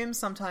costumes,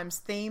 sometimes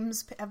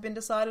themes have been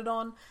decided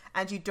on,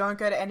 and you don't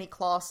go to any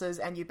classes,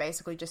 and you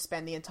basically just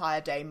spend the entire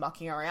day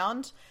mucking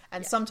around,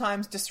 and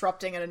sometimes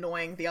disrupting and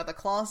annoying the other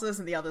classes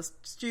and the other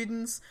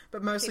students,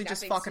 but mostly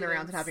just fucking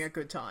around and having a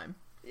good time.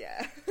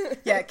 Yeah.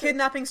 Yeah,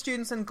 kidnapping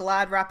students and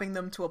glad wrapping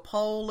them to a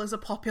pole is a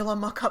popular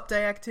Muck-Up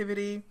Day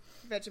activity.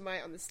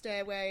 Vegemite on the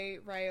stairway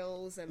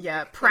rails and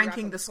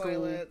pranking the school.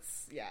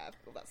 Toilets. Yeah,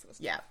 all that sort of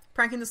stuff. Yeah,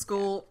 pranking the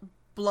school,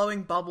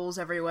 blowing bubbles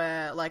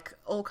everywhere, like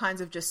all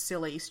kinds of just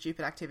silly,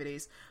 stupid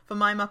activities. For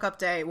my Muck-Up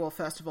Day, well,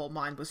 first of all,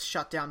 mine was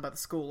shut down by the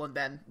school, and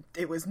then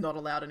it was not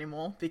allowed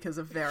anymore because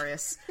of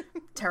various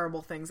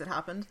terrible things that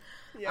happened.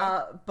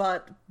 Yeah.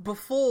 But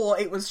before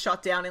it was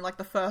shut down, in like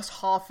the first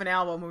half an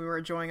hour when we were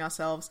enjoying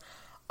ourselves,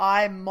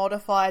 I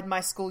modified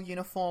my school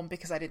uniform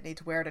because I didn't need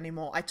to wear it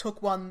anymore. I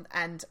took one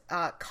and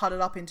cut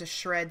it up into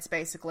shreds,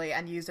 basically,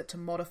 and used it to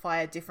modify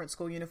a different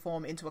school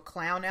uniform into a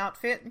clown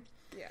outfit.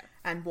 Yeah.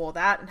 And wore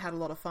that and had a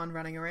lot of fun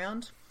running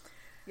around.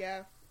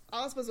 Yeah.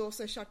 Ours was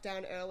also shut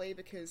down early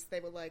because they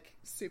were, like,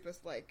 super,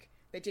 like,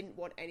 they didn't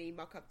want any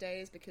Muck-Up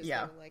Days because they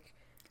were, like,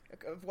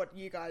 of what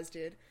you guys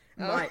did.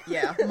 My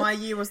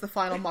year was the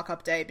final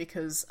Muck-Up Day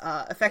because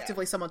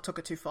effectively someone took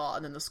it too far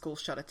and then the school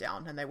shut it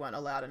down and they weren't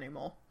allowed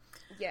anymore.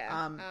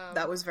 Yeah.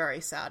 That was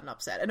very sad and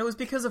upset. And it was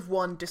because of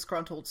one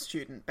disgruntled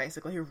student,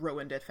 basically, who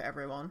ruined it for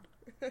everyone.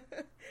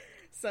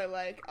 So,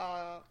 like,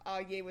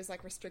 our year was,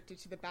 like, restricted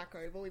to the back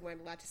oval. We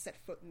weren't allowed to set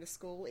foot in the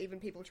school. Even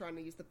people trying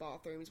to use the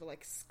bathrooms were,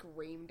 like,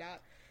 screamed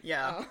at.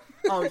 Yeah.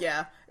 Oh,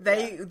 yeah.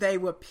 They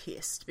were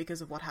pissed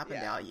because of what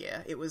happened our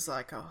year. It was,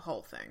 like, a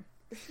whole thing.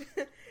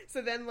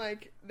 So then,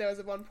 like, there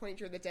was one point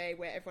during the day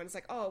where everyone's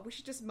like, oh, we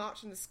should just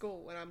march into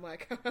school. And I'm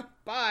like,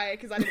 bye,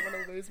 because I didn't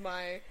want to lose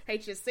my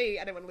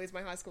HSC. I didn't want to lose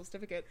my high school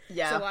certificate.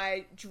 Yeah. So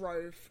I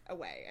drove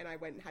away, and I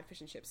went and had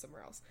fish and chips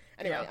somewhere else.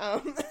 Anyway,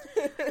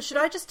 Should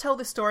I just tell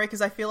this story?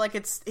 Because I feel like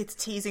it's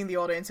teasing the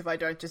audience if I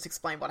don't just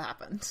explain what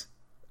happened.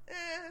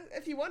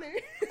 If you want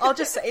to. I'll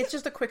just say, it's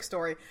just a quick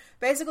story.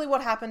 Basically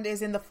what happened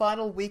is in the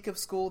final week of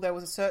school, there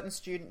was a certain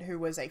student who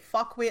was a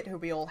fuckwit, who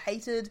we all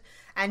hated,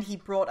 and he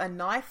brought a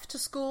knife to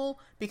school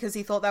because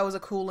he thought that was a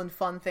cool and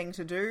fun thing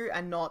to do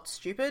and not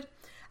stupid.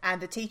 And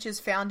the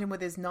teachers found him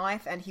with his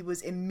knife, and he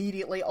was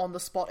immediately on the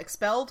spot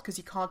expelled because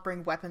you can't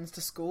bring weapons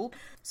to school.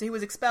 So he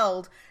was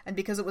expelled, and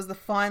because it was the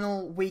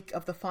final week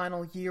of the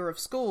final year of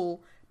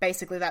school,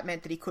 basically that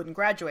meant that he couldn't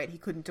graduate. He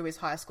couldn't do his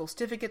high school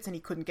certificates, and he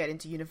couldn't get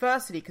into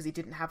university because he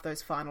didn't have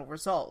those final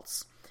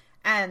results.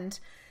 And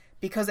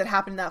because it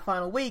happened that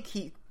final week,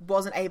 he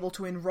wasn't able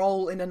to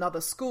enroll in another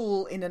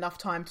school in enough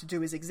time to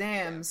do his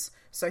exams,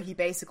 so he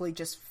basically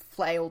just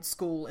failed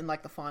school in,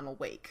 like, the final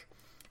week.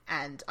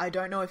 And I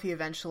don't know if he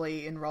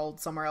eventually enrolled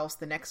somewhere else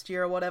the next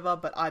year or whatever,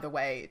 but either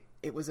way,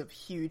 it was a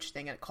huge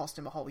thing and it cost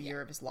him a whole year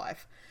of his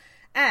life.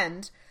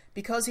 And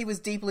because he was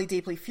deeply,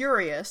 deeply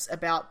furious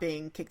about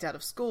being kicked out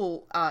of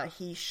school,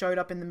 he showed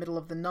up in the middle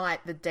of the night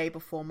the day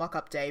before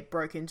Muck-Up Day,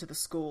 broke into the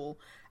school,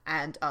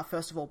 and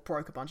first of all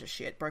broke a bunch of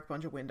shit, broke a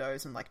bunch of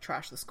windows and, like,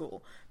 trashed the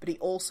school. But he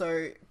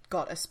also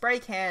got a spray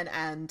can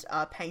and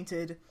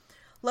painted,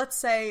 let's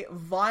say,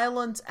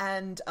 violent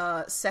and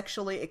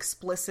sexually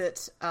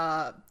explicit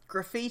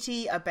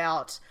graffiti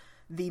about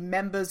the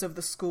members of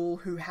the school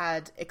who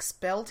had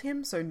expelled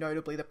him, so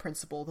notably the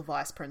principal, the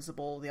vice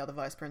principal, the other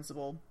vice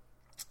principal,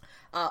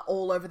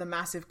 all over the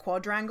massive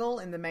quadrangle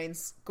in the main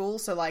school.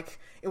 So, like,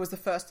 it was the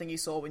first thing you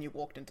saw when you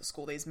walked into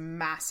school, these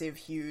massive,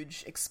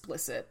 huge,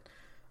 explicit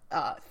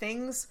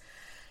things.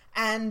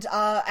 And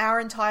our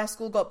entire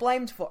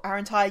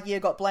year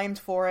got blamed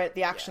for it,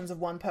 the actions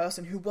of one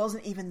person who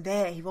wasn't even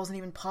there. He wasn't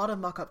even part of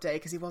Muck-Up Day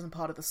because he wasn't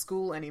part of the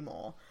school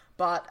anymore.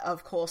 But,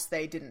 of course,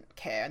 they didn't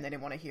care and they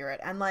didn't want to hear it.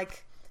 And,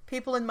 like,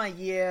 people in my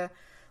year,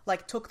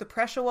 like, took the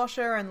pressure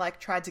washer and, like,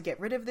 tried to get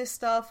rid of this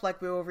stuff.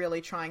 Like, we were really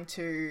trying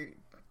to,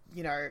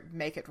 you know,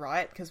 make it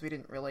right because we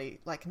didn't really,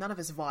 like, none of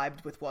us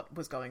vibed with what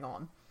was going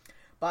on.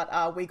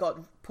 But we got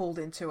pulled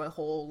into a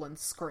hall and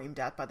screamed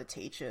at by the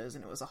teachers,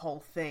 and it was a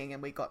whole thing,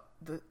 and we got...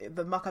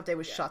 The Muck-Up Day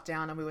was shut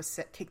down, and we were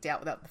kicked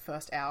out without the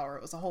first hour.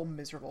 It was a whole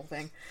miserable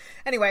thing.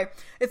 Anyway,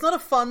 it's not a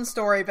fun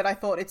story, but I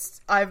thought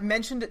I've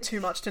mentioned it too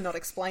much to not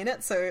explain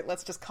it, so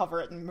let's just cover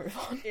it and move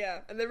on. Yeah,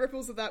 and the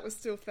ripples of that was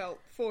still felt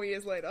 4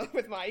 years later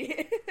with my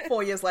year.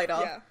 4 years later.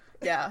 Yeah.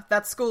 Yeah,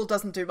 that school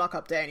doesn't do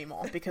Muck-Up Day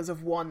anymore because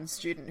of one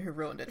student who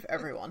ruined it for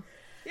everyone.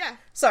 Yeah.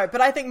 So,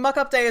 but I think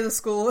Muck-Up Day as a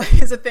school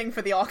is a thing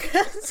for the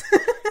Orcas.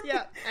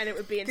 Yeah, and it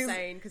would be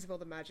insane because of all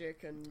the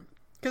magic and...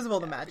 Because of all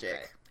the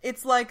magic.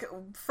 It's like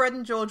Fred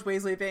and George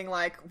Weasley being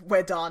like,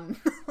 we're done.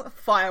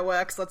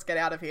 Fireworks, let's get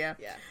out of here.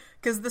 Yeah.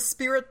 Because the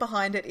spirit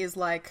behind it is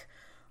like,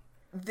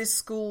 this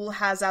school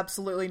has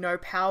absolutely no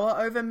power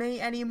over me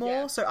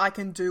anymore, so I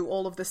can do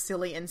all of the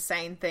silly,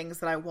 insane things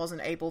that I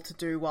wasn't able to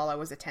do while I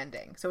was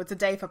attending. So it's a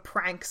day for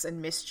pranks and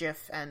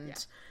mischief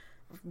and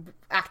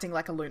acting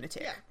like a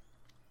lunatic. Yeah.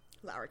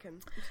 Larrikin.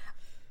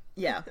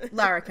 Yeah,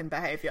 larrikin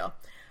behaviour.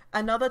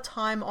 Another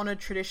time-honoured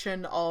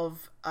tradition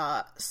of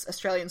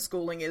Australian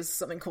schooling is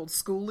something called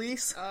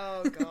schoolies.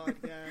 Oh, God,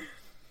 yeah.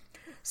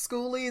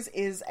 Schoolies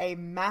is a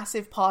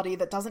massive party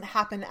that doesn't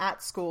happen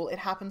at school. It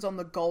happens on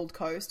the Gold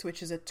Coast,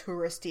 which is a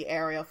touristy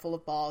area full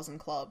of bars and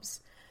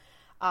clubs,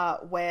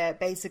 where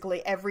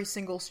basically every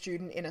single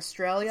student in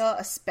Australia,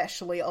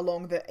 especially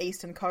along the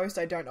eastern coast,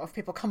 I don't know if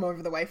people come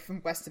over the way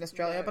from Western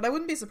Australia, but I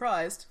wouldn't be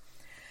surprised,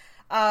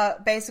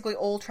 basically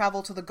all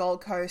travel to the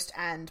Gold Coast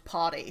and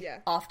party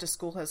after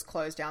school has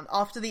closed down.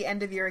 After the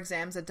end of year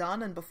exams are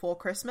done and before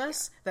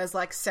Christmas, there's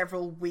like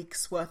several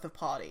weeks worth of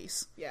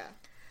parties. Yeah.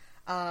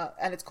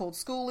 And it's called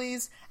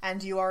schoolies,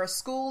 and you are a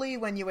schoolie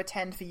when you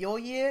attend for your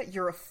year,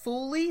 you're a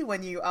foolie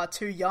when you are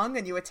too young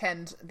and you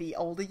attend the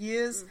older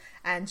years,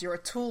 and you're a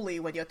toolie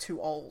when you're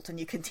too old and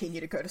you continue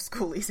to go to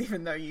schoolies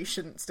even though you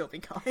shouldn't still be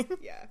going.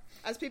 Yeah.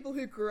 As people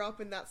who grew up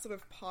in that sort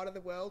of part of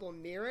the world or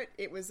near it,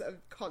 it was a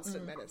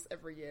constant menace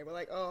every year. We're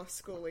like, oh,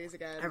 schoolies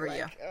again. Every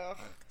year. Ugh.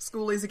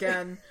 Schoolies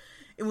again.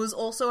 It was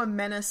also a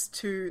menace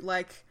to,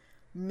 like...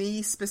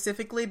 me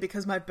specifically,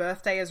 because my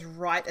birthday is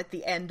right at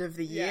the end of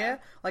the year.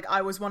 Like,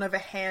 I was one of a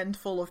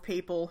handful of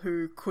people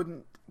who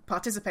couldn't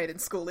participate in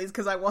schoolies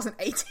because I wasn't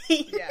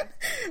 18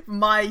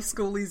 my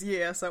schoolies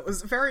year, so it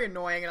was very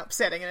annoying and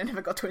upsetting and I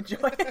never got to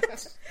enjoy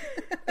it.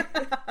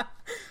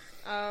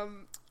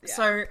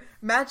 So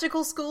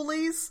magical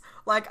schoolies,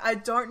 like, I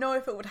don't know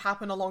if it would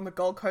happen along the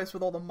Gold Coast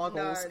with all the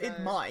muggles. No. It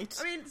might,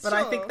 I mean, but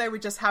I think they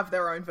would just have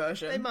their own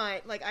version. They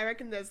might. Like, I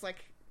reckon there's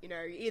like, you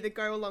know, you either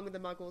go along with the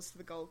muggles to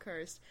the Gold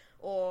Coast,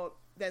 or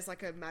there's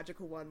like a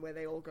magical one where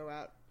they all go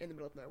out in the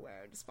middle of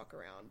nowhere and just fuck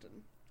around,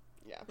 and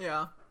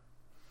yeah,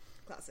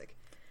 classic.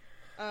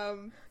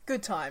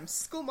 Good times.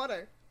 School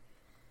motto.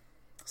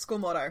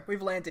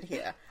 We've landed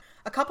here.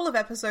 A couple of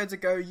episodes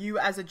ago, you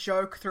as a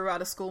joke threw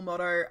out a school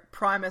motto,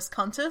 Primus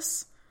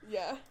Cuntus.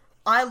 Yeah.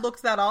 I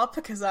looked that up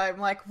because I'm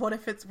like, what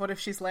if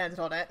she's landed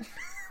on it?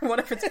 What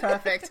if it's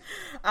perfect?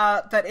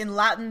 But in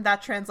Latin,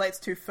 that translates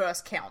to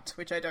first count,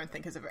 which I don't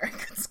think is a very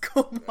good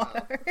school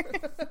motto.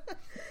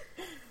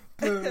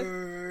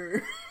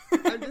 Boo.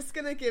 I'm just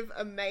gonna give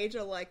a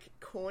major, like,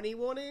 corny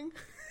warning.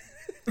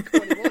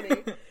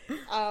 corny.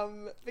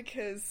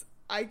 Because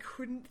I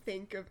couldn't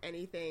think of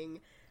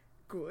anything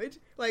good.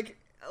 Like,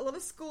 a lot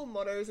of school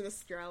mottos in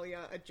Australia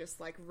are just,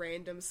 like,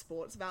 random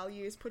sports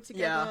values put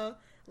together.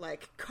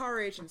 Like,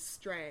 courage and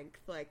strength.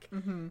 Like,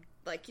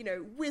 like, you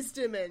know,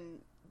 wisdom and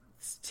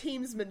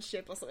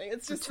teamsmanship or something.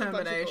 It's just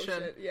determination. A bunch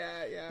of bullshit.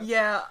 Yeah.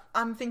 Yeah,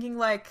 I'm thinking,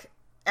 like,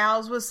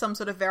 ours was some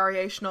sort of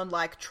variation on,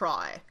 like,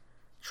 try.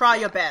 Try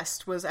your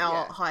best was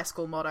our high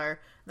school motto.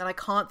 Then I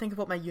can't think of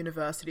what my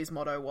university's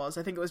motto was.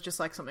 I think it was just,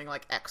 like, something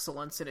like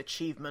excellence and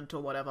achievement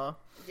or whatever.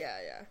 Yeah.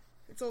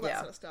 It's all that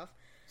sort of stuff.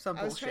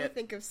 I was trying to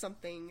think of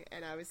something,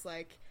 and I was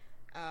like,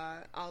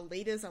 our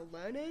leaders are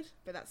learned,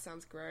 but that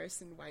sounds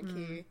gross and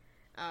wanky.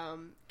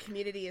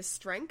 Community is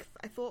strength,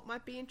 I thought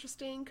might be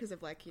interesting, because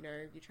of, like, you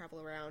know, you travel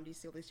around, you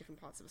see all these different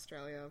parts of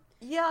Australia.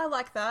 Yeah, I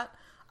like that.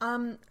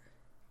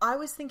 I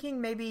was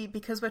thinking maybe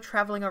because we're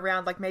traveling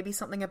around, like, maybe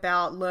something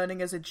about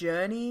learning as a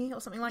journey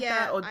or something like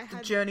that, or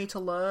journey to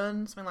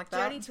learn, something like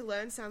that. Journey to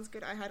learn sounds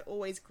good. I had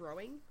always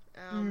growing.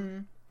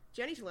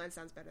 Journey to learn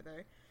sounds better,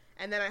 though.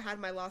 And then I had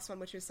my last one,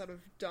 which was sort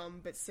of dumb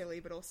but silly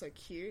but also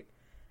cute.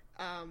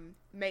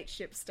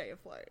 Mateship, stay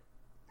afloat.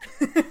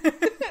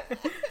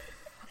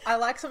 I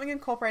like something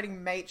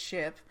incorporating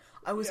mateship.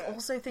 I was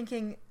also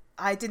thinking,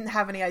 I didn't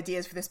have any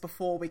ideas for this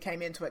before we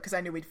came into it because I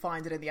knew we'd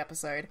find it in the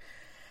episode.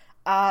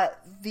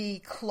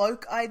 The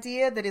cloak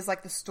idea that is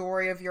like the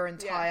story of your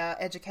entire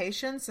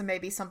education. So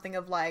maybe something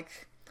of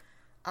like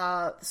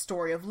the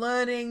story of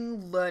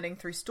learning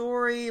through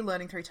story,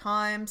 learning through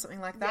time,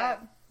 something like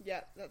that.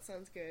 Yeah, that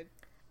sounds good.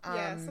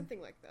 Yeah,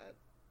 something like that.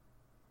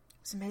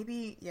 So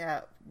maybe,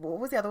 what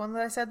was the other one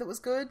that I said that was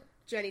good?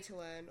 Journey to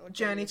learn. Or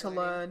Journey to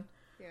learn.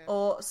 Yeah.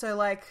 Or, so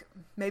like,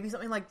 maybe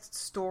something like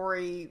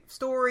story,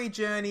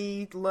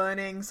 journey,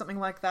 learning, something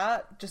like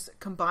that. Just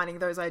combining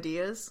those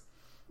ideas.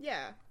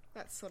 Yeah,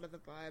 that's sort of the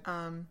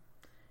vibe.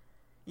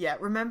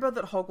 Remember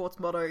that Hogwarts'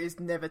 motto is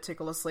never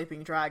tickle a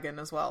sleeping dragon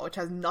as well, which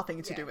has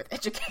nothing to do with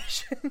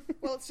education.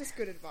 Well, it's just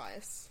good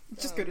advice.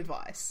 Just good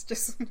advice.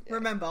 Just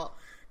remember,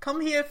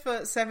 come here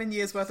for 7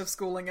 years worth of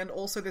schooling and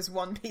also this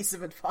one piece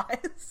of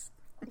advice.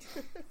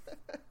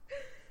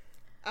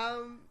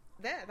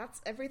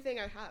 That's everything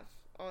I have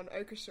on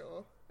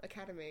Oakeshott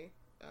Academy.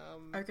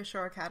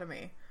 Oakeshott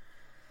Academy.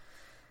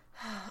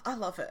 I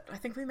love it. I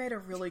think we made a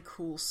really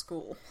cool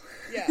school.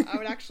 Yeah, I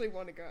would actually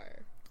want to go.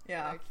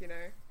 Yeah. Like, you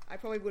know, I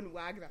probably wouldn't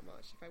wag that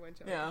much if I went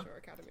to Oakeshott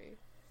Academy.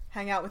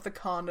 Hang out with the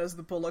Karnas,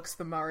 the Bullocks,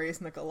 the Murrays,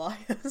 and the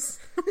Goliaths.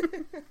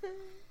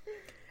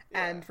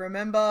 And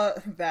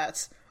remember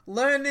that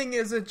learning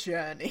is a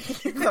journey.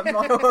 The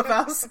motto of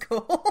our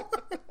school.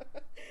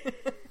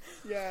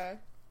 Yeah.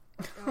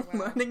 Oh,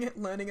 wow.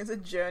 Learning as a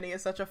journey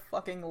is such a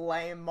fucking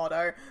lame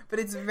motto, but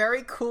it's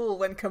very cool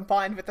when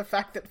combined with the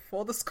fact that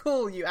for the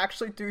school you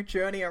actually do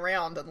journey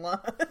around and learn.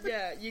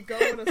 Yeah, you go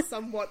on a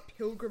somewhat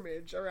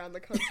pilgrimage around the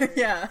country.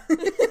 Yeah.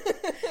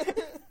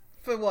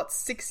 For what,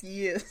 6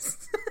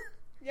 years?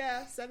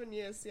 Yeah, 7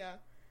 years, yeah.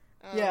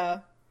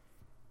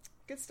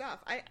 Good stuff.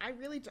 I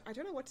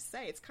don't know what to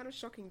say. It's kind of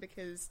shocking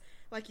because,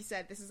 like you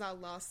said, this is our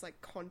last, like,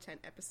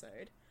 content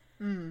episode.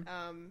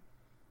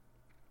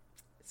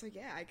 So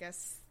yeah, I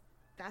guess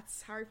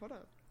that's Harry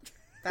Potter.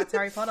 That's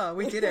Harry Potter.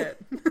 We did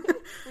it.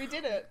 We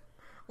did it.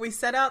 We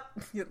set out...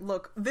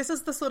 Look, this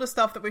is the sort of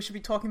stuff that we should be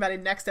talking about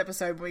in next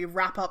episode when we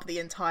wrap up the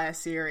entire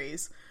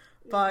series.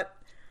 Yeah. But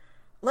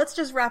let's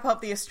just wrap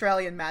up the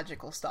Australian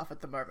magical stuff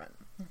at the moment.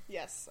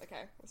 Yes,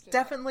 okay. Let's do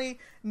Definitely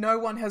no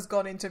one has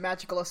gone into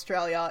magical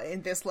Australia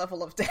in this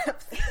level of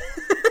depth.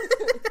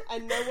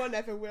 And no one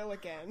ever will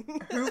again.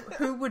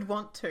 Who would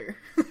want to?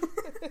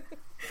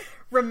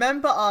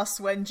 Remember us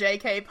when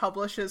JK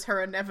publishes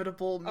her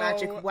inevitable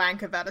magic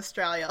wank about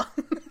Australia.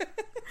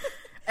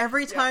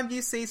 Every time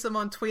you see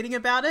someone tweeting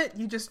about it,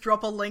 you just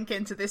drop a link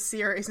into this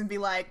series and be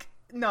like,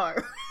 no.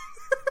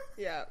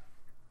 Yeah.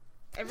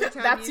 Every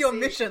time That's your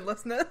mission,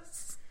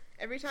 listeners.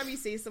 Every time you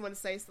see someone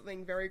say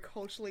something very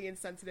culturally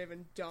insensitive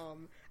and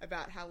dumb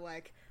about how,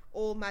 like,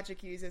 all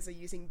magic users are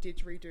using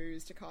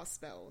didgeridoos to cast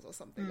spells or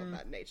something of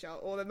that nature,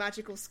 or the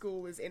magical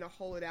school is in a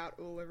hollowed-out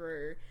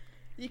Uluru,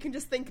 you can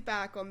just think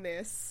back on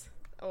this,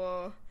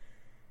 or,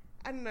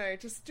 I don't know,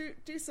 just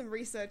do some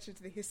research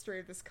into the history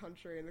of this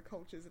country and the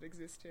cultures that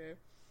exist here.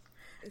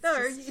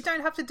 You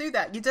don't have to do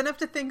that. You don't have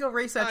to think or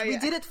research. Oh, We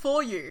did it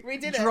for you. We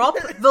did Drop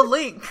the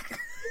link.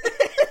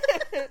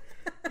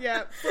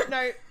 Yeah,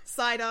 footnote,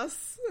 cite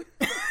us.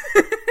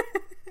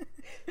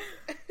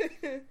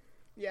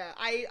 Yeah,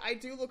 I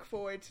do look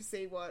forward to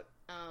see what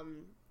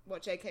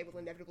JK will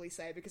inevitably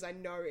say, because I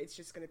know it's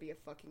just going to be a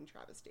fucking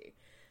travesty.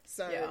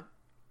 So, yeah.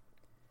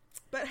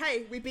 But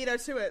hey, we beat her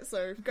to it,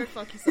 so go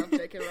fuck yourself,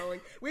 JK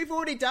Rowling. We've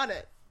already done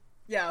it.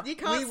 Yeah, you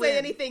can't say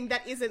anything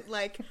that isn't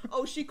like,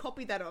 oh, she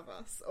copied that of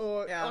us,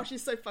 or oh,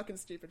 she's so fucking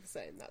stupid for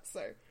saying that.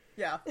 So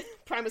yeah,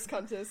 Primus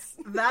Cuntus.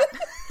 That.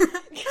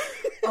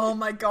 Oh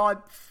my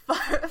god,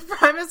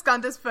 Primus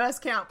Cuntus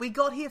first count. We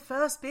got here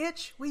first,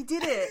 bitch. We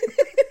did it.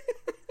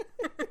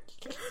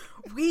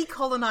 We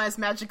colonized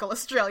magical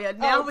Australia.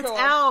 Now it's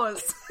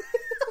ours.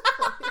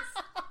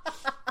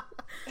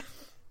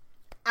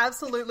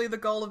 Absolutely, the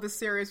goal of this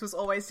series was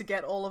always to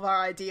get all of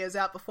our ideas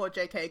out before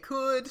JK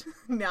could.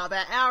 Now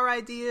they're our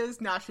ideas.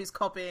 Now she's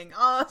copying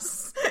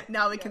us.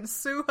 Now we can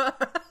sue her.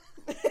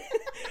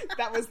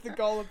 That was the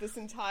goal of this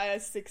entire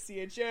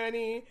 6-year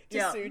journey,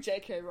 to sue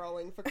JK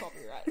Rowling for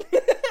copyright.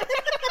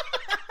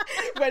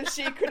 When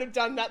she could have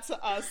done that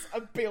to us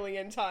 1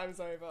 billion times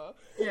over.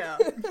 Yeah.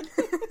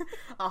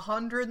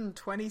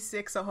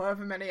 126 or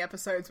however many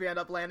episodes we end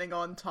up landing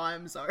on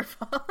times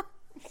over.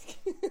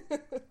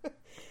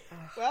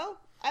 Well,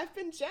 I've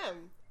been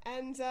Jem,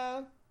 and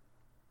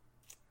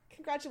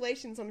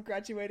congratulations on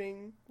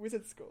graduating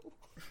wizard school.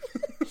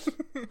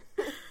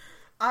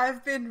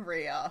 I've been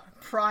Rhea,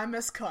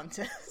 Primus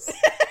Contis.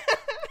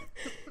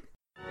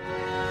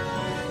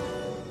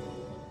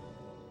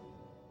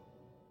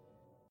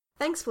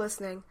 Thanks for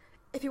listening.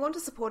 If you want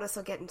to support us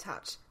or get in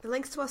touch, the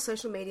links to our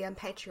social media and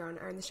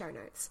Patreon are in the show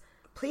notes.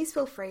 Please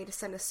feel free to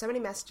send us so many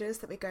messages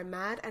that we go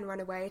mad and run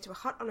away to a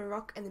hut on a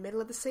rock in the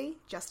middle of the sea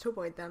just to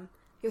avoid them.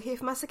 You'll hear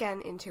from us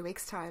again in 2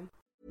 weeks' time.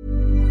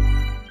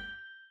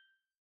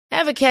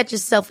 Ever catch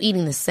yourself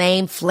eating the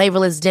same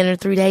flavorless dinner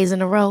 3 days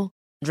in a row?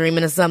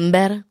 Dreaming of something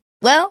better?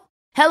 Well,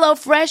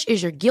 HelloFresh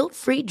is your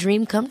guilt-free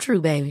dream come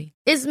true, baby.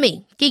 It's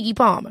me, Keke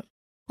Palmer.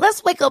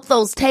 Let's wake up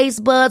those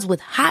taste buds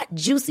with hot,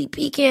 juicy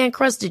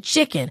pecan-crusted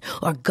chicken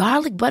or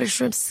garlic butter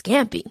shrimp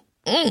scampi.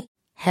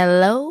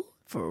 Hello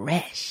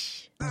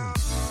Fresh.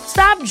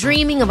 Stop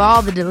dreaming of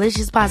all the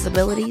delicious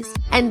possibilities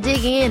and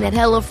dig in at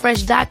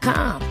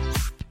HelloFresh.com.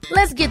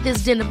 Let's get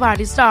this dinner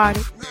party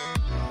started.